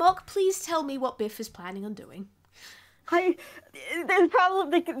twice? Mark, please tell me what Biff is planning on doing. There's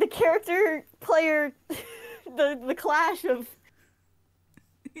probably the character player, the clash of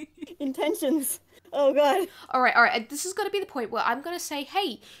intentions. Oh god. All right. This is gonna be the point where I'm gonna say,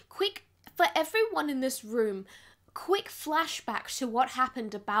 hey, quick, for everyone in this room, quick flashback to what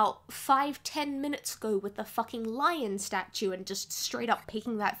happened about 5-10 minutes ago with the fucking lion statue and just straight up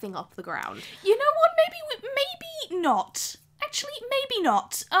picking that thing off the ground. You know what? Maybe not. Actually, maybe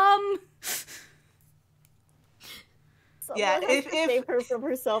not. Yeah, Someone has to save her from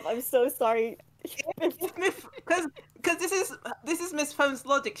herself. I'm so sorry. because this is Miss Phone's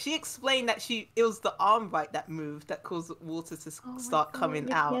logic. She explained that it was the arm bite that moved that caused water to start coming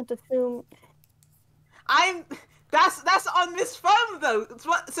You out. can't assume. That's on Miss Phone though.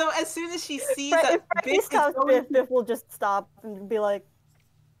 So as soon as she sees that If Frankie Biff is stops going Biff will just stop and be like,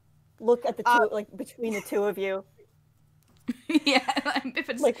 look at the two, like between the two of you, Yeah, like, Biff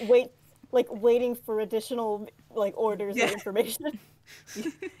is- waiting for additional like orders Yeah. or information.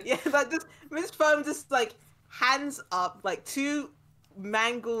 yeah, but just Miss Phone just like hands up, like two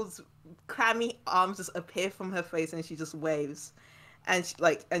mangled, clammy arms just appear from her face, and she just waves, and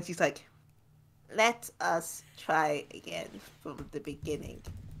she's like, "Let us try again from the beginning.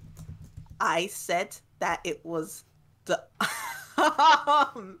 I said that it was the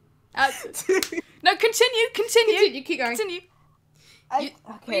arm." No, continue. Continue, keep going. Continue.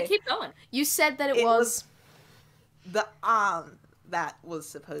 We keep going. You said that it It was... the arm that was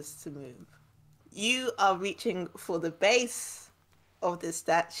supposed to move. You are reaching for the base of the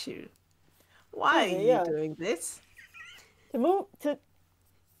statue. Why are Yeah. you doing this?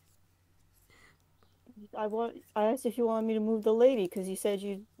 I asked if you wanted me to move the lady because you said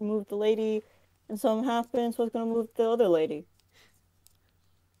you moved the lady, and something happens. What's gonna move the other lady?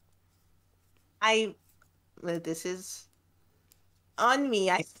 Well, this is on me.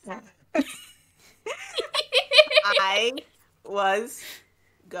 I was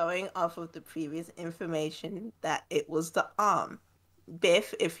going off of the previous information that it was the arm.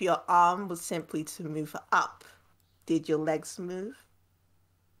 Biff, if your arm was simply to move up, did your legs move?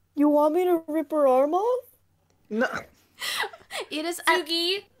 You want me to rip her arm off? No. It is...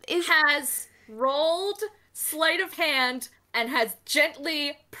 Tsugi has rolled sleight of hand and has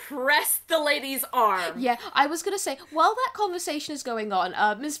gently pressed the lady's arm. Yeah, I was gonna say, while that conversation is going on,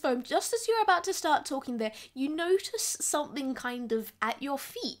 Ms. Foam, just as you're about to start talking there, you notice something kind of at your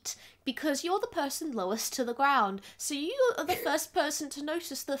feet, because you're the person lowest to the ground. So you are the first person to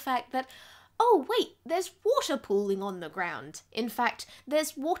notice the fact that, oh wait, there's water pooling on the ground. In fact,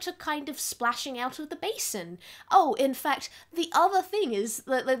 there's water kind of splashing out of the basin. Oh, in fact, the other thing is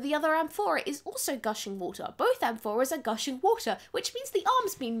that the other amphora is also gushing water. Both amphoras are gushing water, which means the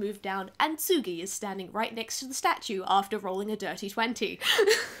arm's been moved down, and Tsugi is standing right next to the statue after rolling a dirty 20.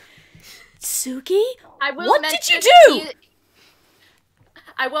 Tsugi? What did you do?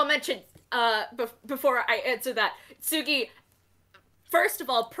 I will mention, before I answer that, Tsugi, first of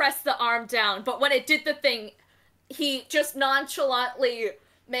all, pressed the arm down, but when it did the thing, he just nonchalantly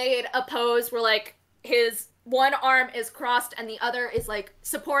made a pose where, like, his one arm is crossed and the other is, like,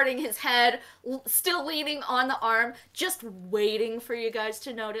 supporting his head, still leaning on the arm, just waiting for you guys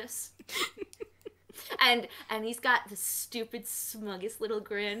to notice. and he's got the stupid, smuggest little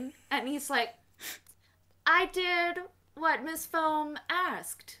grin, and he's like, I did what Miss Foam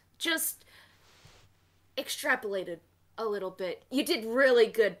asked. Just extrapolated a little bit. You did really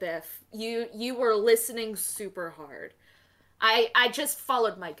good, Biff. You were listening super hard. I just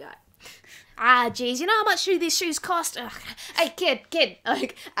followed my gut. Ah, jeez, you know how much these shoes cost? Ugh. Hey, kid.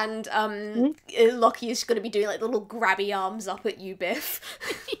 Like, and Lockie is going to be doing like little grabby arms up at you, Biff.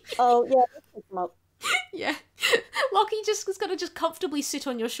 Oh yeah, let's pick them up. Yeah, Lockie just is going to just comfortably sit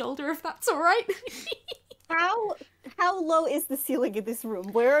on your shoulder if that's all right. How low is the ceiling in this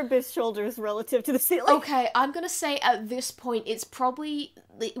room? Where are Biff's shoulders relative to the ceiling? Okay, I'm gonna say at this point it's probably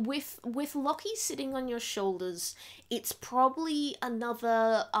with Lockie sitting on your shoulders, it's probably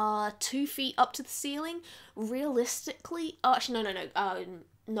another 2 feet up to the ceiling. Realistically, actually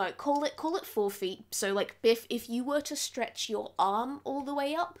no, call it 4 feet. So like Biff, if you were to stretch your arm all the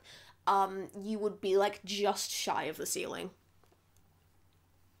way up, you would be like just shy of the ceiling.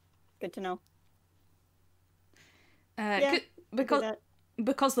 Good to know.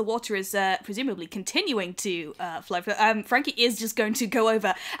 Because the water is presumably continuing to flow, Frankie is just going to go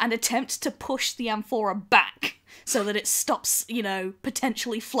over and attempt to push the amphora back so that it stops,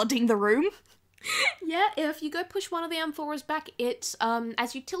 potentially flooding the room. Yeah, if you go push one of the amphoras back, it,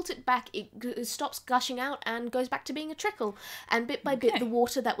 as you tilt it back, it stops gushing out and goes back to being a trickle. And bit by bit, the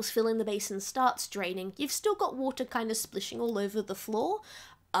water that was filling the basin starts draining. You've still got water kind of splishing all over the floor,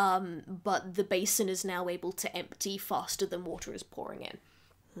 but the basin is now able to empty faster than water is pouring in.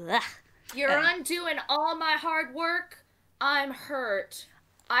 Ugh. You're undoing all my hard work? I'm hurt.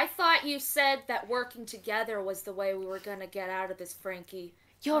 I thought you said that working together was the way we were gonna get out of this, Frankie.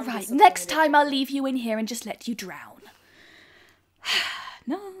 You're I'm right. disappointed. Next time I'll leave you in here and just let you drown.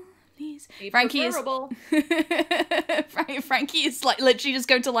 No, please. Frankie preferable. is... Frankie is, literally just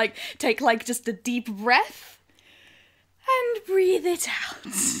going to, take, just a deep breath and breathe it out.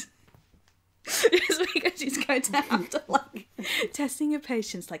 Just because She's going to have to, like, testing your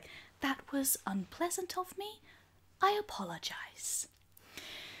patience. Like, that was unpleasant of me. I apologize.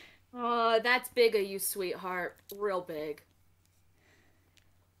 Oh, that's big of you, sweetheart. Real big.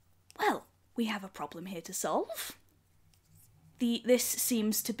 Well, we have a problem here to solve. This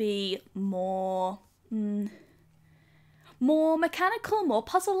seems to be more mechanical, more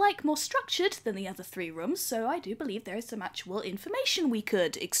puzzle-like, more structured than the other 3 rooms, so I do believe there is some actual information we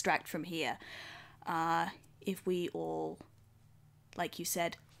could extract from here. If we all, like you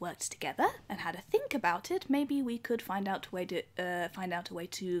said, worked together and had a think about it, maybe we could find out a way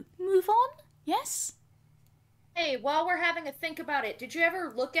to move on. Yes? Hey, while we're having a think about it, did you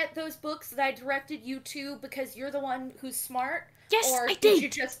ever look at those books that I directed you to because you're the one who's smart? Yes, or I did did. you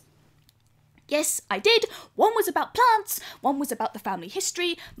just... Yes, I did. One was about plants, one was about the family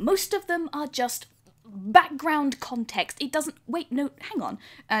history. Most of them are just background context. It doesn't... Wait, no, hang on.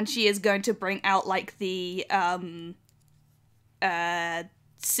 And she is going to bring out, like, the,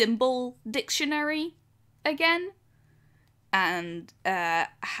 symbol dictionary again. And,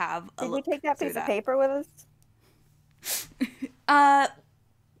 have a Did we look take that through piece of paper with us? I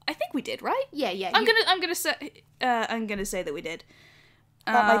think we did, right? Yeah, yeah. I'm gonna say that we did.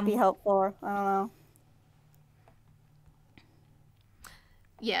 That might be helpful. I don't know.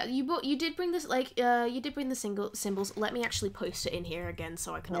 Yeah, you did bring this, like, you did bring the symbols. Let me actually post it in here again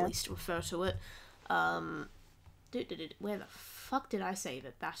so I can at least refer to it. Where the fuck did I save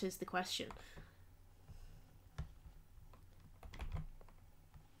it? That is the question.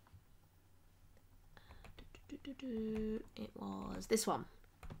 It was this one.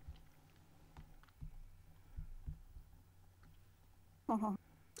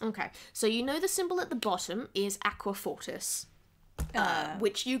 Okay, so you know the symbol at the bottom is Aqua Fortis,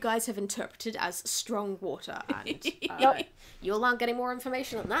 which you guys have interpreted as strong water, and you aren't getting more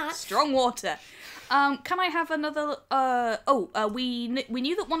information on that. Strong water. Can I have another? We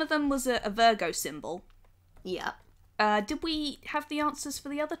knew that one of them was a Virgo symbol. Yeah. Did we have the answers for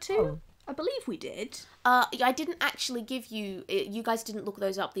the other 2? Oh. I believe we did. I didn't actually give you... You guys didn't look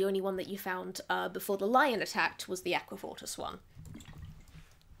those up. The only one that you found before the lion attacked was the Aqua Fortis one.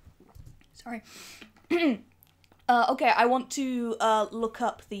 Sorry. Okay, I want to look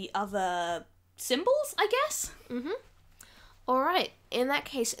up the other symbols, I guess? Mm-hmm. Alright, in that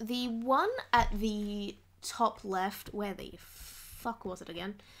case, the one at the top left... Where the fuck was it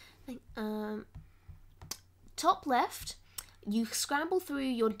again? Top left... You scramble through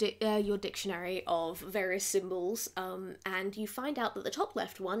your dictionary of various symbols, and you find out that the top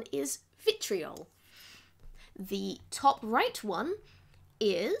left one is vitriol. The top right one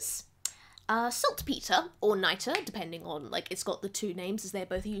is saltpeter, or niter, depending on, like, it's got the 2 names as they're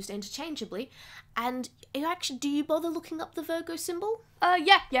both used interchangeably. And do you bother looking up the Virgo symbol?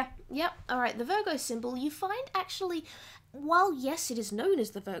 Yeah. Yep, alright, the Virgo symbol, you find actually, while yes, it is known as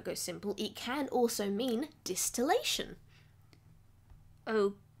the Virgo symbol, it can also mean distillation.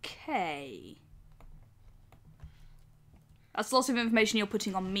 Okay. That's lots of information you're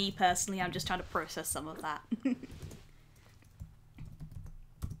putting on me personally. I'm just trying to process some of that.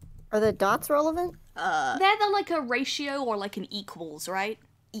 Are the dots relevant? They're like a ratio or like an equals, right?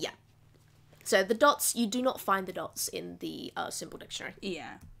 Yeah. So the dots, you do not find the dots in the symbol dictionary.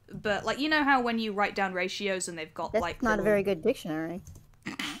 Yeah. But, like, you know how when you write down ratios and they've got, That's like... not a very good dictionary.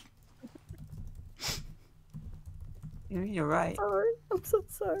 You're right. Sorry. I'm so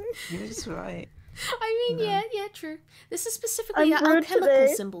sorry. You're just right. I mean, yeah, true. This is specifically I'm rude alchemical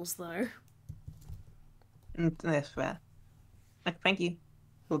today. symbols, though. That's fair. Thank you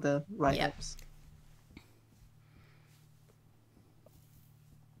for the write-ups.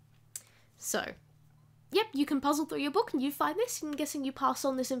 So, yep, you can puzzle through your book and you find this, and I'm guessing you pass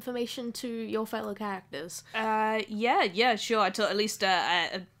on this information to your fellow characters. Yeah, sure. At least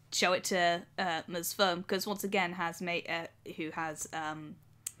show it to Ms. Firm, because once again who has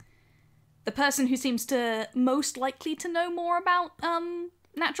the person who seems to most likely to know more about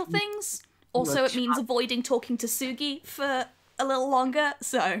natural things. Also, it means avoiding talking to Tsugi for a little longer,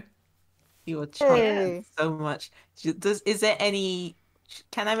 so... You are trying so much. Is there any...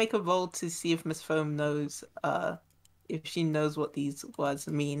 Can I make a roll to see if Miss Foam knows, if she knows what these words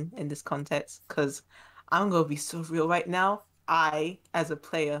mean in this context? Because I'm going to be so real right now. I, as a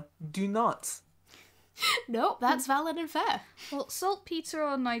player, do not. Nope, that's valid and fair. Well, saltpeter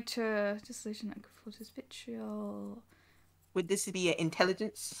or niter, distillation, aquafortis, vitriol... Would this be an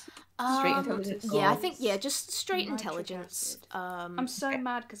intelligence? Straight intelligence? Yeah, I think, just straight Nitric intelligence. acid. I'm so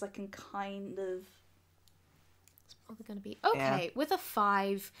mad because I can kind of... It's probably going to be... Okay, with a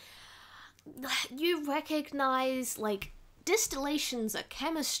 5, you recognise, like, distillation's a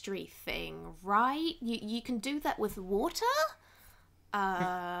chemistry thing, right? You can do that with water?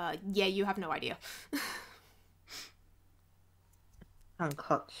 Yeah, you have no idea.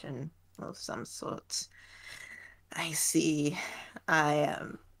 Concoction of some sort. I see. I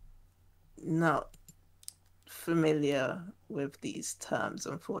am not familiar with these terms,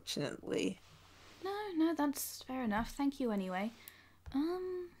 unfortunately. No, that's fair enough. Thank you anyway.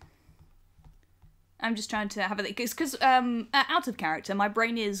 I'm just trying to have a because out of character, my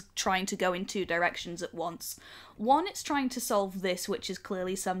brain is trying to go in two directions at once. One, it's trying to solve this, which is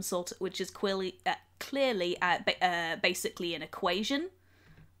clearly basically an equation.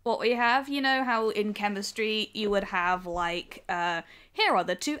 What we have, you know how in chemistry you would have like here are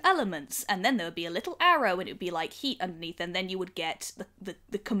the two elements, and then there would be a little arrow, and it would be like heat underneath, and then you would get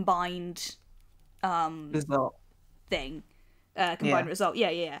the combined Result. thing, combined result.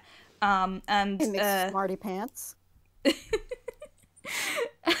 Yeah. And It makes smarty pants.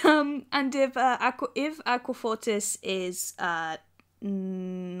 and if aquafortis is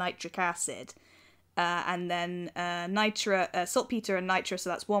nitric acid, and then saltpeter and nitro,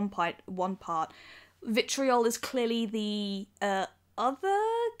 so that's one part. Vitriol is clearly the other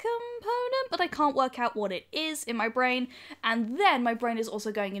component, but I can't work out what it is in my brain. And then my brain is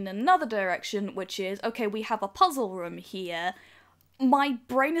also going in another direction, which is, okay, we have a puzzle room here. My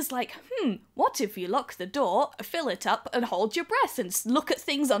brain is like, what if you lock the door, fill it up, and hold your breath and look at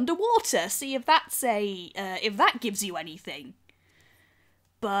things underwater? See if that's if that gives you anything.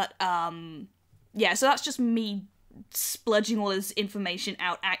 But, yeah, so that's just me splurging all this information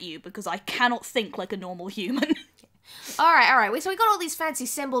out at you because I cannot think like a normal human. Alright, so we got all these fancy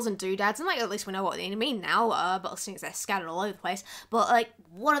symbols and doodads, and like, at least we know what they mean now, but since they're scattered all over the place. But, like,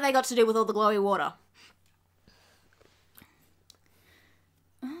 what have they got to do with all the glowy water?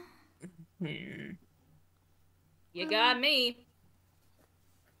 You got me.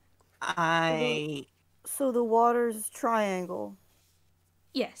 So the water's triangle,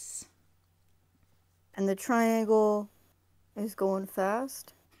 Yes. and the triangle is going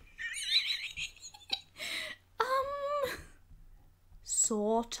fast.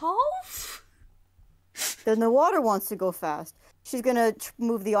 Sort of? Then the water wants to go fast. She's gonna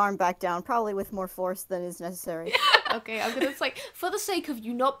move the arm back down, probably with more force than is necessary. Okay, I'm gonna, it's like, for the sake of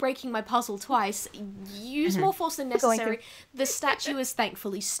you not breaking my puzzle twice, use more force than necessary. The statue is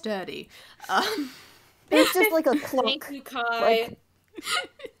thankfully sturdy. It's just like a cloak. Thank you, Kai. Like,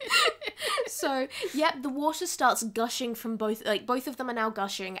 So, yep, the water starts gushing from both of them are now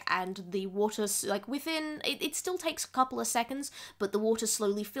gushing, and the water, like, within, it still takes a couple of seconds, but the water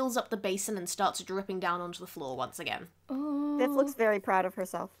slowly fills up the basin and starts dripping down onto the floor once again. Biff looks very proud of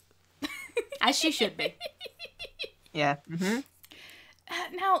herself. As she should be. Yeah.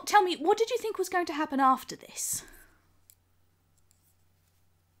 Now, tell me, what did you think was going to happen after this?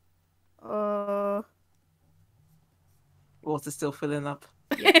 Water's still filling up.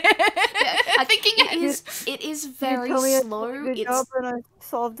 I think it is very slow. Good job and I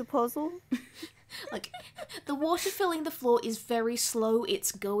solved the puzzle. Like, the water filling the floor is very slow.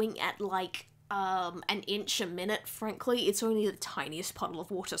 It's going at like an inch a minute, frankly. It's only the tiniest puddle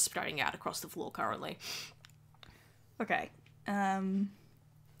of water spouting out across the floor currently. Okay.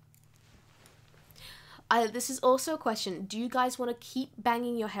 This is also a question. Do you guys want to keep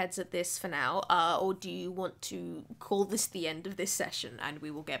banging your heads at this for now, or do you want to call this the end of this session and we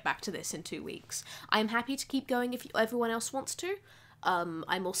will get back to this in 2 weeks? I'm happy to keep going if everyone else wants to.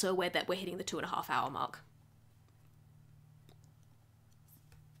 I'm also aware that we're hitting the 2.5 hour mark.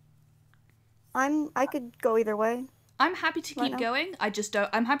 I could go either way. I'm happy to keep now? going.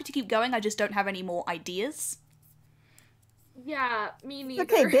 I'm happy to keep going. I just don't have any more ideas. Yeah, me neither.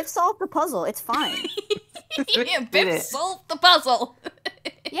 Okay, Biff solved the puzzle. It's fine. Yeah, Did Biff it. solved the puzzle.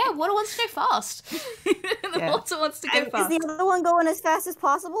 Yeah, water wants to go fast. The Yeah. water wants to go Is fast. the other one going as fast as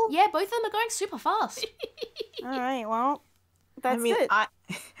possible? Yeah, both of them are going super fast. Alright, well, that's it.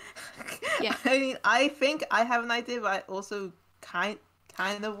 Yeah. I mean, I think I have an idea, but I also kind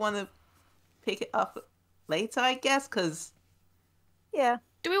of want to pick it up later, I guess, because Yeah.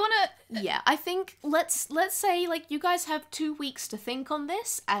 Do we want to... Yeah, I think let's say like you guys have 2 weeks to think on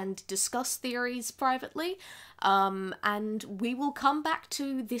this and discuss theories privately, and we will come back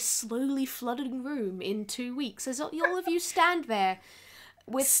to this slowly flooding room in 2 weeks as all of you stand there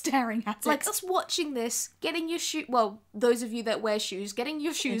with staring at like it? us watching this, getting your those of you that wear shoes, getting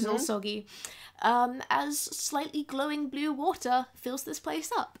your shoes all soggy, as slightly glowing blue water fills this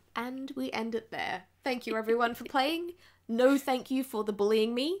place up, and we end it there. Thank you everyone for playing. No thank you for the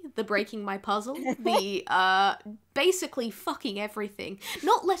bullying me, the breaking my puzzle, the basically fucking everything.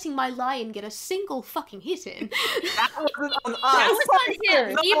 Not letting my lion get a single fucking hit in. That wasn't on us. That was on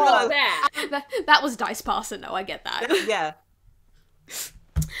him. He rolled that. That was dice passer, no, I get that. Yeah.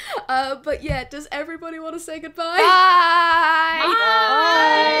 But yeah, does everybody want to say goodbye? Bye.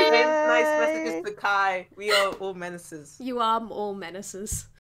 Nice messages to Kai. We are all menaces. You are all menaces.